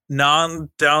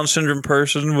non-Down syndrome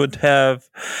person would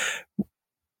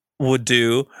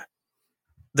do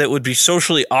that would be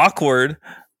socially awkward,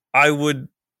 I would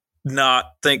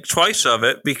not think twice of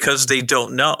it because they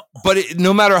don't know. But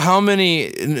no matter how many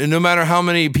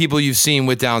people you've seen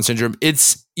with Down syndrome,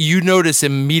 you notice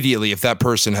immediately if that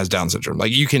person has Down syndrome.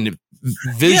 Like you can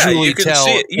visually tell.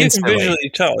 You can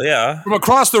visually tell. Yeah, from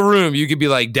across the room, you could be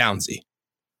like Downsy.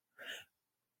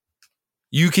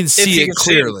 You can see it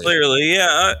clearly.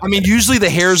 Yeah. I mean, usually the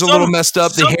hair's a little messed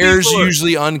up. The hair's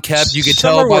usually unkept. You can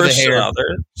tell by the hair.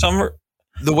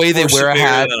 The way they wear a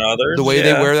hat, the way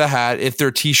they wear the hat, if their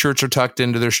t-shirts are tucked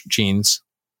into their jeans.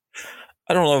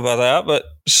 I don't know about that, but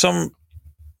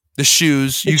the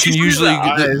shoes, you can usually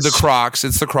the Crocs.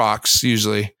 It's the Crocs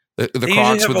usually. The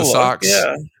Crocs with the socks.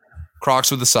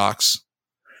 Crocs with the socks,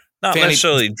 Not Fanny-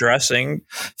 necessarily dressing.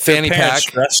 fanny Their parents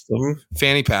pack, dress them.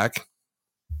 fanny pack.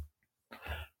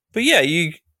 But yeah,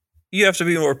 you have to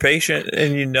be more patient,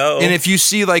 and And if you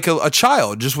see like a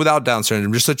child just without Down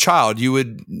syndrome, just a child, you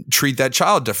would treat that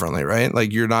child differently, right?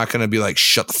 Like you're not going to be like,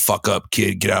 shut the fuck up,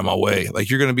 kid, get out of my way. Like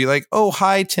you're going to be like, oh,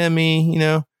 hi, Timmy. You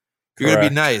know, you're going to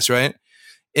be nice, right?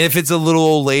 And if it's a little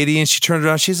old lady and she turns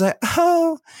around, she's like,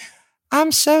 oh,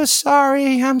 I'm so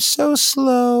sorry. I'm so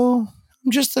slow.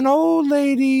 I'm just an old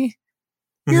lady.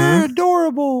 You're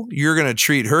adorable. You're going to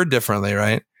treat her differently,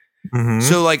 right?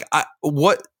 So like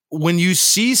when you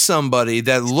see somebody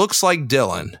that looks like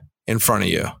Dylan in front of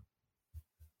you,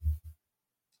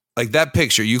 like that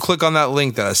picture, you click on that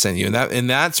link that I sent you, and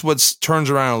that's what turns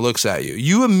around and looks at you.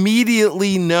 You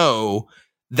immediately know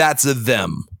that's a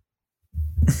them.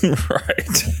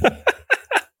 Right.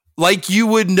 Like you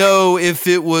would know if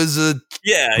it was a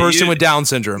person with Down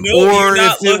syndrome, or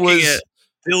if it was at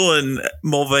Dylan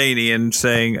Mulvaney and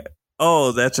saying,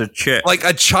 "Oh, that's a chick." like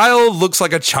a child looks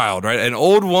like a child, right? An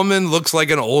old woman looks like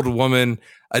an old woman.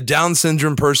 A Down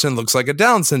syndrome person looks like a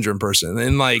Down syndrome person,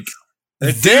 and like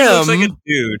looks like a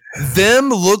dude. Them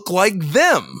look like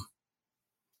them.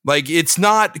 Like it's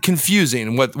not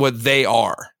confusing what they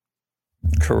are.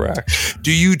 Correct.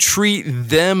 Do you treat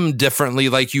them differently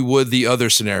like you would the other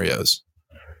scenarios?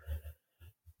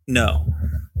 No.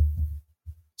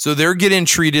 So they're getting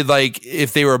treated like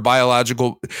if they were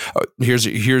biological. Here's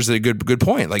a good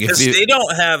point. Like if they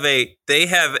don't have they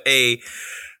have a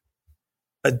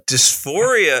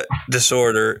dysphoria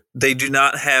disorder. They do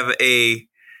not have a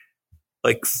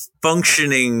like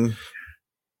functioning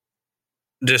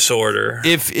disorder.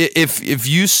 If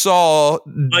you saw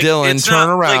like, Dylan turn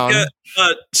around,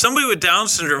 like somebody with Down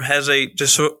syndrome has a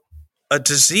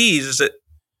disease that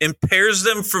impairs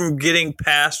them from getting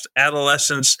past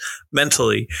adolescence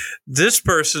mentally. This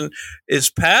person is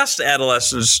past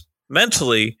adolescence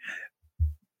mentally,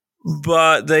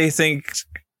 but they think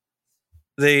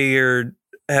they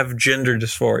have gender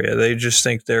dysphoria. They just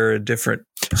think they're a different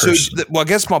person. So, I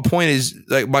guess my point is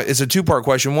like it's a two-part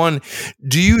question. One,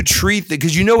 do you treat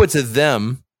because you know it's a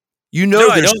them? You know,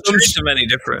 I don't treat them any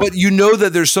different, but you know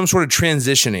that there's some sort of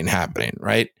transitioning happening,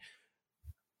 right?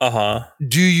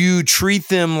 Do you treat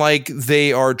them like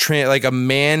they are like a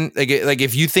man? Like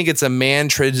if you think it's a man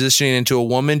transitioning into a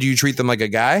woman, do you treat them like a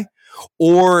guy?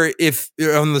 Or if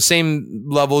on the same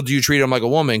level, do you treat them like a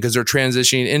woman because they're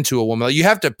transitioning into a woman? Like you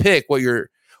have to pick what you're,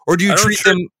 or do you treat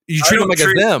them? You treat them like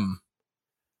a them.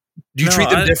 Do you treat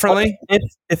them differently?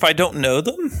 If I don't know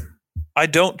them, I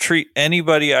don't treat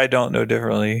anybody I don't know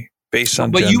differently based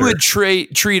on. But gender. You would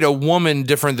treat a woman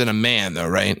different than a man, though,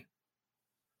 right?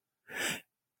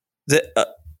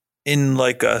 In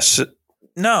like a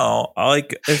no,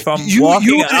 like if I'm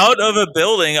walking out of a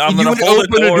building, I'm going to hold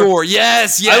open a door.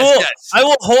 Yes. I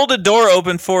will hold a door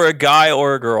open for a guy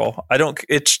or a girl. I don't.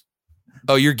 It's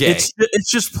you're gay. It's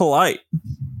just polite.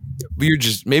 You're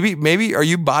just maybe. Are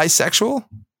you bisexual?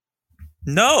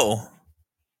 No,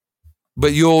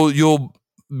 but you'll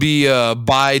be a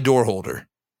bi door holder.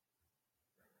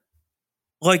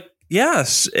 Like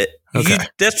yes. Okay.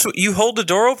 That's what you hold the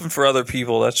door open for other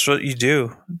people. That's what you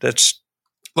do. That's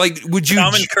like, would you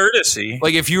common courtesy?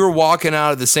 Like if you were walking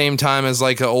out at the same time as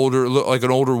like an older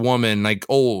woman, like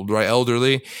old, right,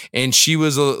 elderly, and she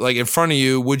was like in front of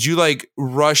you, would you like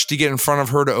rush to get in front of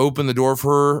her to open the door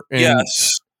for her? And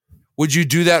yes. Would you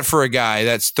do that for a guy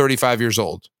that's 35 years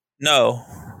old? No.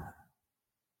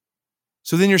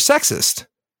 So then you're sexist.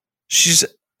 She's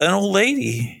an old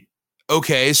lady.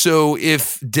 Okay, so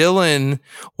if Dylan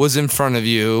was in front of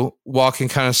you, walking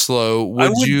kind of slow,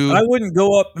 would you? I wouldn't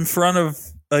go up in front of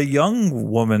a young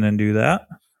woman and do that.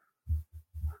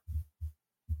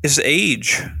 It's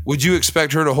age. Would you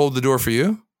expect her to hold the door for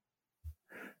you?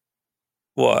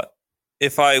 What?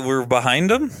 If I were behind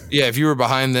them? Yeah, if you were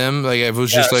behind them, like if it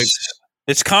was just like...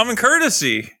 It's common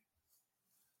courtesy.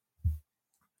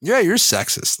 Yeah, you're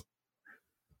sexist.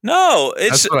 No,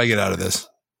 that's what I get out of this.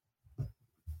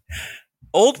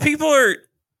 Old people are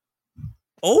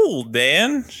old,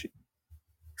 man.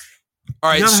 All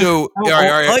right, so all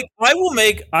right. Like I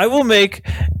will make,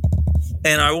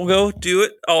 and I will go do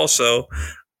it also.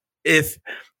 If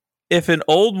an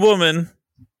old woman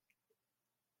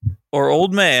or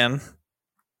old man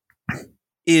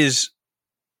is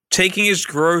taking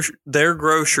their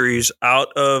groceries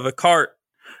out of a cart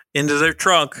into their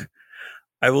trunk,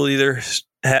 I will either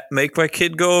make my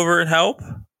kid go over and help.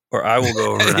 Or I will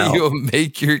go over and help. You'll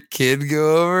make your kid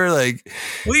go over? Like,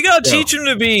 we got to teach him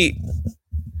to be.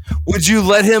 Would you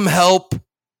let him help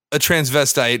a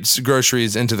transvestite's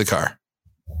groceries into the car?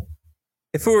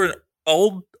 If it were an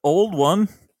old one,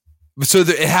 So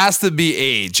it has to be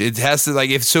age. It has to if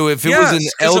it was Yes, an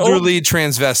 'cause elderly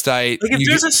transvestite. Like if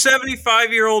there's a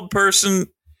 75-year-old person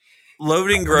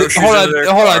loading groceries. Hold on. into their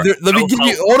Let car, me give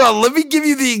you. Hold on. Let me give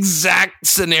you the exact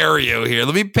scenario here.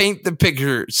 Let me paint the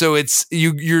picture. So it's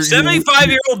you're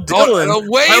 75-year-old Dylan.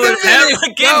 Wait I a would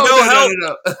minute. get no help.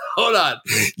 No. Hold on.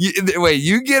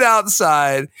 You get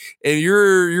outside and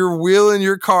you're wheeling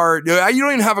your cart. You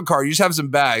don't even have a cart. You just have some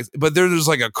bags. But there's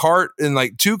like a cart and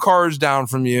like 2 cars down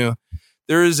from you.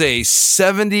 There is a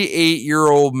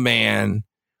 78-year-old man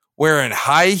wearing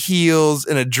high heels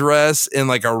and a dress and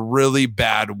like a really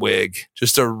bad wig,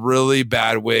 just a really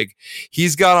bad wig.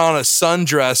 He's got on a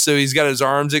sundress, so he's got his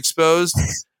arms exposed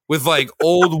with like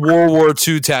old World War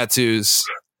II tattoos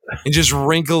and just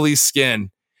wrinkly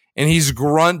skin. And he's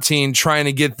grunting, trying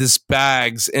to get this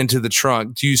bags into the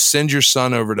trunk. Do you send your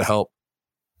son over to help?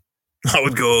 I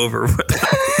would go over.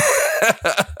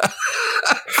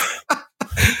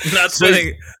 Not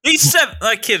saying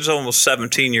that kid's almost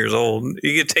 17 years old.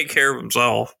 He can take care of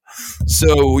himself.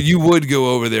 So you would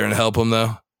go over there and help him,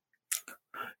 though?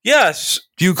 Yes.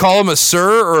 Do you call him a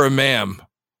sir or a ma'am?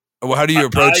 How do you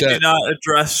approach that? I do not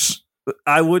address.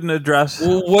 I wouldn't address.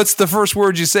 Well, what's the first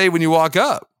word you say when you walk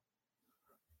up?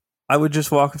 I would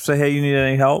just walk up and say, "Hey, you need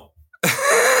any help?"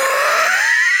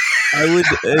 I would.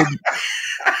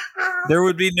 There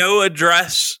would be no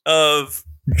address of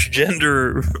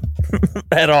gender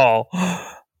at all.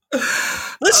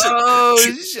 Listen,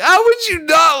 how would you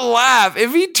not laugh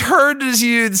if he turned to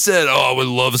you and said, "Oh, I would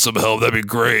love some help. That'd be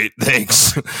great.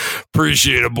 Thanks,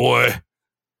 appreciate it, boy."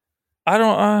 I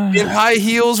don't. In high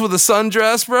heels with a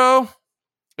sundress, bro.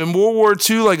 In World War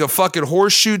II, like a fucking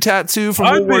horseshoe tattoo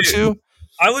from World War II.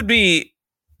 I would be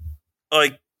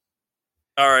like,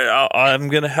 all right, I'm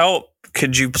gonna help.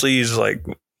 Could you please like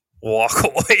walk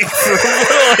away from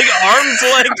like arm's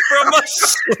length from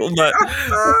us? But,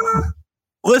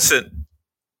 listen,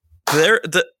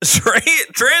 the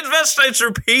transvestites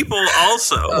are people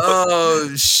also.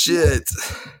 Oh shit!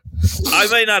 I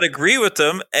may not agree with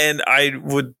them, and I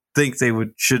would think they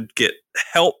should get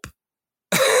help,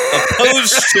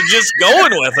 opposed to just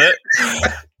going with it.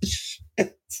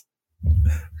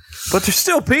 But they're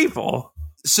still people.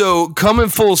 So coming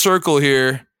full circle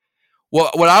here,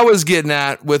 what I was getting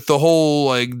at with the whole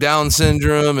like Down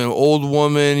syndrome and old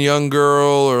woman, young girl,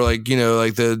 or like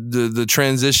like the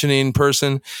transitioning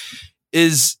person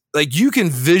is like you can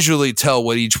visually tell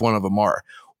what each one of them are.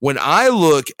 When I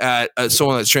look at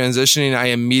someone that's transitioning, I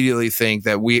immediately think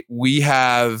that we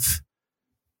have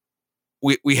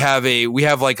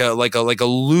like a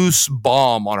loose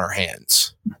bomb on our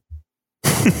hands.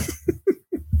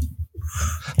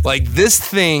 Like this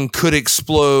thing could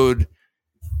explode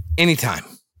anytime.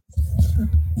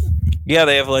 Yeah,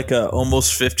 they have like a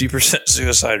almost 50%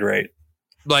 suicide rate.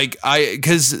 Like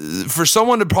because for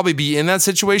someone to probably be in that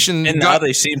situation, and now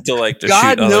they seem to like to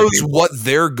God shoot knows other people. what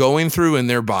they're going through in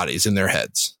their bodies, in their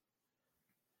heads.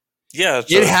 Yeah,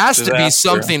 it has to be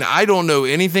something I don't know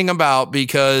anything about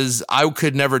because I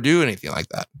could never do anything like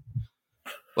that.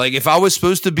 Like if I was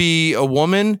supposed to be a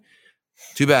woman,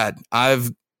 too bad.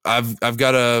 I've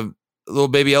got a little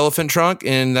baby elephant trunk,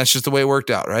 and that's just the way it worked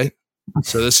out, right?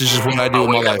 So this is just what I do with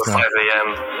my life now. 5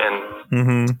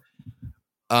 a.m.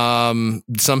 and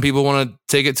Some people want to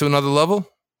take it to another level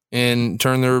and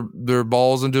turn their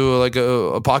balls into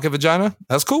a pocket vagina.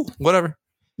 That's cool, whatever.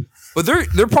 But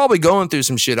they're probably going through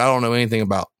some shit I don't know anything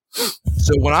about.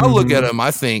 So when I look at them, I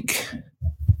think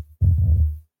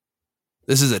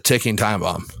this is a ticking time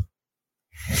bomb.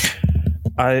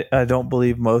 I don't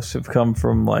believe most have come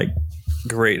from like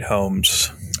great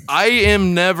homes. I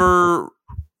am never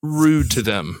rude to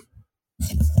them.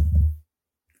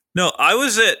 No,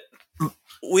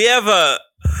 we have a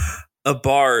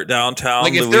bar downtown.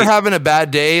 Like if they're having a bad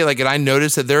day, like, and I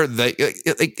notice that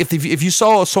if you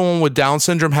saw someone with Down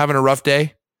syndrome having a rough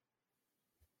day,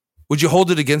 would you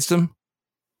hold it against them?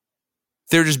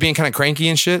 They're just being kind of cranky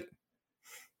and shit.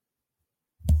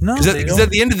 no. Because at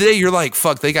the end of the day, you're like,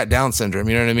 fuck, they got Down syndrome.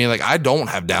 You know what I mean? Like I don't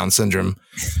have Down syndrome,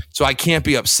 so I can't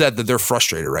be upset that they're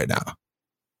frustrated right now.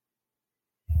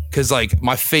 Because like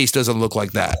my face doesn't look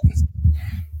like that.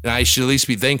 And I should at least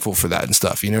be thankful for that and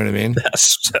stuff. You know what I mean?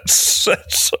 That's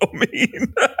so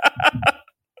mean.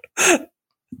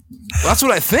 That's what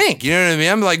I think. You know what I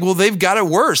mean? I'm like, well, they've got it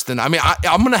worse than. I mean,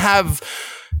 I'm going to have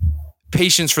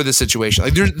patience for this situation.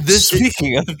 Like,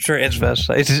 Speaking of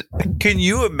transvestites, can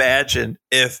you imagine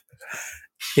if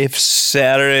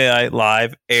Saturday Night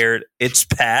Live aired It's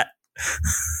Pat?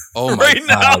 Oh my right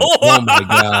god! now? Oh my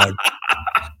god!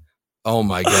 Oh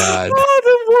my god! Oh,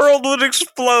 the world would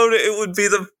explode. It would be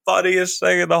the funniest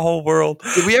thing in the whole world.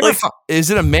 Did we ever? Is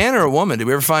it a man or a woman? Did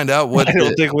we ever find out what? I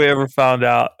don't think we ever found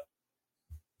out.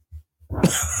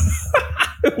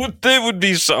 It would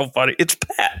be so funny. It's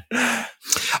Pat.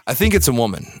 I think it's a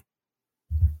woman.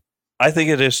 I think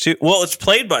it is too. Well, it's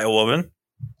played by a woman.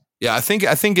 Yeah, I think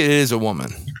it is a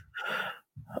woman.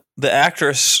 The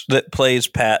actress that plays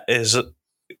Pat is a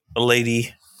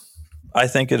lady. I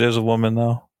think it is a woman,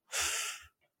 though.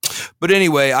 But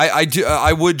anyway,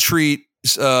 I would treat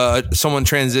someone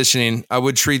transitioning. I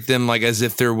would treat them like as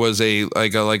if there was a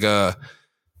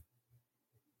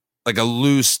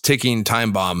loose ticking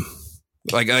time bomb,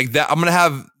 like that. I'm gonna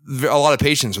have a lot of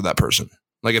patience with that person.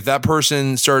 Like if that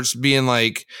person starts being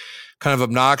like kind of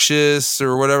obnoxious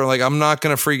or whatever, like I'm not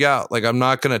gonna freak out. Like I'm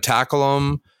not gonna tackle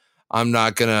them. I'm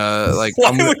not gonna like.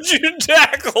 Why would you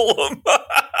tackle them?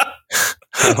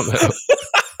 I don't know.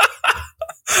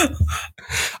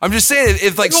 I'm just saying,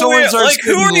 if like someone starts, like,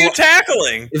 who are you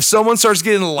tackling? If someone starts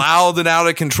getting loud and out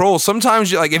of control,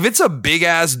 sometimes you like, if it's a big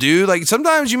ass dude, like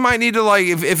sometimes you might need to like,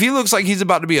 if he looks like he's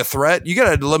about to be a threat, you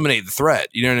got to eliminate the threat.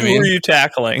 You know what I mean? Who are you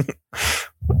tackling?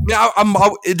 Yeah,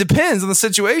 it depends on the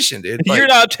situation, dude. Like, you're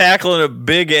not tackling a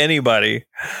big anybody.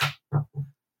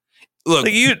 Look,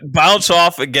 like you bounce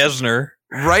off a Gesner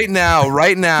right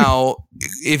now.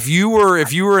 If you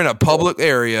were in a public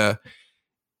area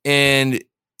and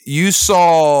you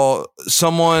saw a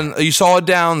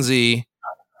Downsy,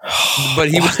 but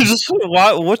he was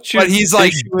he's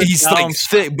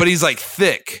like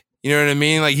thick. You know what I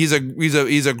mean? Like he's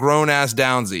a grown ass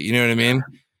Downsy. You know what I mean?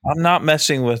 I'm not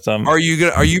messing with them. Are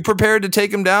you prepared to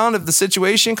take him down if the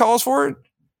situation calls for it?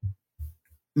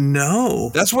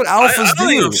 No, that's what alphas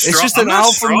do. It's just an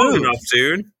alpha move, enough,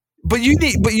 dude. But you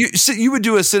would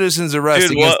do a citizen's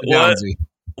arrest against the Downsy.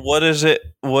 What is it?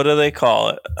 What do they call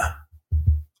it?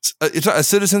 It's a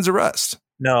citizen's arrest.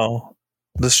 No,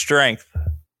 the strength.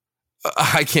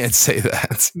 I can't say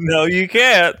that. No, you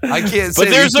can't. I can't say. But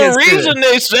there's a reason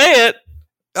they say it.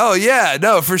 Oh yeah,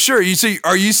 no, for sure.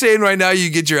 Are you saying right now you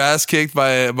get your ass kicked by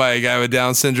a guy with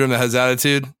Down syndrome that has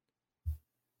attitude?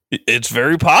 It's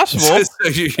very possible.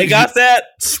 They got that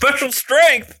special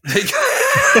strength.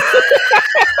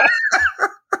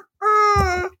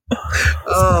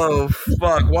 Oh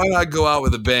fuck! Why not go out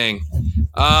with a bang?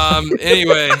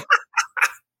 Anyway,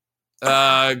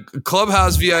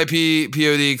 Clubhouse VIP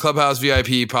POD, Clubhouse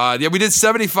VIP pod. Yeah, we did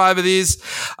 75 of these.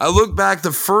 I look back.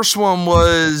 The first one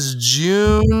was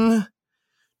June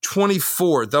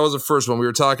 24th. That was the first one. We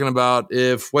were talking about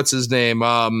what's his name?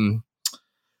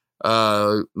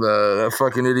 The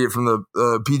fucking idiot from the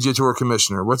PGA Tour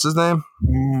commissioner. What's his name?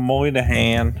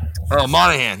 Monahan. Oh,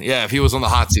 Monahan. Yeah, if he was on the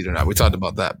hot seat or not. We talked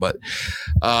about that. But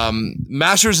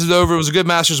Masters is over. It was a good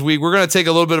Masters week. We're going to take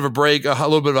a little bit of a break, a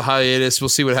little bit of a hiatus. We'll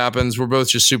see what happens. We're both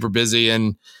just super busy.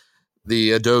 And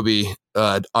the Adobe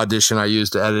Audition I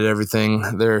use to edit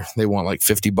everything, they want like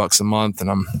 $50 a month, and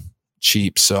I'm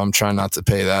cheap, so I'm trying not to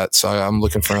pay that. So I'm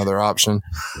looking for another option.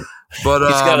 But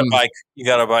you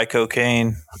gotta buy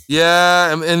cocaine.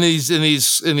 Yeah, in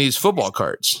these football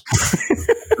cards.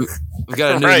 We've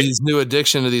got these new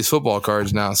addiction to these football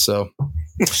cards now. So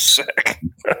sick.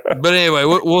 But anyway,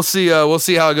 we'll see. We'll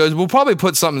see how it goes. We'll probably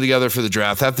put something together for the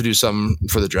draft. Have to do something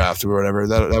for the draft or whatever.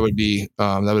 That would be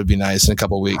nice in a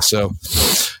couple of weeks. So,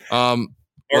 our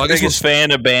biggest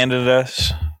fan abandoned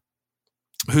us.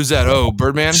 Who's that? Oh,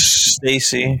 Birdman?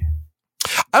 Stacy.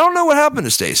 I don't know what happened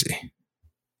to Stacy.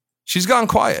 She's gone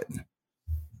quiet.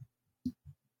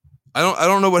 I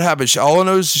don't know what happened. All I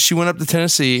know is she went up to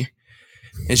Tennessee,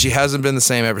 and she hasn't been the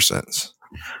same ever since.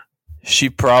 She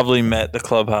probably met the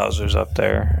clubhousers up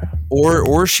there,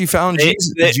 or she found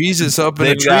Jesus up in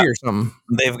a tree or something.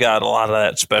 They've got a lot of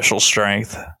that special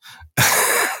strength.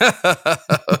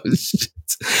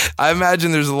 I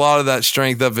imagine there's a lot of that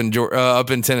strength up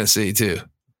in Tennessee too.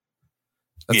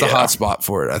 That's a hot spot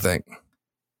for it, I think.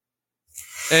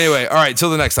 Anyway, all right. Till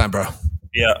the next time, bro.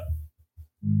 Yeah.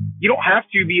 You don't have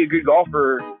to be a good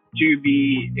golfer to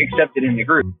be accepted in the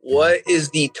group. What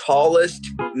is the tallest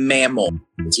mammal?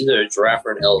 It's either a giraffe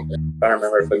or an elephant. I don't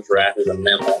remember if a giraffe is a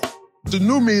mammal. The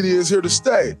new media is here to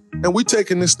stay, and we're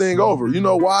taking this thing over. You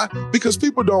know why? Because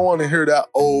people don't want to hear that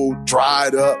old,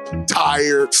 dried up,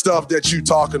 tired stuff that you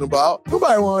talking about.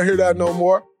 Nobody want to hear that no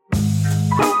more.